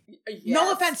 Yeah. Yes.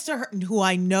 No offense to her, who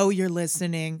I know you're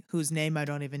listening, whose name I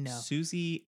don't even know.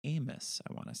 Susie Amos,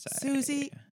 I want to say.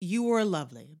 Susie, you were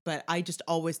lovely, but I just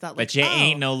always thought like, But you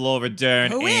ain't no Laura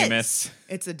Dern, who is? Amos.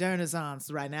 It's a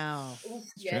Dernazance right now. Oof,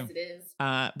 yes, true. it is.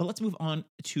 But let's move on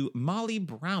to Molly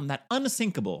Brown, that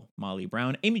unsinkable Molly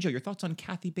Brown. Amy Jo, your thoughts on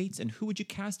Kathy Bates, and who would you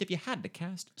cast if you had to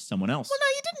cast someone else? Well, no,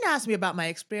 you didn't ask me about my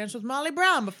experience with Molly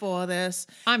Brown before this.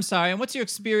 I'm sorry, and what's your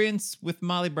experience with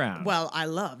Molly Brown? Well, I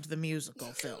loved the musical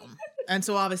film. And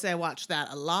so obviously I watched that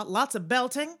a lot. Lots of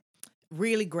belting.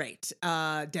 Really great.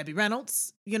 Debbie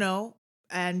Reynolds, you know.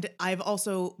 And I've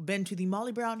also been to the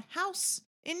Molly Brown house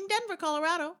in Denver,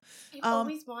 Colorado. I've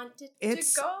always wanted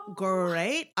It's to go.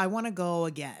 great. I want to go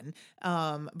again.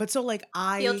 But so like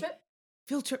Field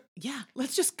trip. Yeah,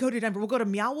 let's just go to Denver. We'll go to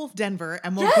Meow Wolf Denver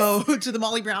and we'll go to the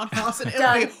Molly Brown house and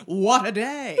it'll be what a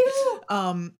day.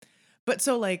 But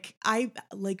so like I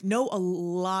know a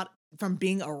lot from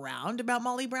being around about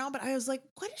Molly Brown, but I was like,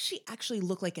 what does she actually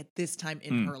look like at this time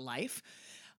in her life?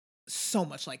 So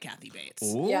much like Kathy Bates.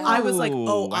 Yeah. I was like,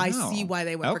 oh, wow. I see why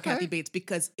they went for Okay. Kathy Bates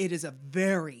because it is a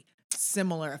very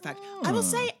similar effect. I will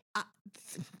say,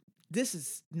 this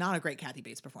is not a great Kathy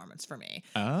Bates performance for me.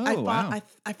 Oh, wow.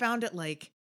 I found it like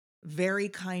very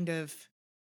kind of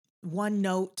one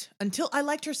note until I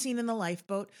liked her scene in the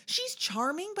lifeboat. She's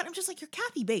charming, but I'm just like, you're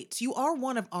Kathy Bates. You are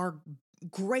one of our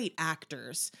great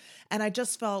actors. And I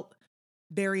just felt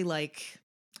very like,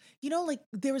 you know, like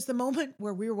there was the moment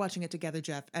where we were watching it together,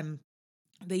 Jeff, and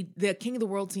the King of the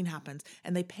World scene happens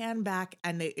and they pan back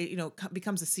and it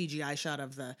becomes a CGI shot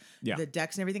of the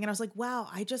decks and everything. And I was like, wow,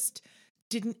 I just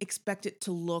didn't expect it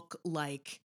to look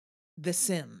like The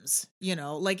Sims, you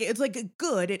know, like it's like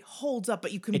good, it holds up,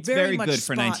 but you can it's very good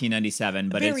for 1997,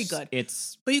 but very it's good.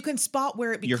 It's but you can spot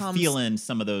where it becomes. you're feeling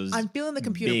some of those. I'm feeling the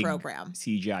computer big program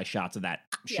CGI shots of that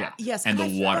ship. Yes, and but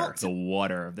the I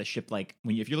water of the ship. Like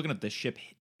if you're looking at the ship,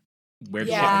 where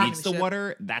the Yeah. ship meets the Ship.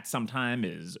 water, that sometime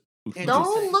is.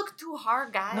 Don't look too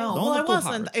hard, guys. No, Don't well, I look too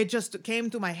wasn't. hard. It just came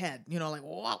to my head, you know, like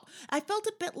wow. I felt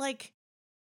a bit like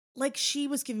she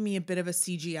was giving me a bit of a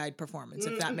CGI performance,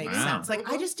 if that makes Wow. sense. Like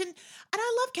I just didn't, and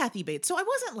I love Kathy Bates, so I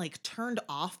wasn't like turned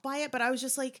off by it, but I was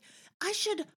just like, I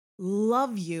should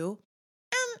love you,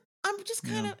 and I'm just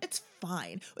kind of, it's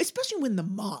fine, especially when the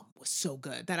mom was so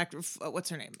good. That actor, what's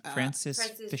her name? Frances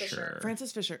Frances Fisher. Fisher.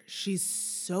 Frances Fisher. She's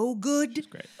so good. She's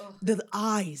great. The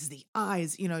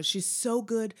eyes, you know, she's so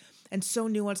good and so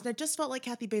nuanced. And I just felt like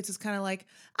Kathy Bates is kind of like,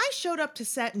 I showed up to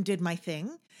set and did my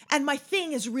thing, and my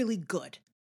thing is really good,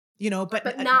 you know,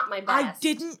 but not my best. I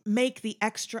didn't make the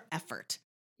extra effort.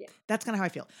 Yeah. That's kind of how I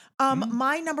feel.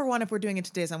 My number one, if we're doing it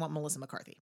today, is I want Melissa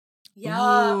McCarthy.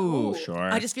 Yeah. Ooh, Ooh. sure.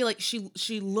 I just feel like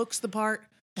she looks the part.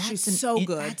 She's so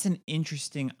good. That's an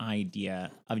interesting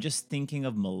idea of just thinking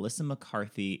of Melissa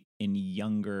McCarthy in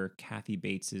younger Kathy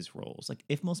Bates's roles. Like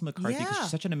if Melissa McCarthy, because she's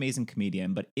such an amazing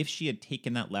comedian, but if she had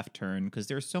taken that left turn, because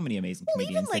there are so many amazing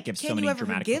comedians that give so many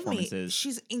dramatic performances.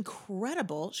 She's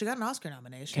incredible. She got an Oscar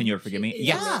nomination. Can You Ever Forgive Me?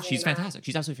 Yes, she's fantastic.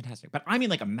 She's absolutely fantastic. But I mean,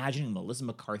 like imagining Melissa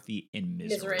McCarthy in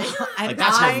Misery. Like,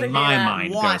 that's where my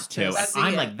mind goes to. And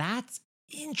I'm it. like, that's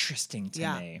interesting to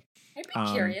me. I'd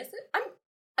be curious.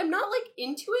 I'm not like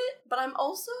into it, but I'm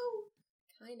also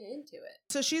kind of into it.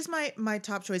 So she's my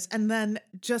top choice. And then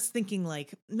just thinking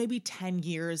like maybe 10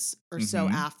 years or so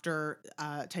after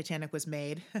Titanic was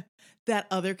made, that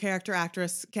other character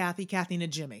actress, Kathy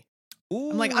Najimy.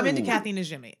 Ooh. I'm into Kathy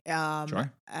Najimy.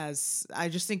 Sure. As I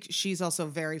just think she's also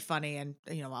very funny and,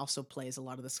 also plays a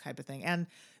lot of this type of thing. And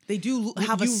they do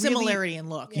have a similarity in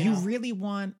look. You really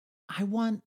I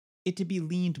want it to be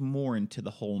leaned more into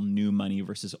the whole new money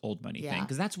versus old money thing.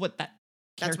 Because that's what that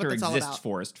character exists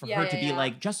for, is for her to be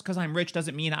like, just because I'm rich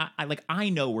doesn't mean I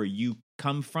know where you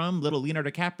come from, little Leonardo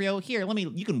DiCaprio. Here,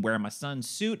 you can wear my son's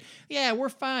suit. Yeah, we're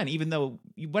fine, even though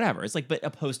whatever. It's like, but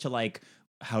opposed to like,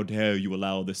 how dare you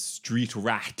allow this street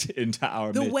rat into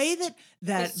our midst. The way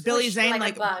that Billy Zane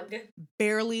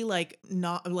barely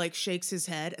not shakes his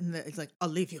head and it's like, I'll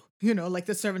leave you. Like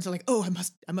the servants are like, oh,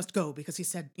 I must go because he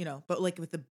said, but like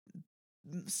with the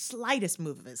slightest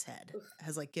move of his head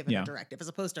has given a directive as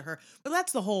opposed to her. But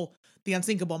that's the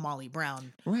Unsinkable Molly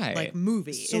Brown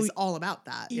movie is all about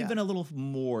that. Even a little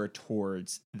more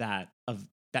towards that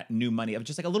new money of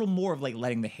just a little more of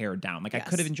letting the hair down. I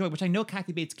could have enjoyed, which I know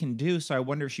Kathy Bates can do. So I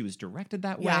wonder if she was directed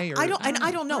that way. Or,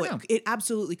 I don't know. It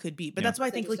absolutely could be, but that's why I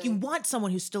think you want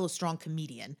someone who's still a strong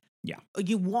comedian. Yeah.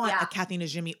 You want a Kathy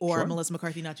Najimy or Melissa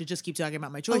McCarthy, not to just keep talking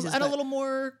about my choices. And a little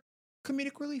more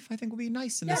comedic relief, I think, would be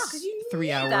nice in this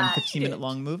 3-hour and 15-minute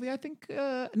long movie. I think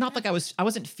not like I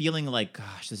wasn't feeling like,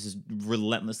 gosh, this is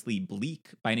relentlessly bleak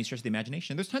by any stretch of the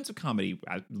imagination. There's tons of comedy.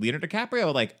 Leonardo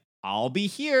DiCaprio, I'll be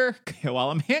here while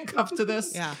I'm handcuffed to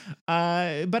this.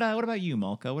 But what about you,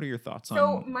 Malka? What are your thoughts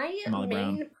on my Molly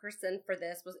main Brown? person for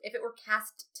this was, if it were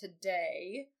cast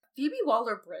today, Phoebe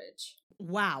Waller-Bridge.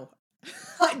 Wow.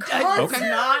 I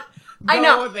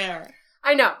know.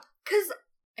 Because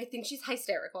I think she's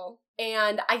hysterical.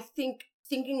 And I think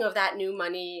thinking of that new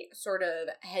money sort of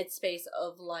headspace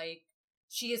of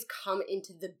she has come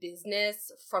into the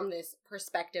business from this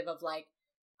perspective of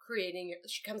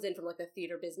she comes in from the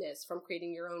theater business, from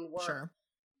creating your own work. Sure.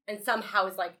 And somehow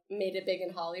is made it big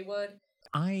in Hollywood.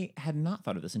 I had not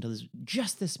thought of this until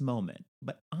just this moment,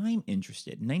 but I'm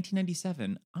interested. In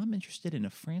 1997, I'm interested in a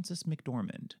Frances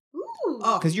McDormand. Ooh.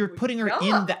 Because you're putting her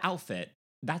in the outfit.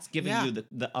 That's giving you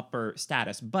the upper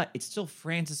status, but it's still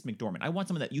Frances McDormand. I want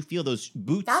someone that you feel those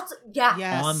boots on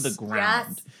the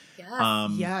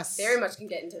ground. Yes. Very much can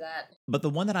get into that. But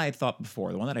the one that I had thought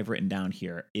before, the one that I've written down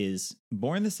here, is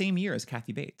born the same year as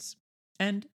Kathy Bates.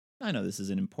 And I know this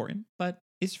isn't important, but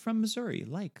is from Missouri,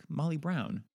 like Molly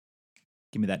Brown.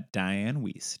 Give me that Diane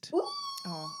Wiest. Ooh.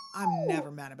 Oh, I'm never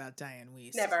mad about Diane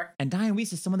Wiest. Never. And Diane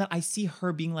Wiest is someone that I see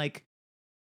her being like,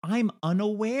 I'm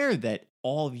unaware that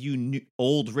all of you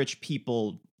old rich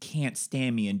people can't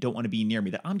stand me and don't want to be near me.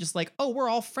 That I'm just like, oh, we're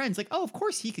all friends. Oh, of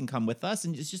course he can come with us.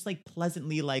 And it's just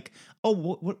pleasantly oh,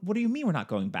 what do you mean we're not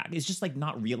going back? It's just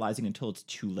not realizing until it's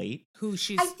too late who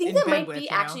she's I think in that bed might with, be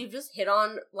actually just hit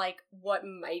on what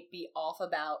might be off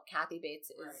about Kathy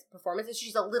Bates' performance is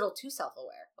she's a little too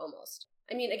self-aware almost.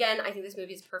 I mean, again, I think this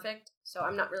movie is perfect, so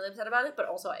I'm not really upset about it, but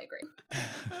also I agree.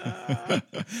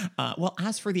 Well,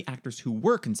 as for the actors who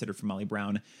were considered for Molly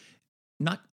Brown,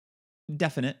 not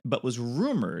definite, but was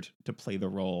rumored to play the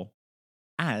role,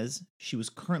 as she was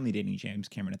currently dating James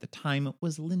Cameron at the time,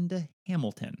 was Linda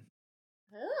Hamilton.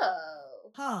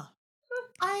 Oh. Huh.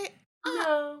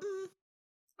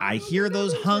 I hear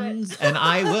those huns, and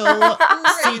I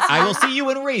will see you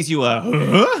and raise you a.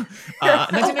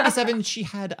 1997, she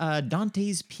had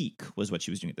Dante's Peak was what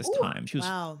she was doing at this time. She was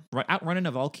outrunning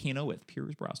a volcano with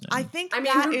Pierce Brosnan. I think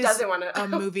who doesn't want to? A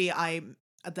movie I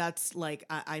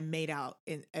made out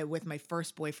with my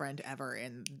first boyfriend ever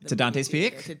in to Dante's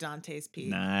Peak. To Dante's Peak.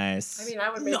 Nice. I mean, I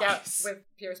would make out with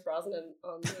Pierce Brosnan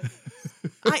on this.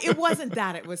 It wasn't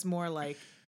that. It was more like,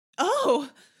 oh,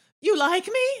 you like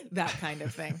me? That kind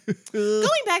of thing. Going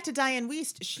back to Diane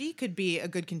Wiest, she could be a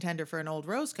good contender for an Old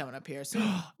Rose coming up here soon.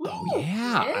 Oh,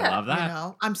 yeah. I love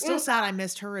that. I'm still sad I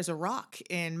missed her as a rock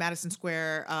in Madison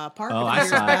Square Park. Oh, I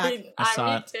saw it. I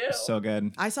saw it. Too. So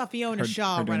good. I saw Fiona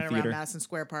Shaw running around Madison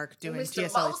Square Park doing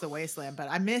TSL It's the Wasteland, but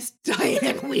I missed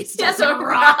Diane Wiest as a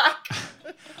rock.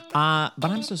 But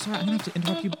I'm so sorry, I'm gonna have to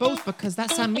interrupt you both because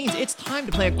that sound means it's time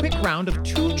to play a quick round of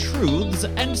Two Truths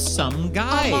and Some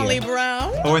Guy. Molly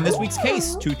Brown. Or in this week's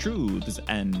case, Two Truths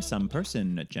and Some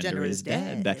Person. Gender is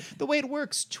dead. The way it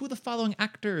works, two of the following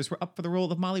actors were up for the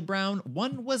role of Molly Brown.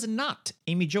 One was not.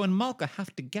 Amy Jo and Malka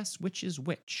have to guess which is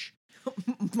which.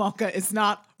 Malka is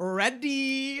not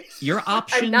ready. Your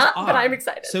options I'm not, are... but I'm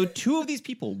excited. So two of these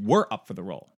people were up for the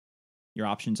role. Your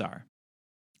options are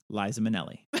Liza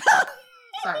Minnelli,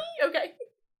 Sorry. Okay.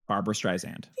 Barbara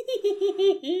Streisand,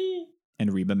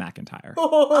 and Reba McEntire.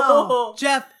 Oh,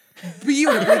 Jeff,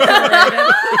 beautifully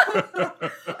curated.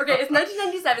 Okay, it's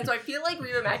 1997, so I feel like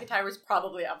Reba McEntire was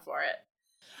probably up for it.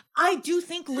 I do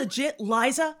think legit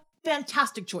Liza,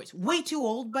 fantastic choice. Way too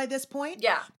old by this point.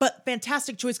 Yeah. But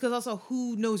fantastic choice because also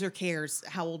who knows or cares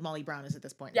how old Molly Brown is at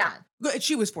this point in Yeah. time.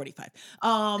 She was 45.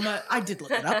 I did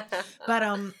look it up. But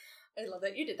I love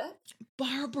that you did that.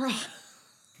 Barbara.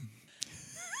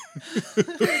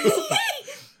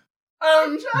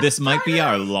 This might be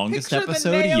our longest Picture the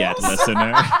episode yet, nails.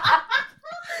 listener.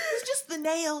 It's just the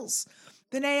nails.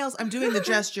 The nails. I'm doing the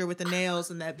gesture with the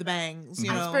nails and the bangs,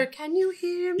 you know. For can you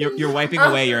hear me? You're wiping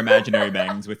away your imaginary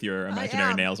bangs with your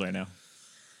imaginary am. nails right now.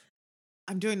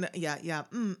 I'm doing the yeah.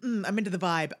 I'm into the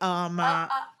vibe.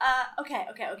 Okay.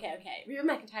 Reba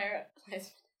McEntire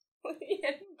plays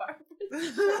and Barbara.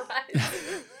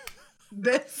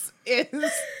 This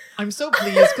is I'm so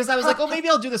pleased because I was like, oh, maybe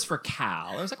I'll do this for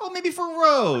Cal. I was like, oh, maybe for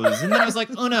Rose. And then I was like,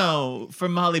 oh no, for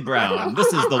Molly Brown. This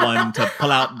is the one to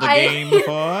pull out the game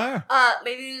for.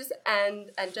 Ladies and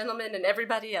gentlemen and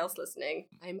everybody else listening,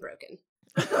 I'm broken.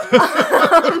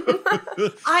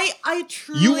 I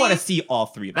truly You want to see all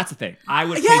three. That's the thing. I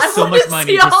would Yes, pay I so wanna much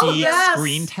money see to all- see yes.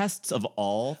 screen tests of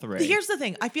all three. Here's the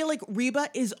thing. I feel like Reba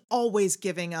is always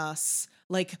giving us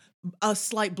like a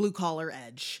slight blue collar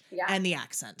edge Yeah. and the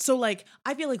accent. So like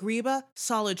I feel like Reba,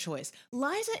 solid choice.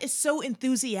 Liza is so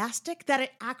enthusiastic that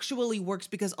it actually works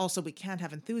because also we can't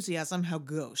have enthusiasm, how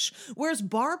gauche. Whereas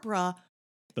Barbara,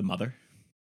 The mother.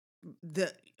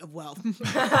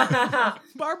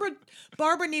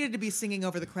 Barbara needed to be singing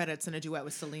over the credits in a duet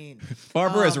with Celine.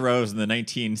 Barbara is Rose in the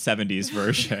 1970s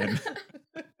version.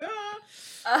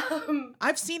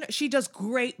 I've seen she does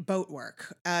great boat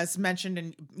work, as mentioned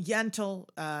in Yentl,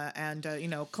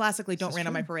 and classically "Don't Rain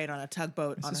on My Parade" on a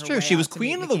tugboat. This on is her true. way She was out to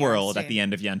queen meet of the Mickey world at Arnstein. the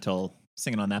end of Yentl,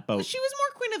 singing on that boat. She was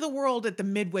more queen of the world at the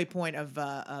midway point of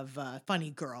Funny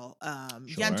Girl.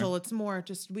 Sure. Yentl, it's more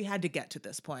just we had to get to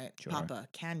this point. Sure. Papa,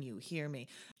 can you hear me?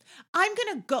 I'm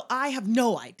gonna go. I have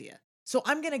no idea. So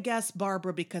I'm going to guess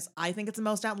Barbara because I think it's the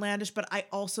most outlandish, but I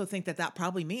also think that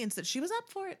probably means that she was up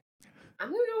for it. I'm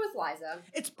gonna go with Liza.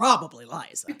 It's probably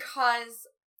Liza. Because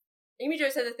Amy Jo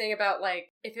said the thing about, like,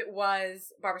 if it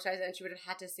was Barbara Streisand, she would have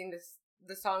had to sing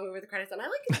the song over the credits, and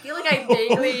I feel like I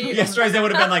vaguely... Yes, Streisand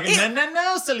would have been like,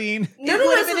 no, Celine. No, It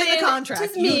would have been in the Celine, contract.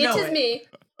 Tis me, You know tis it. me.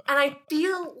 And I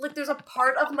feel like there's a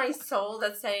part of my soul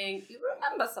that's saying, you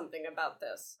remember something about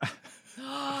this.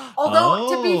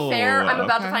 Although, to be fair, I'm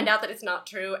about to okay. find out that it's not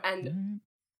true, and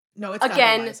No, it's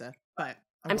Again, not Liza, but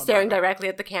I'm going staring Barbara. directly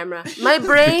at the camera. My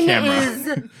brain camera. is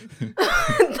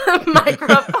the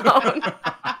microphone.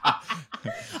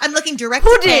 I'm looking direct to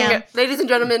Pudding! Cam. Ladies and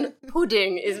gentlemen,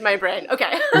 pudding is my brain.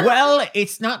 Okay. Well,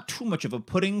 it's not too much of a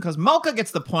pudding because Malka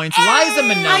gets the points. Liza I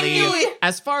knew Minnelli, it.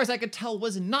 as far as I could tell,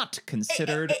 was not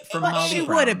considered for Molly She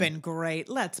Brown. would have been great.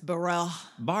 Let's Burrell.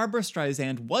 Barbara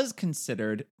Streisand was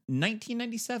considered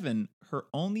 1997. Her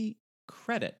only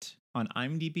credit on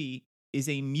IMDb is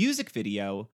a music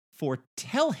video for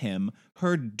Tell Him,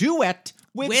 her duet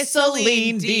with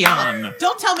Celine Dion.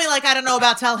 Don't tell me like I don't know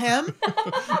about Tell Him.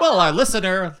 Well, our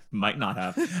listener might not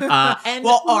have. And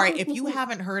Well, all right, if you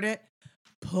haven't heard it,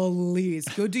 please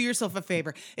go do yourself a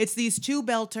favor. It's these two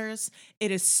belters.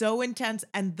 It is so intense.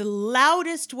 And the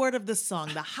loudest word of the song,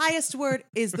 the highest word,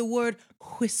 is the word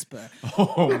whisper.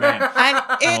 oh man, And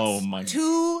it's Oh, my-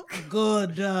 too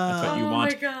good. that's what you Oh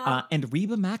want. my God. And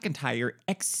Reba McEntire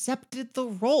accepted the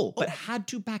role, but had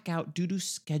to back out due to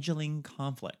scheduling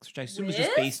conflicts, which I assume was just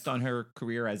With? based on her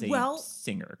career as a Well,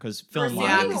 singer, because film Yeah,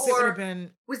 Yeah, wise. because it would Or- have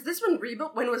been. Was this when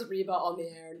was Reba on the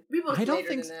air? Reba was I don't later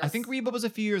think. than this. I think Reba was a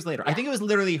few years later. I think it was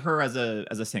literally her as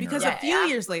a singer. Because Yeah, a few yeah.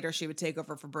 years later, she would take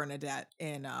over for Bernadette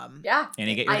in Yeah. and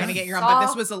you get your I Gonna gun. Get Your Own. saw- But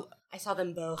this was I saw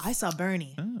them both. I saw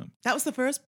Bernie. Oh. That was the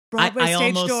first Broadway I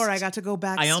stage almost- door I got to go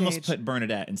backstage. I almost put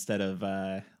Bernadette instead of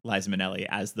Liza Minnelli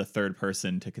as the third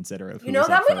person to consider. Of who You know, was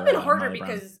that up might have for, been harder Molly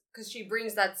Brown. because she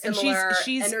brings that and similar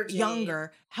she's energy.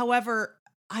 younger. However,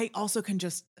 I also can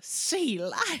just see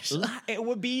Liza. It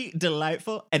would be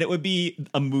delightful, and it would be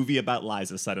a movie about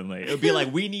Liza. Suddenly, it would be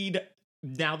like we need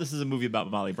now this is a movie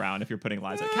about Molly Brown if you're putting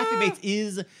Liza. Kathy Bates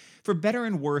is, for better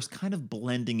and worse, kind of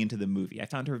blending into the movie. I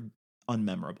found her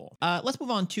unmemorable. Let's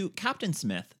move on to Captain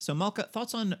Smith. So Malka,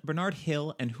 thoughts on Bernard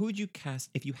Hill, and who would you cast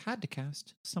if you had to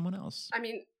cast someone else? I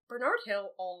mean, Bernard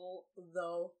Hill all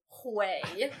the way.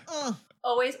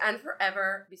 Always and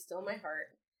forever. Be still my heart.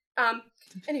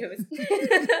 Anyways.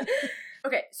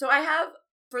 Okay, so I have,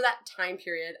 for that time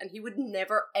period, and he would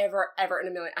never, ever, ever in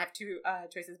a million, I have two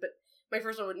choices, but my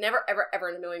first one would never, ever, ever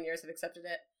in a million years have accepted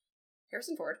it.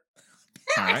 Harrison Ford.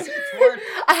 All right.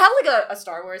 I had like a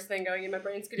Star Wars thing going in my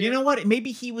brain. You know what?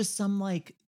 Maybe he was some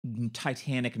like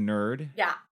Titanic nerd.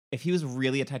 Yeah. If he was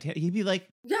really a Titanic, he'd be like,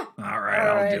 yeah. All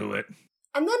right, I'll do it.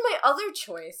 And then my other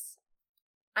choice,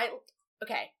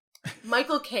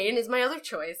 Michael Caine is my other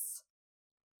choice.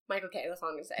 Michael Caine, that's all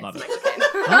I'm going to say. Love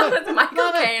it's it.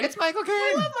 Michael Caine. It's Michael Caine. It's Michael Caine.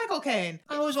 I love Michael Caine.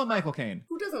 I always want Michael Caine.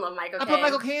 Who doesn't love Michael I Caine? put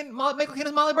Michael Caine. Michael Caine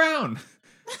is Molly Brown.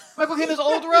 Michael Caine is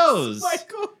Old Rose.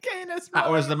 Michael Caine is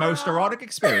That was the most erotic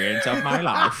experience of my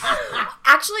life.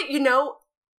 Actually,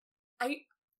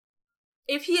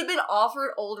 if he had been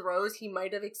offered Old Rose, he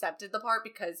might have accepted the part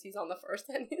because he's on the first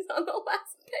and he's on the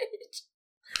last page.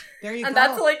 There you And go.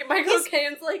 that's like, Michael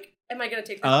Caine's like, am I going to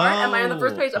take this part? Am I on the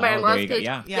first page? Am I on the last page?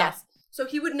 Yeah. Yes. So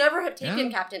he would never have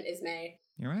taken Captain Ismay.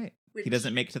 You're right. He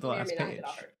doesn't make it to the last page.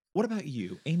 What about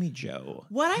you, Amy Jo?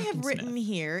 What I have written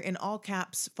here in all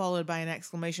caps, followed by an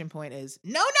exclamation point, is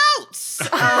no notes.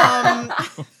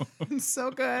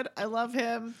 So good. I love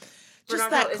him. Just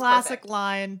Bernardo that is classic perfect.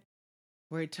 line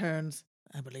where he turns.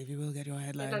 I believe you will get your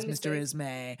headlines, Mr.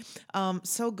 Ismay.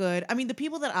 So good. I mean, the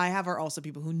people that I have are also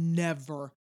people who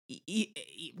never,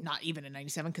 not even in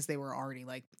 97, because they were already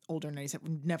like older in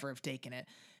 97, never have taken it.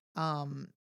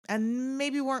 And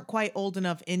maybe weren't quite old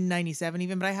enough in 97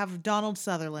 even, but I have Donald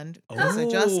Sutherland because I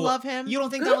just love him. You don't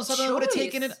think Donald Sutherland would have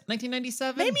taken it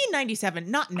 1997? Maybe in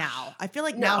 97, not now. I feel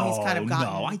like now he's kind of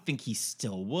gotten... No, I think he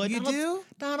still would. You do?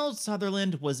 Donald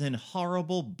Sutherland was in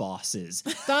Horrible Bosses.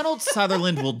 Donald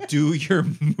Sutherland will do your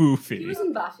movie. He was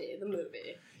in Buffy, the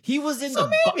movie. He was in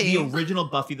the original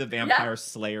Buffy the Vampire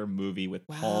Slayer movie with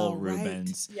Paul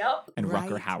Rubens and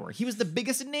Rutger Hauer. He was the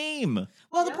biggest name.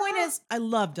 Well, the point is, I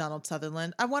love Donald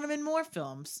Sutherland. I want him in more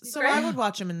films. So I would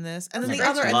watch him in this. And then the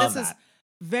other, and this is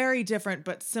very different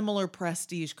but similar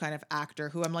prestige kind of actor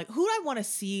who I'm like, who do I want to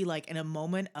see like in a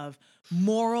moment of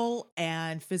moral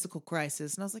and physical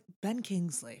crisis? And I was like, Ben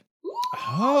Kingsley.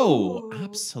 Oh,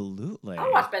 absolutely.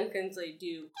 I'll watch Ben Kingsley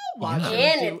do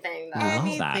anything, though.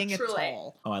 Anything at Truly.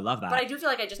 all. Oh, I love that. But I do feel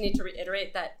like I just need to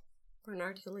reiterate that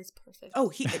Bernard Hill is perfect.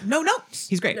 Oh, no notes.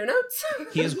 He's great. No notes.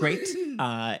 He is great.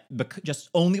 Just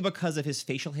only because of his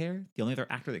facial hair. The only other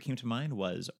actor that came to mind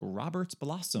was Robert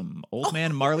Blossom, Old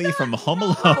Man Marley from Home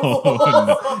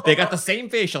Alone. They got the same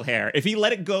facial hair. If he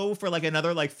let it go for like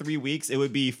another 3 weeks, it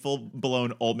would be full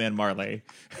blown Old Man Marley.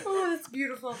 Oh, that's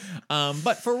beautiful.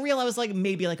 But for real, I was like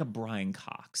maybe like a Brian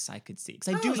Cox I could see,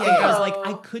 because I do think I was like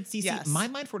I could see. Yes. My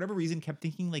mind for whatever reason kept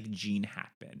thinking like Gene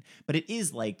Hackman, but it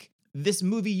is like this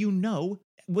movie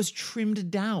was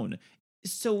trimmed down.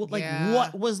 So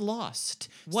what was lost?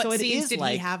 What so it scenes is did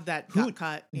like, he have that got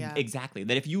cut? Yeah, exactly.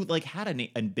 That if you had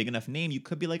a big enough name, you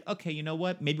could be like, okay, you know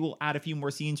what? Maybe we'll add a few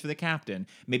more scenes for the captain.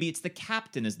 Maybe it's the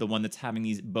captain is the one that's having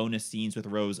these bonus scenes with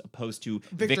Rose, opposed to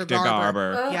Victor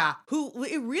Garber. Yeah, who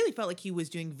it really felt like he was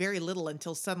doing very little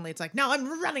until suddenly it's like, now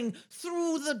I'm running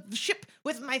through the ship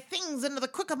with my things into the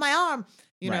crook of my arm.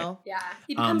 You know? Yeah,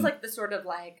 he becomes like the sort of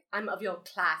like, I'm of your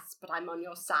class, but I'm on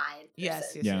your side.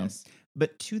 Yes.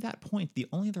 But to that point, the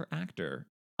only other actor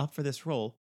up for this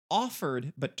role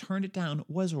offered but turned it down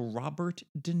was Robert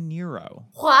De Niro.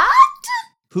 What?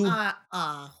 Who what?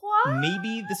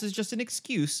 Maybe this is just an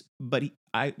excuse, but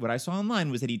what I saw online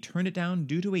was that he turned it down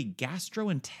due to a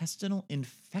gastrointestinal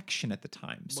infection at the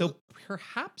time. So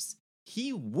perhaps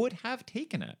he would have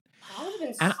taken it.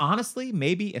 And honestly,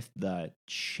 maybe if the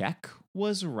check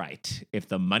was right, if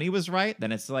the money was right,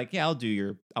 then it's like, yeah, I'll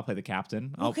play the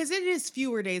captain. Because it is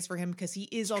fewer days for him because he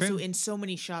is also in so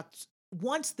many shots.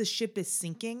 Once the ship is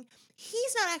sinking,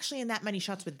 he's not actually in that many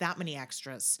shots with that many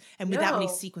extras and with that many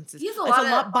sequences. He has a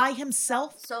lot by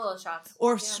himself. Solo shots.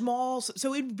 Or small.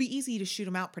 So it would be easy to shoot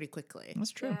him out pretty quickly.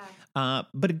 That's true. Yeah.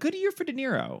 But a good year for De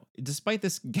Niro. Despite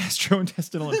this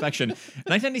gastrointestinal infection, in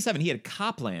 1997, he had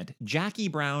Copland, Jackie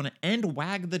Brown, and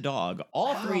Wag the Dog.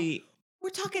 All three. We're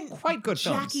talking quite good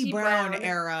films. Jackie Brown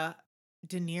era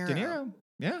De Niro.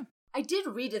 Yeah. I did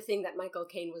read a thing that Michael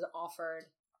Caine was offered.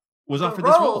 Was offered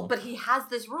this role, but he has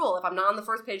this rule: if I'm not on the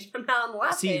first page, I'm not on the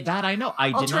last page. See, that I know. I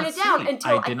did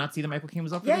not see that Michael Caine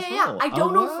was offered this role. I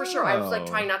don't know for sure. I was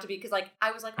trying not to be, because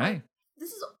I was like,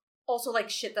 this is also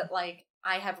shit that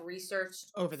I have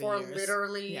researched over the for years.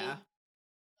 literally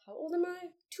how old am I?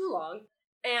 Too long.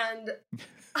 And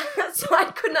so I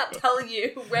could not tell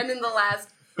you when in the last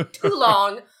too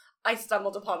long I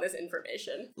stumbled upon this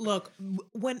information. Look,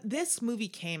 when this movie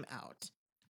came out,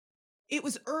 it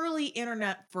was early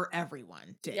internet for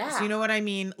everyone. Yeah. You know what I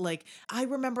mean? Like, I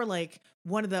remember like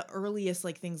one of the earliest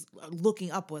like things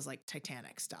looking up was like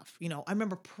Titanic stuff. You know, I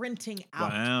remember printing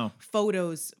out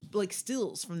photos, like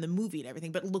stills from the movie and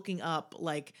everything, but looking up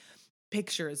like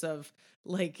pictures of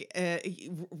like,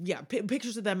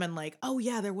 pictures of them and like, oh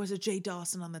yeah, there was a Jay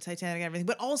Dawson on the Titanic and everything.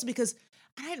 But also because,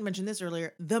 I hadn't mentioned this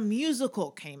earlier, the musical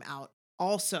came out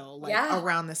also like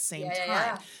around the same time.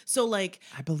 Yeah. So like,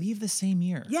 I believe the same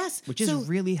year. Yes. Which is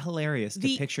really hilarious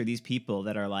to picture these people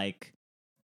that are like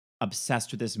obsessed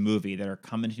with this movie that are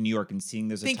coming to New York and seeing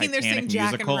there's a Titanic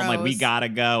musical. I'm like, we gotta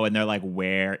go. And they're like,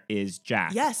 where is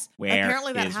Jack? Yes. Where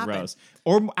apparently that is happened. Rose?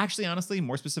 Or actually, honestly,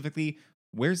 more specifically,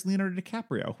 where's Leonardo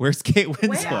DiCaprio? Where's Kate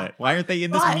Winslet? Why aren't they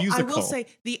in this musical? I will say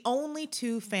the only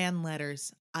 2 fan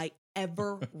letters I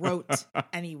ever wrote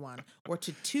anyone were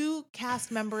to 2 cast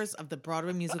members of the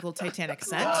Broadway musical Titanic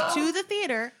sent to the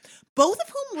theater, both of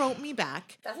whom wrote me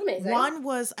back. That's amazing. One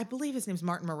was, I believe his name's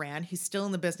Martin Moran. He's still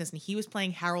in the business, and he was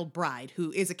playing Harold Bride,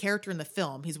 who is a character in the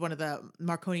film. He's one of the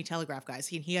Marconi Telegraph guys.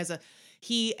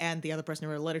 He and the other person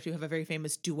who wrote a letter to have a very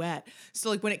famous duet.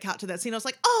 So like when it got to that scene, I was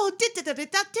like, oh,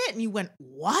 and you went,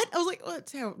 what? I was like, oh,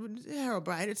 it's Harold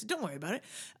Bride. Don't worry about it.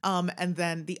 And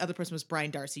then the other person was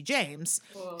Brian Darcy James,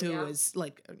 who is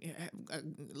like a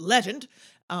legend.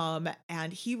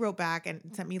 And he wrote back and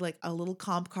sent me like a little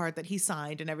comp card that he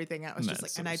signed and everything. I was just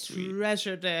like, so and I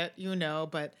treasured it, you know,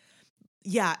 but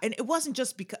yeah. And it wasn't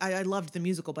just because I loved the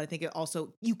musical, but I think it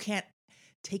also, you can't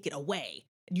take it away.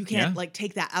 You can't like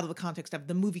take that out of the context of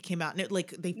the movie came out and it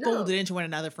like they folded into one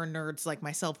another for nerds like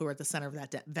myself who are at the center of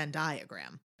that Venn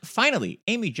diagram. Finally,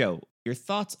 Amy Jo, your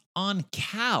thoughts on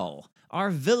Cal, our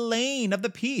villain of the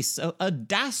piece, a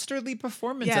dastardly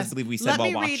performance, I believe we said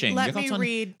while watching. Your thoughts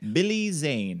on Billy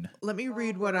Zane. Let me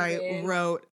read what I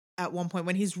wrote at one point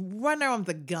when he's running around with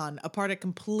a gun, a part I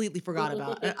completely forgot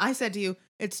about. And I said to you,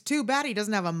 it's too bad he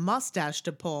doesn't have a mustache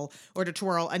to pull or to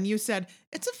twirl. And you said,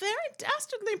 it's a very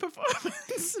dastardly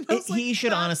performance. He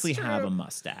should honestly have a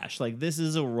mustache. Like, this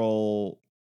is a role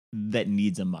that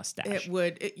needs a mustache. It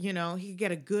would, you know, he could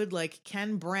get a good, like,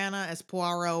 Ken Branagh as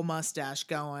Poirot mustache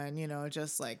going, you know,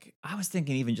 just like. I was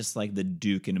thinking even just like the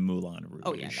Duke in Moulin Rouge.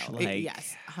 Oh, yeah, no.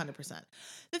 Yes, 100%.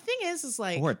 The thing is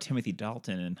like. Or Timothy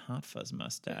Dalton in Hot Fuzz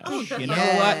mustache. Oh, you know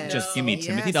what? Just give me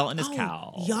Timothy Dalton as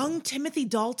Cal. Young Timothy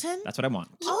Dalton? That's what I want.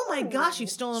 Oh my gosh, you've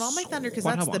stolen all my thunder because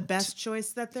that's the best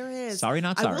choice that there is. Sorry,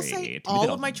 not sorry. I will say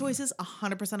all of my choices,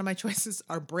 100% of my choices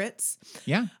are Brits.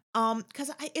 Yeah.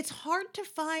 Because it's hard to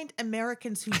find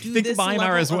Americans who do I think mine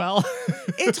are as well.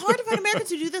 It's hard to find Americans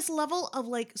who do this level of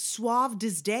like suave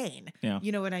disdain. Yeah.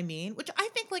 You know what I mean? Which I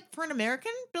think like for an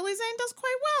American, Billy Zane does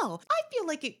quite well. I feel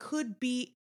like it could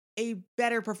be a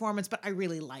better performance, but I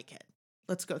really like it.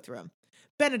 Let's go through them.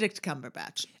 Benedict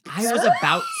Cumberbatch. I was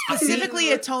about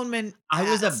specifically Atonement. I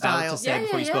was about to say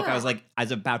before you spoke. I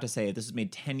was about to say this was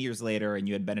made 10 years later, and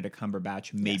you had Benedict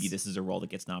Cumberbatch. Maybe this is a role that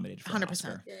gets nominated for 100%.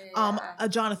 Oscar. A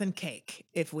Jonathan Cake,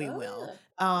 if we will.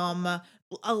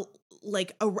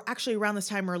 Actually around this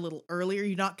time or a little earlier,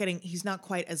 he's not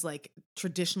quite as like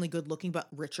traditionally good looking, but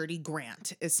Richard E.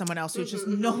 Grant is someone else who just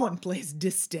no one plays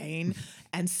disdain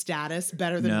and status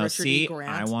better than Richard E.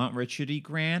 Grant. I want Richard E.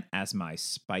 Grant as my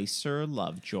Spicer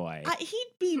Lovejoy.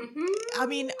 He'd be, I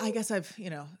mean, I guess I've,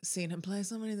 seen him play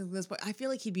so many things this, but I feel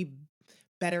like he'd be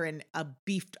better in a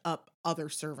beefed up other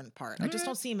servant part. I just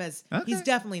don't see him as he's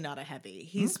definitely not a heavy.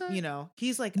 He's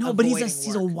he's like but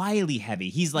he's a wily heavy.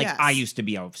 He's like I used to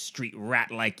be a street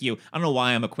rat like you. I don't know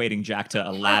why I'm equating Jack to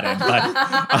Aladdin, but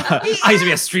I used to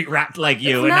be a street rat like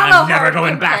you, and I'm never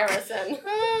going back.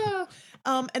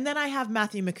 And then I have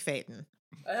Matthew Macfadyen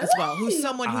as well, who's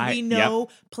someone who we know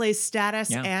plays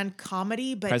status and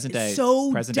comedy, but present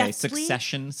day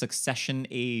succession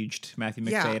aged Matthew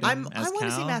Macfadyen. I want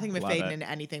to see Matthew Macfadyen in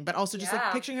anything, but also just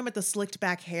like picturing him with the slicked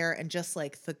back hair and just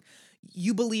like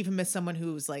you believe him as someone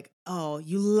who's like, oh,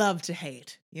 you love to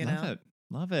hate,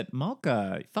 Love it.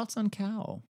 Malka, thoughts on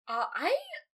Cal? I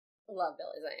love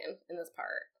Billy Zane in this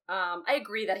part. I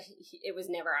agree that it was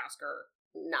never Oscar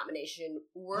nomination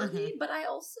worthy, but I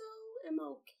also am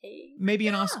okay. Maybe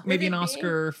an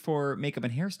Oscar for makeup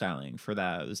and hairstyling for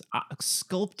those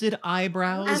sculpted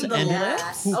eyebrows and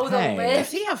lips. The lips.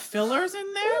 Does he have fillers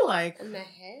in there? And the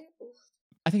head.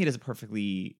 I think it is a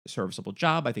perfectly serviceable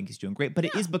job. I think he's doing great, but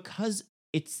it is because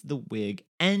it's the wig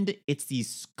and it's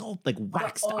these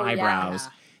waxed eyebrows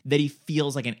that he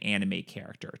feels like an anime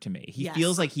character to me. He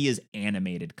feels like he is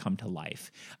animated come to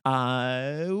life,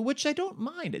 which I don't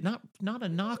mind. Not a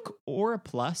knock or a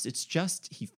plus. It's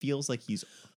just he feels like he's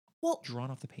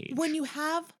drawn off the page. When you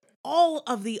have all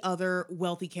of the other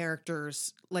wealthy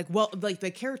characters, like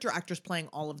the character actors playing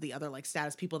all of the other like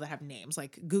status people that have names,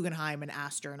 like Guggenheim and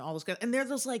Astor and all those guys, and they're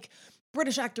those like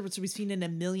British actors we've seen in a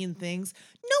million things.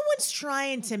 No one's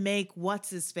trying to make what's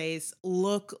his face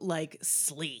look like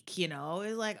sleek, you know?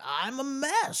 It's like, I'm a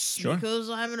mess because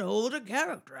I'm an older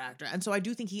character actor. And so I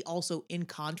do think he also, in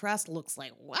contrast, looks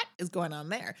like, what is going on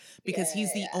there? Because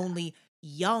he's the only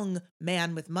young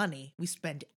man with money we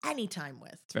spend any time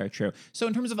with. It's very true. So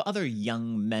in terms of other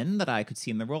young men that I could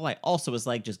see in the role, I also was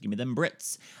like, just give me them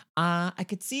Brits. I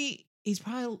could see he's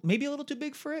probably maybe a little too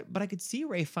big for it, but I could see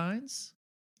Ray Fiennes.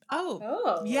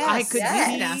 Oh, yes. I could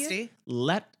see nasty.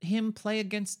 Let him play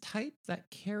against type that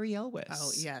Carrie Elwes.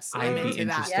 Oh, yes. I'd be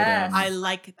interested Yes. in. I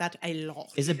like that a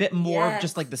lot. Is a bit more of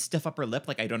just like the stiff upper lip.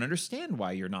 Like, I don't understand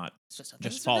why you're not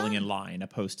just falling in line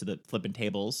opposed to the flipping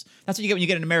tables. That's what you get when you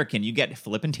get an American. You get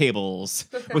flipping tables,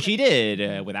 which he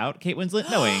did without Kate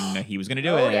Winslet knowing he was going to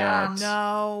do it. Yeah.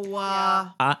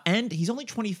 No. And he's only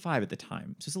 25 at the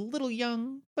time. So he's a little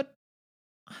young, but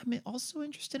I'm also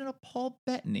interested in a Paul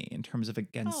Bettany in terms of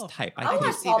against type. I'll think let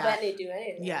he's- Paul Bettany do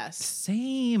anything. Yes.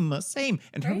 Same.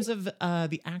 In terms of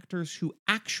the actors who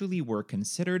actually were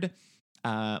considered,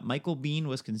 Michael Biehn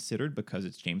was considered because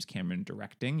it's James Cameron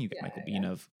directing. You get Michael Biehn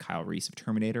of Kyle Reese of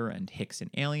Terminator and Hicks in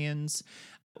Aliens.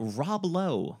 Rob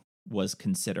Lowe was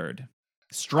considered,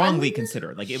 strongly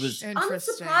considered. Like, it was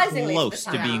Unsurprisingly close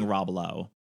to being Rob Lowe.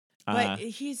 But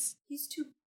he's too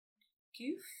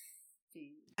goofy.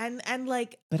 And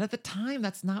like, but at the time,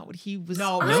 that's not what he was.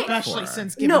 No, known especially for.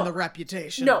 since given the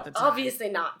reputation. No, at the time. obviously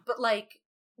not. But like,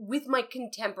 with my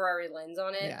contemporary lens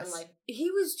on it, I'm like, he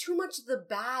was too much the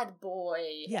bad boy.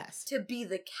 Yes. To be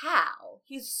the Cal.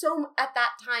 He's at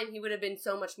that time he would have been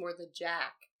so much more the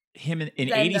Jack. Him in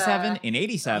 87. In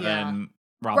 87.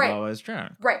 Rob Lowe is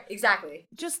Jack. Right, exactly.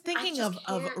 Just thinking of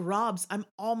Rob's, I'm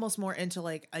almost more into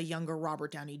like a younger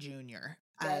Robert Downey Jr.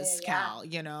 as Cal,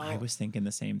 you know? I was thinking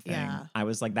the same thing. Yeah. I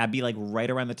was like, that'd be like right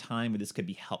around the time where this could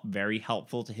be very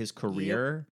helpful to his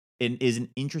career. It is an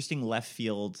interesting left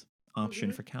field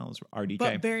option for Cal's RDJ.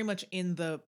 But very much in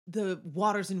the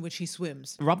waters in which he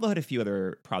swims. Rob Lowe had a few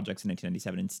other projects in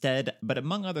 1997 instead, but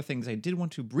among other things, I did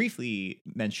want to briefly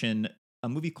mention a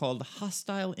movie called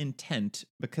Hostile Intent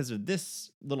because of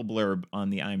this little blurb on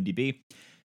the IMDb.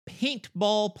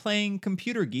 Paintball playing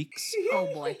computer geeks Oh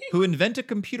boy. who invent a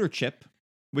computer chip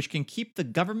which can keep the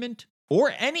government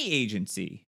or any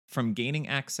agency from gaining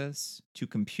access to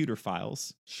computer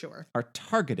files are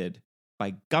targeted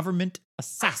by government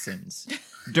assassins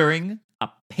during a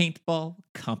paintball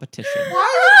competition.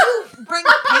 Why would you bring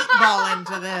paintball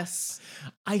into this?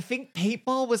 I think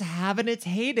paintball was having its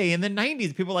heyday in the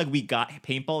 90s. People were like,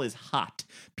 paintball is hot.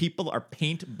 People are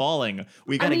paintballing.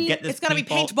 We got to get this. It's got to be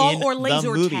paintball or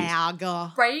laser tag.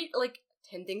 Right? Like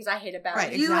 10 Things I Hate About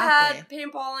Right, You exactly. had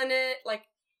paintball in it. Like,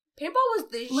 paintball was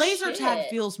the laser shit. tag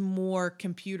feels more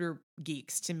computer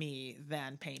geeks to me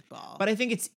than paintball. But I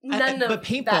think it's but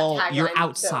paintball, you're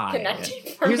outside.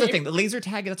 Here's the thing: the laser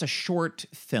tag, that's a short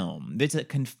film. It's a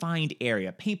confined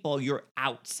area. Paintball, you're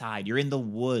outside. You're in the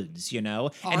woods, you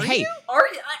know. Are and hey, you?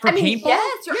 for paintball,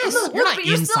 yes, you're in the woods, you're not but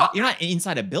you're inside. still... You're not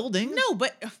inside a building. No,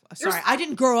 but sorry, I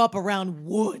didn't grow up around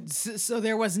woods, so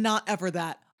there was not ever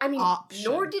that. I mean, option.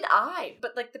 nor did I.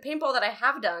 But like the paintball that I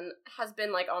have done has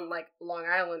been like on like Long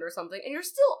Island or something, and you're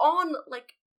still on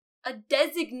like a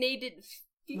designated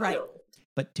field. Right.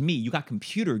 But to me, you got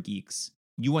computer geeks.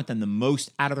 You want them the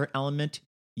most out of their element.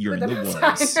 You're in Put the them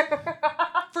woods.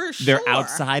 For sure. They're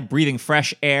outside breathing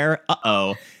fresh air.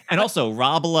 Uh-oh. And also,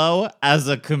 Rob Lowe as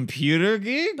a computer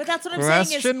geek? But that's what I'm saying is,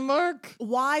 Question mark?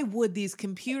 why would these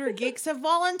computer geeks have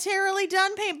voluntarily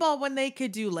done paintball when they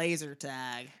could do laser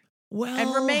tag? Well,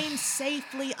 And remain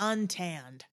safely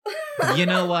untanned. You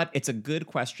know what? It's a good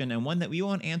question and one that we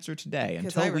won't answer today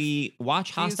until we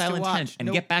watch Hostile Intent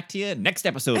and get back to you next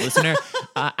episode, listener.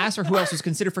 Ask her who else was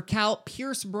considered for Cal.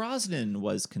 Pierce Brosnan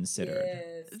was considered.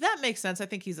 Yes. That makes sense. I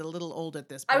think he's a little old at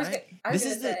this point. This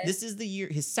is the year,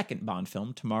 his second Bond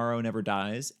film, Tomorrow Never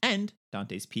Dies, and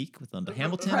Dante's Peak with Linda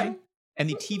Hamilton. Right. And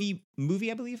the TV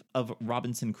movie, I believe, of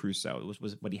Robinson Crusoe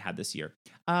was what he had this year.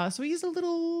 So he's a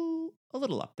little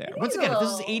up there. Once again, if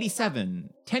this is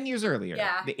 87, 10 years earlier,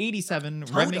 the 87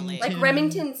 Totally.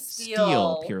 Remington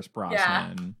Steele Pierce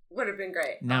Brosnan. Would have been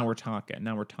great. Now we're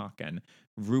talking.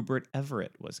 Rupert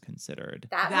Everett was considered.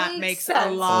 That makes sense.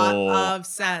 a lot of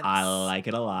sense. I like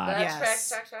it a lot. Yes.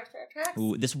 Tracks.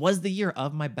 Ooh, this was the year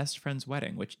of My Best Friend's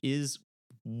Wedding, which is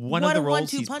one What of the a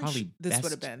roles 1-2 he's punch probably this best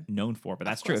would have been. known for. But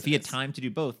Of that's true. course If he had it is. time to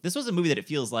do both, this was a movie that it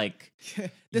feels like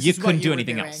This you is what couldn't do were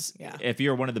anything doing. else. Yeah. If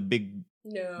you're one of the big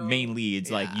No. main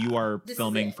leads, like you Yeah. are This is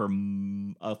filming it. for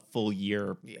a full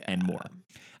year and more.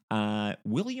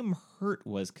 William Hurt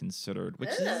was considered, which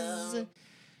is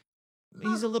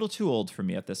he's a little too old for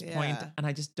me at this point, Yeah. and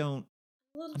I just don't.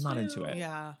 I'm not into it.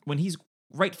 Yeah. When he's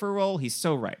right for a role, he's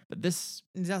so right. But this,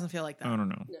 It doesn't feel like that. I don't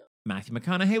know. No. Matthew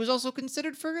McConaughey was also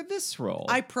considered for this role.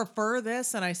 I prefer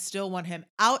this, and I still want him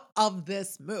out of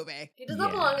this movie. He does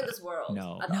not belong in this world.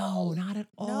 No, at no, all. not at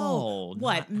No. all.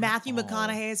 What? Not at Matthew all.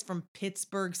 McConaughey is from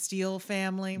Pittsburgh Steel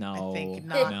family? No, I think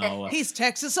not. no. He's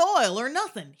Texas Oil or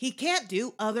nothing. He can't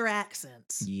do other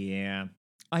accents. Yeah,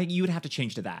 you would have to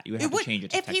change to that. You would have to change it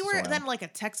to if he Texas were Oil. then like a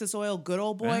Texas Oil good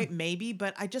old boy, Yeah. maybe.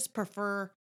 But I just prefer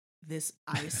this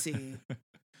icy,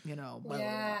 blah, blah,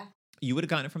 Yeah. blah. You would have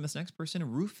gotten it from this next person,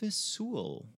 Rufus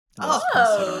Sewell. Oh.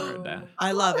 was considered.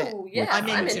 I love it. Oh, yeah, I'm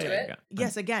I'm into into it. it.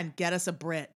 Yes, again, get us a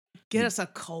Brit. Get us a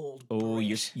cold. Oh,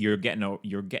 Brit. you're getting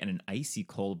an icy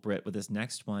cold Brit with this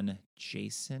next one.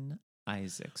 Jason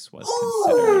Isaacs was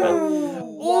considered. Ooh,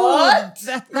 what?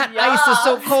 That ice is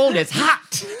so Yuck. cold, it's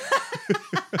hot.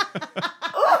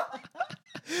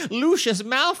 Lucius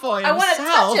Malfoy himself. I wanna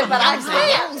touch it, but I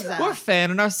can't. We're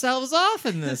fanning ourselves off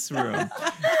in this room.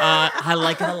 I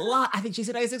like it a lot. I think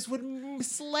Jason Isaacs would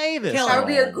slay this. Kill That would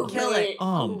be a role. great, Kill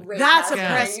it. great That's a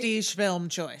casting. prestige film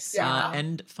choice. Yeah.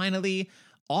 And finally,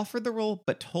 offered the role,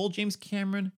 but told James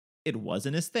Cameron it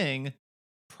wasn't his thing.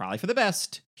 Probably for the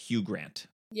best, Hugh Grant.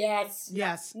 Yes.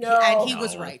 Yes. No. And he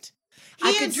was No. right. I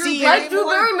He could and Drew see Like Drew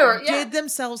Barrymore, yeah. did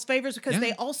themselves favors because Yeah.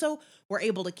 they also were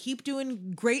able to keep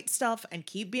doing great stuff and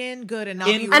keep being good and not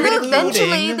In- be And Including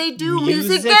eventually they do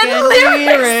music music and and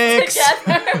lyrics lyrics.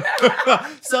 together.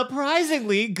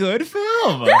 Surprisingly good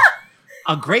film.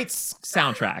 A great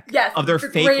soundtrack Yes, of their it's a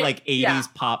fake great- like 80s yeah.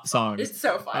 pop songs. It's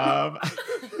so fun. Um,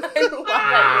 I love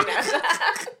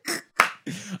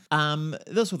that.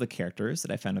 Those were the characters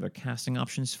that I found other casting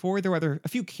options for. There were a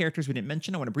few characters we didn't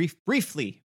mention. I want to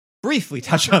briefly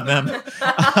touch on them.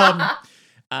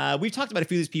 We've talked about a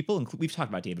few of these people. We've talked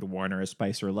about David Warner as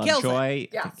Spicer Lovejoy.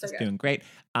 Yeah, I think so he's good. doing great.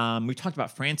 We've talked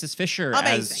about Frances Fisher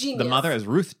Amazing. as the Genius. mother, as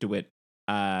Ruth DeWitt.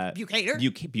 Bucator.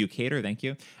 Bucator, thank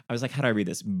you. I was like, how do I read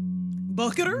this?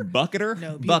 Bucketer? Bucketer?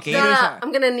 No, Buckator? Bucator.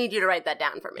 I'm gonna need you to write that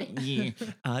down for me.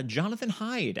 Yeah. Jonathan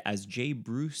Hyde as J.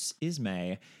 Bruce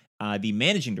Ismay, the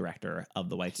managing director of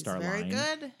the White He's Star very Line.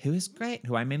 good. Who is great,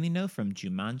 who I mainly know from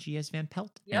Jumanji as Van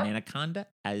Pelt Yep. and Anaconda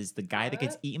as the guy that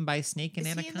gets eaten by a snake in Is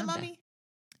he Anaconda. in the Mummy?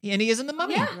 Yeah, and he is in the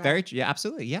Mummy. Yeah. Very, yeah,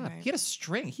 absolutely. Yeah, Right. he had a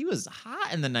string. He was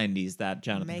hot in the '90s. That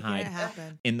Jonathan Making Hyde it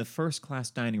happen. in the first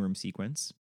class dining room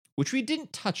sequence, which we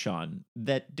didn't touch on.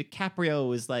 That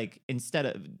DiCaprio is like, instead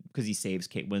of, because he saves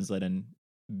Kate Winslet and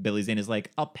Billy Zane is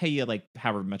like, I'll pay you like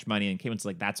however much money, and Kate Winslet's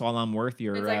like, that's all I'm worth.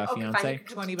 Your It's like, okay, fiance.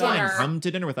 fine, $20. Fine, dinner. come to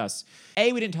dinner with us.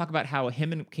 We didn't talk about how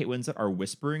him and Kate Winslet are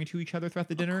whispering to each other throughout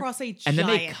the dinner. Across a And then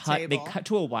they giant cut table. they cut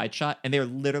to a wide shot and they're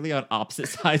literally on opposite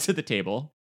sides of the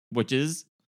table, which is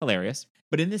hilarious.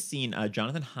 But in this scene,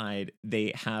 Jonathan Hyde,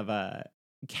 they have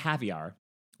caviar,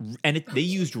 and they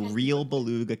used real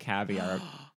beluga caviar.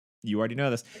 You already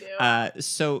know this.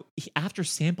 So after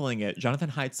sampling it, Jonathan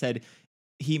Hyde said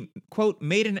he, quote,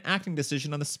 made an acting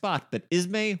decision on the spot that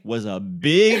Ismay was a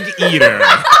big eater.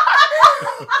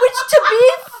 Which, to be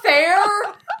fair,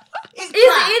 It is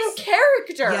tracks. in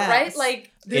character, Yes. right?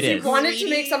 Like, It if is. you wanted to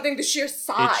make Greedy. something the sheer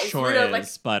size, It sure you know, is, like,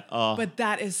 but But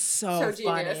that is so, so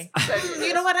funny. genius. So genius.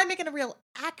 You know what? I'm making a real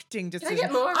acting I decision.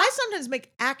 get more? I sometimes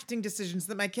make acting decisions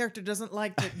that my character doesn't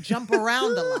like to jump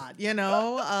around a lot, you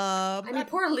know? I mean,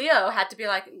 poor Leo had to be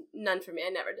like, none for me. I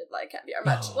never did like caviar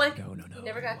much. No, Like, no. he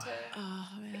never got to Oh,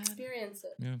 man. experience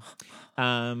it.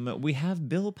 Yeah. We have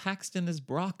Bill Paxton as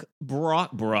Brock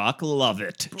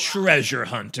Lovett, treasure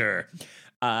hunter.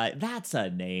 That's a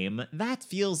name. That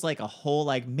feels like a whole,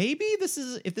 like, maybe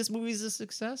if this movie is a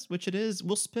success, which it is,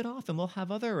 we'll spin off and we'll have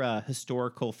other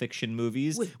historical fiction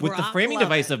movies With the Brock framing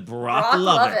device Lovett. of Brock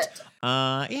Lovett.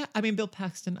 Yeah, I mean, Bill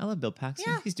Paxton. I love Bill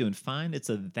Paxton. Yeah. He's doing fine. It's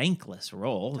a thankless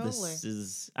role. Totally. This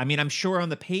is, I mean, I'm sure on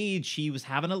the page he was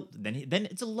having then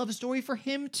it's a love story for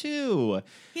him too.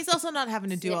 He's also not having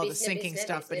to do all the Snippy, sinking snippy,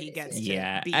 stuff, but he snippy, gets snippy. to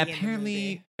Yeah, be in the apparently,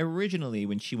 movie. originally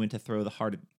when she went to throw the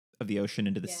heart of the ocean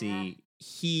into the Yeah. sea,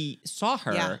 he saw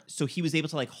her, Yeah. so he was able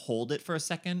to like hold it for a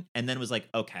second, and then was like,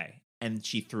 okay, and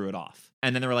she threw it off,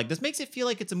 and then they were like, this makes it feel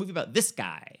like it's a movie about this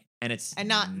guy, and it's And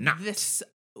not this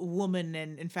woman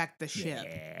and, in fact, the ship.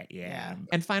 Yeah. Yeah.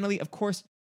 And finally, of course,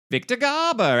 Victor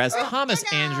Garber as Oh, Thomas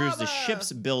Victor Andrews, the Garber!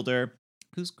 ship's builder,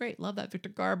 who's great. Love that Victor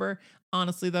Garber.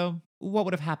 Honestly, though, what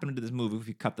would have happened to this movie if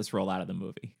you cut this role out of the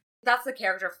movie? That's the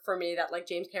character for me that, like,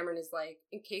 James Cameron is like,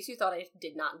 in case you thought I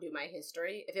did not do my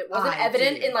history, if it wasn't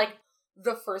evident in, like,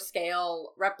 the first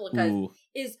scale replicas,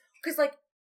 is, because, like,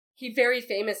 he very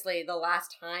famously, the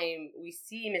last time we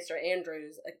see Mr.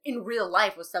 Andrews, like, in real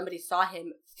life, was somebody saw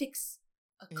him fix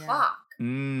a clock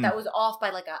that was off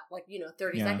by,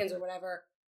 30 seconds or whatever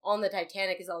on the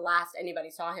Titanic is the last anybody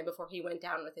saw him before he went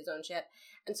down with his own ship.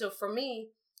 And so for me,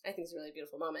 I think it's a really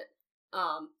beautiful moment.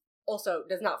 Also,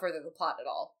 does not further the plot at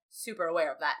all. Super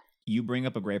aware of that. You bring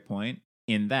up a great point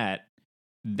in that,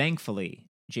 thankfully,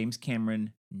 James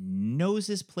Cameron knows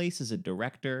his place as a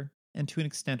director and to an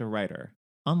extent a writer.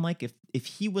 Unlike if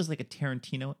he was like a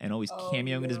Tarantino and always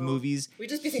cameoing in his movies,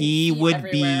 he would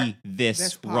be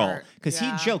this role. Because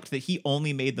he joked that he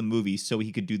only made the movie so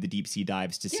he could do the deep sea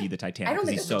dives to see the Titanic because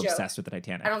he's so obsessed with the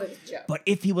Titanic. I don't think it's a joke. But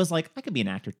if he was like, I could be an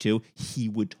actor too, he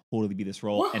would totally be this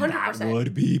role. 100%. And that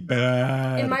would be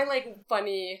bad. In my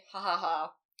funny,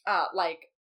 a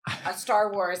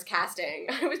Star Wars casting,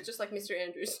 I was just like, Mr.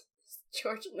 Andrews,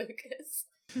 George Lucas.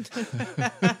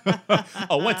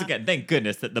 Once again, thank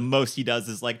goodness that the most he does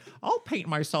is like, I'll paint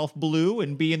myself blue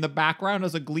and be in the background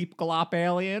as a Gleep Glop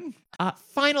alien.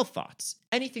 Final thoughts.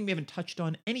 Anything we haven't touched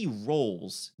on? Any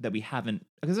roles that we haven't?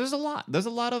 Because there's a lot. There's a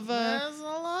lot of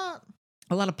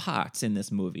parts in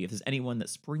this movie. If there's anyone that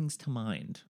springs to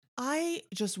mind, I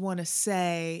just want to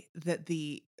say that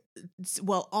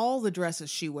all the dresses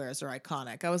she wears are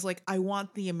iconic. I was like, I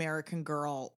want the American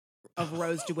Girl of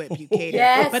Rose DeWitt Bukater.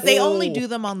 Yes. But they only do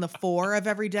them on the 4 of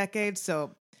every decade,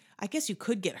 so I guess you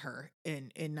could get her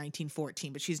in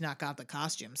 1914, but she's not got the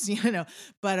costumes,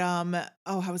 But I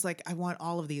was like, I want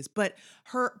all of these. But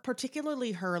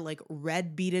particularly her like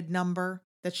red beaded number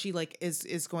that she like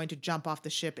is going to jump off the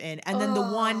ship in, and then the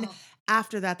one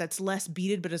after that's less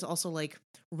beaded but is also like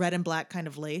red and black kind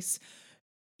of lace.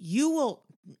 You will,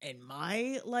 in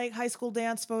my like high school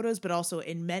dance photos, but also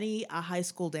in many high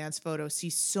school dance photos, see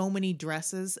so many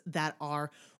dresses that are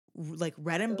like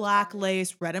red and black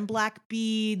lace, red and black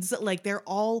beads. Like they're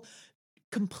all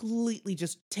completely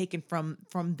just taken from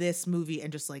this movie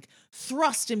and just like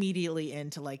thrust immediately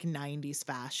into like 90s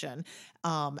fashion.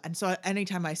 And so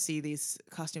anytime I see these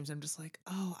costumes, I'm just like,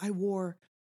 oh, I wore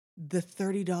the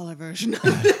 $30 version of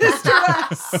this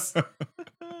dress. Oh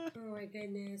my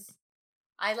goodness.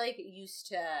 I used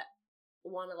to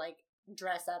want to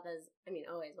dress up as,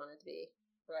 always wanted to be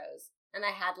Rose. And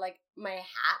I had my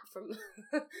hat from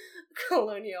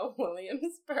Colonial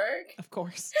Williamsburg. Of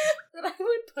course. That I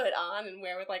would put on and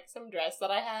wear with some dress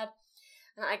that I had.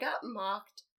 And I got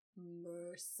mocked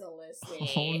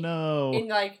mercilessly. Oh no.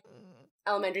 In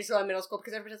elementary school and middle school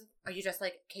because everybody was like, are you dressed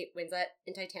like Kate Winslet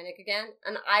in Titanic again?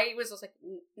 And I was just like,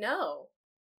 no.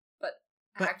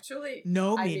 But actually,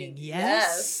 no, meaning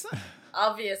yes.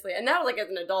 Obviously. And now, as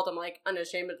an adult, I'm,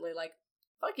 unashamedly,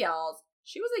 fuck y'all.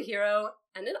 She was a hero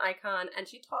and an icon, and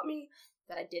she taught me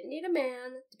that I didn't need a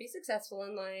man to be successful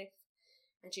in life.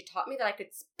 And she taught me that I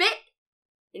could spit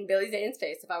in Billy Zane's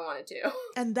face if I wanted to.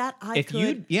 And that if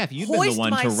you'd been the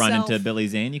one to run into Billy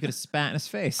Zane, you could have spat in his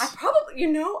face. I probably,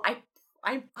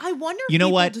 I wonder if you know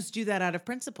people what? just do that out of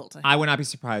principle to him. I would not be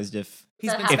surprised if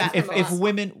he's been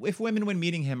if women when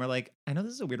meeting him are like, I know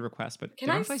this is a weird request, but can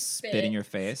I spit in your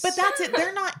face? But that's it.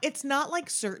 They're not. It's not like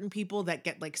certain people that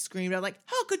get screamed at,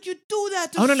 how could you do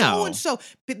that to so and so?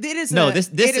 But it is this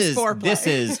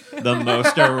is the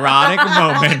most erotic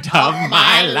moment of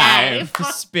my life,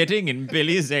 spitting in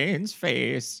Billy Zane's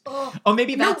face. Oh,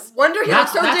 maybe that's wonder he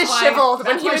looks so disheveled.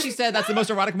 That's why she said that's the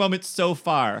most erotic moment so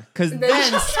far. Because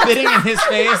then spitting in his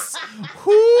face,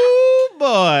 whoo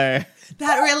boy.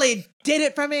 That really did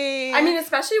it for me.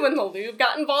 Especially when the lube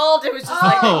got involved, it was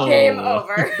just game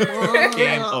over.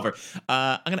 Game over.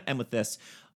 I'm going to end with this.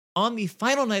 On the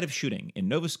final night of shooting in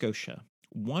Nova Scotia,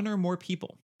 one or more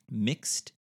people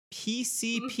mixed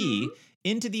PCP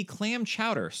into the clam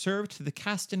chowder served to the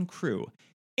cast and crew.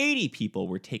 80 people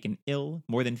were taken ill,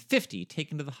 more than 50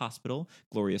 taken to the hospital.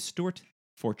 Gloria Stewart,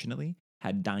 fortunately,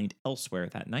 had dined elsewhere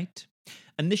that night.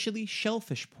 Initially,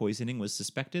 shellfish poisoning was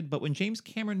suspected, but when James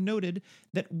Cameron noted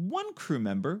that one crew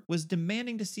member was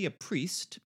demanding to see a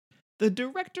priest, the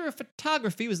director of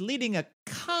photography was leading a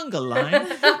conga line,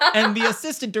 and the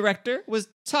assistant director was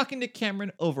talking to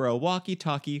Cameron over a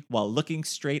walkie-talkie while looking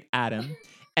straight at him,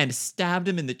 and stabbed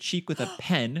him in the cheek with a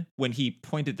pen when he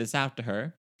pointed this out to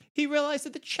her. He realized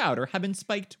that the chowder had been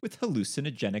spiked with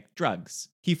hallucinogenic drugs.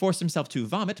 He forced himself to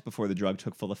vomit before the drug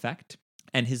took full effect,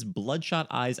 and his bloodshot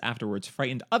eyes afterwards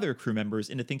frightened other crew members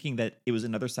into thinking that it was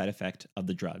another side effect of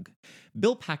the drug.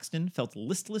 Bill Paxton felt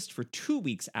listless for 2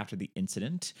 weeks after the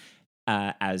incident,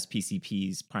 as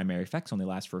PCP's primary effects only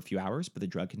last for a few hours, but the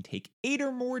drug can take 8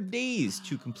 or more days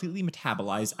to completely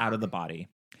metabolize out of the body.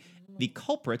 The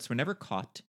culprits were never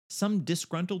caught. Some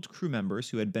disgruntled crew members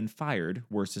who had been fired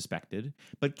were suspected,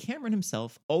 but Cameron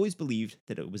himself always believed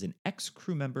that it was an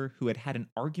ex-crew member who had had an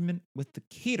argument with the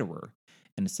caterer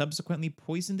and subsequently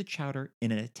poisoned the chowder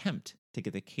in an attempt to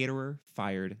get the caterer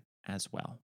fired as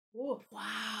well. Ooh.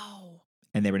 Wow.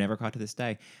 And they were never caught to this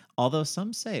day, although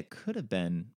some say it could have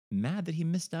been mad that he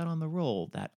missed out on the role,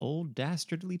 that old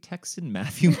dastardly Texan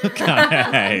Matthew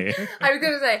McConaughey. I was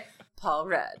going to say, Paul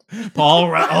Rudd. Paul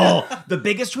Rudd. Oh, the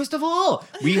biggest twist of all.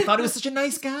 We thought he was such a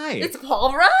nice guy. It's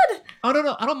Paul Rudd. Oh,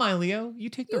 no. I don't mind, Leo. You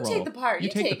take the role. You take the part. You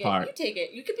take the part. You take it.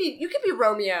 You could be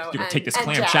Romeo. You can and, take this and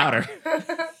clam Jack. chowder.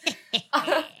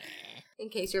 In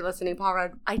case you're listening, Paul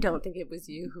Rudd, I don't think it was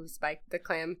you who spiked the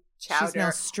clam chowder. She's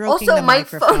now stroking also, the my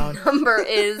microphone. phone number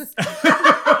is...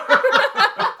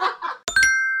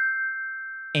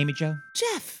 Amy Jo,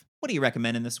 Jeff. what are you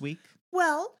recommending this week?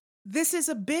 Well, this is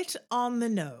a bit on the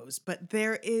nose, but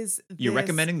there is this... You're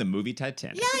recommending the movie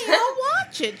Titanic. Yeah,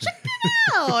 watch it. Check it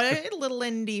out. A little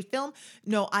indie film.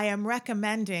 No, I am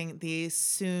recommending the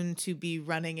soon-to-be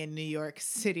running in New York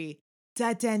City,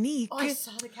 Titanic. Oh, I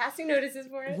saw the casting notices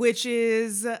for it. Which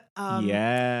is...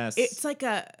 Yes. It's like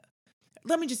a...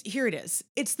 Here it is.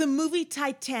 It's the movie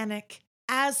Titanic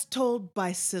as told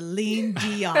by Celine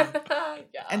Dion.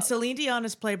 Yeah. And Celine Dion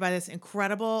is played by this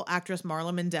incredible actress,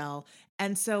 Marla Mendel.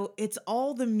 And so it's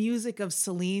all the music of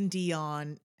Celine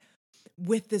Dion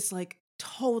with this like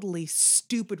totally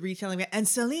stupid retelling. And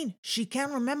Celine, she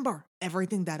can't remember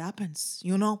everything that happens,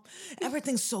 you know?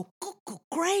 Everything's so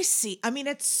crazy. I mean,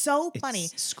 it's so funny.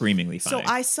 It's screamingly funny. So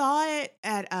I saw it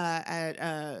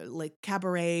at like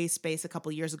Cabaret Space a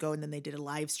couple years ago, and then they did a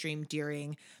live stream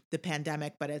during the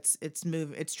pandemic, but it's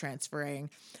transferring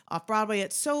off Broadway.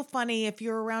 It's so funny. If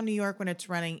you're around New York when it's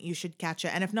running, you should catch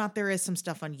it. And if not, there is some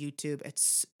stuff on YouTube.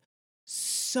 It's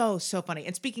so funny.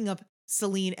 And speaking of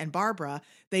Celine and Barbara,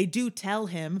 they do tell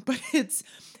him, but it's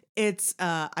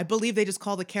I believe they just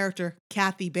call the character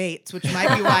Kathy Bates, which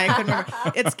might be why I couldn't remember.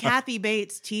 It's Kathy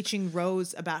Bates teaching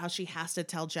Rose about how she has to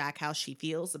tell Jack how she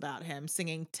feels about him,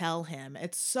 singing Tell Him.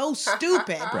 It's so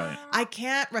stupid. Brilliant. I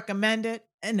can't recommend it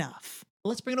enough.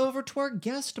 Let's bring it over to our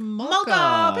guest, Mocha.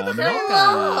 Mocha.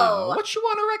 Hello. What you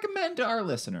want to recommend to our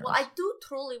listeners? Well, I do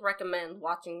truly recommend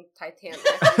watching Titanic.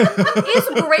 It's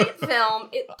a great film.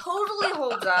 It totally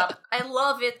holds up. I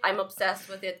love it. I'm obsessed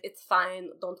with it. It's fine.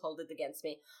 Don't hold it against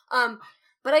me.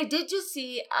 But I did just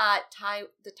see Ty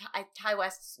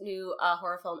West's new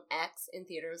horror film X in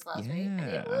theaters last week, and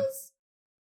it was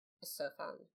so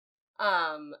fun.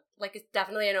 Like it's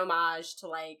definitely an homage to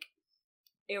like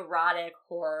erotic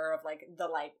horror of like the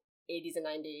like 80s and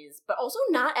 90s, but also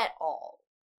not at all.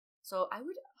 So I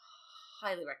would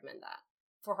highly recommend that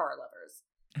for horror lovers.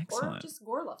 Excellent. Or just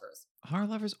gore lovers. Horror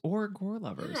lovers or gore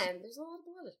lovers. Yeah, and there's a lot of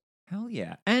blood. Hell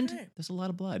yeah. And Right. there's a lot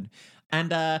of blood.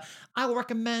 And I will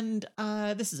recommend,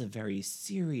 this is a very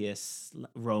serious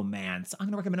romance. I'm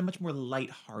going to recommend a much more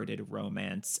lighthearted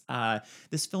romance.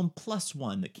 This film Plus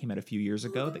One that came out a few years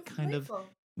ago that kind of...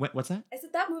 What's that? I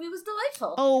said that movie was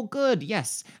delightful. Oh, good.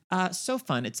 Yes. So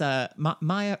fun. It's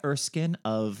Maya Erskine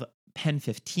of Pen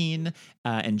 15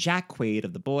 and Jack Quaid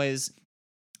of The Boys.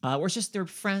 Where it's just their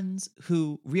friends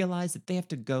who realize that they have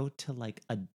to go to like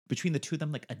between the two of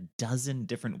them, like a dozen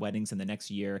different weddings in the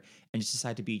next year and just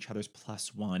decide to be each other's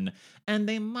plus one. And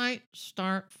they might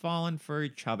start falling for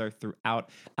each other throughout.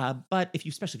 But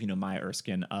especially if you know Maya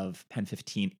Erskine of Pen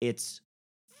 15, it's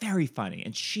very funny,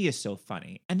 and she is so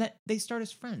funny. And that they start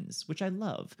as friends, which I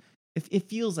love. It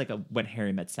feels like When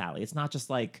Harry Met Sally. It's not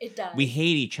just like It does. we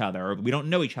hate each other or we don't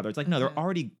know each other. It's like, no, they're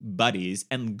already buddies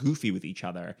and goofy with each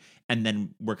other. And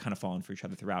then we're kind of falling for each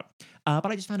other throughout. But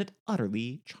I just found it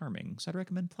utterly charming. So I'd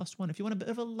recommend Plus One if you want a bit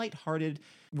of a lighthearted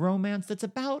romance that's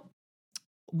about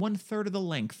 1/3 of the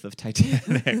length of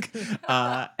Titanic.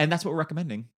 And that's what we're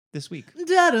recommending this week.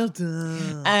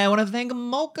 I want to thank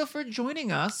Mocha for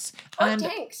joining us. Oh, And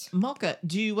thanks. Mocha,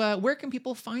 where can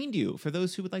people find you for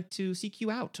those who would like to seek you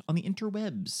out on the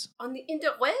interwebs? On the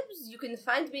interwebs, you can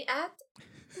find me at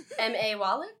M.A.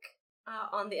 Wallach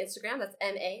on the Instagram. That's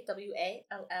MAWALLICK.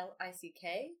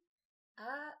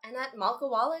 And at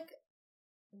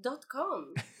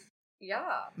malkawallach.com.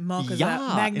 Yeah. Mocha's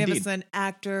Yeah, a magnificent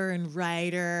actor and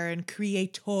writer and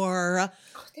creator. Oh,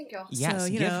 thank you. Yes, so,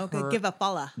 you know, give a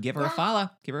follow. Give her a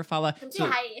follow. Give her a follow. Come say So-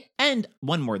 hi. and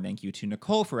one more thank you to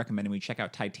Nicole for recommending we check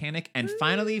out Titanic and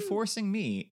finally forcing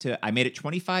me to. I made it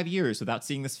 25 years without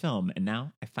seeing this film, and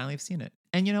now I finally have seen it.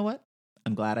 And you know what?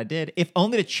 I'm glad I did, if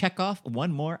only to check off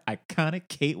one more iconic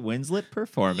Kate Winslet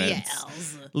performance.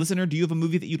 Yes. Listener, do you have a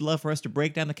movie that you'd love for us to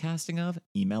break down the casting of?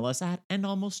 Email us at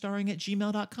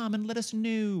andalmoststarring@gmail.com and let us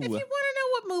know. If you want to know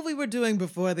what movie we're doing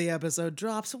before the episode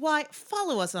drops, why,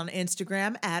 follow us on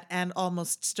Instagram at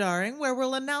 @andalmoststarring, where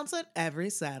we'll announce it every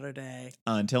Saturday.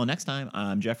 Until next time,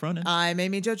 I'm Jeff Ronan. I'm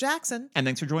Amy Jo Jackson. And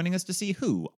thanks for joining us to see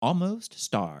who almost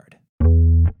starred.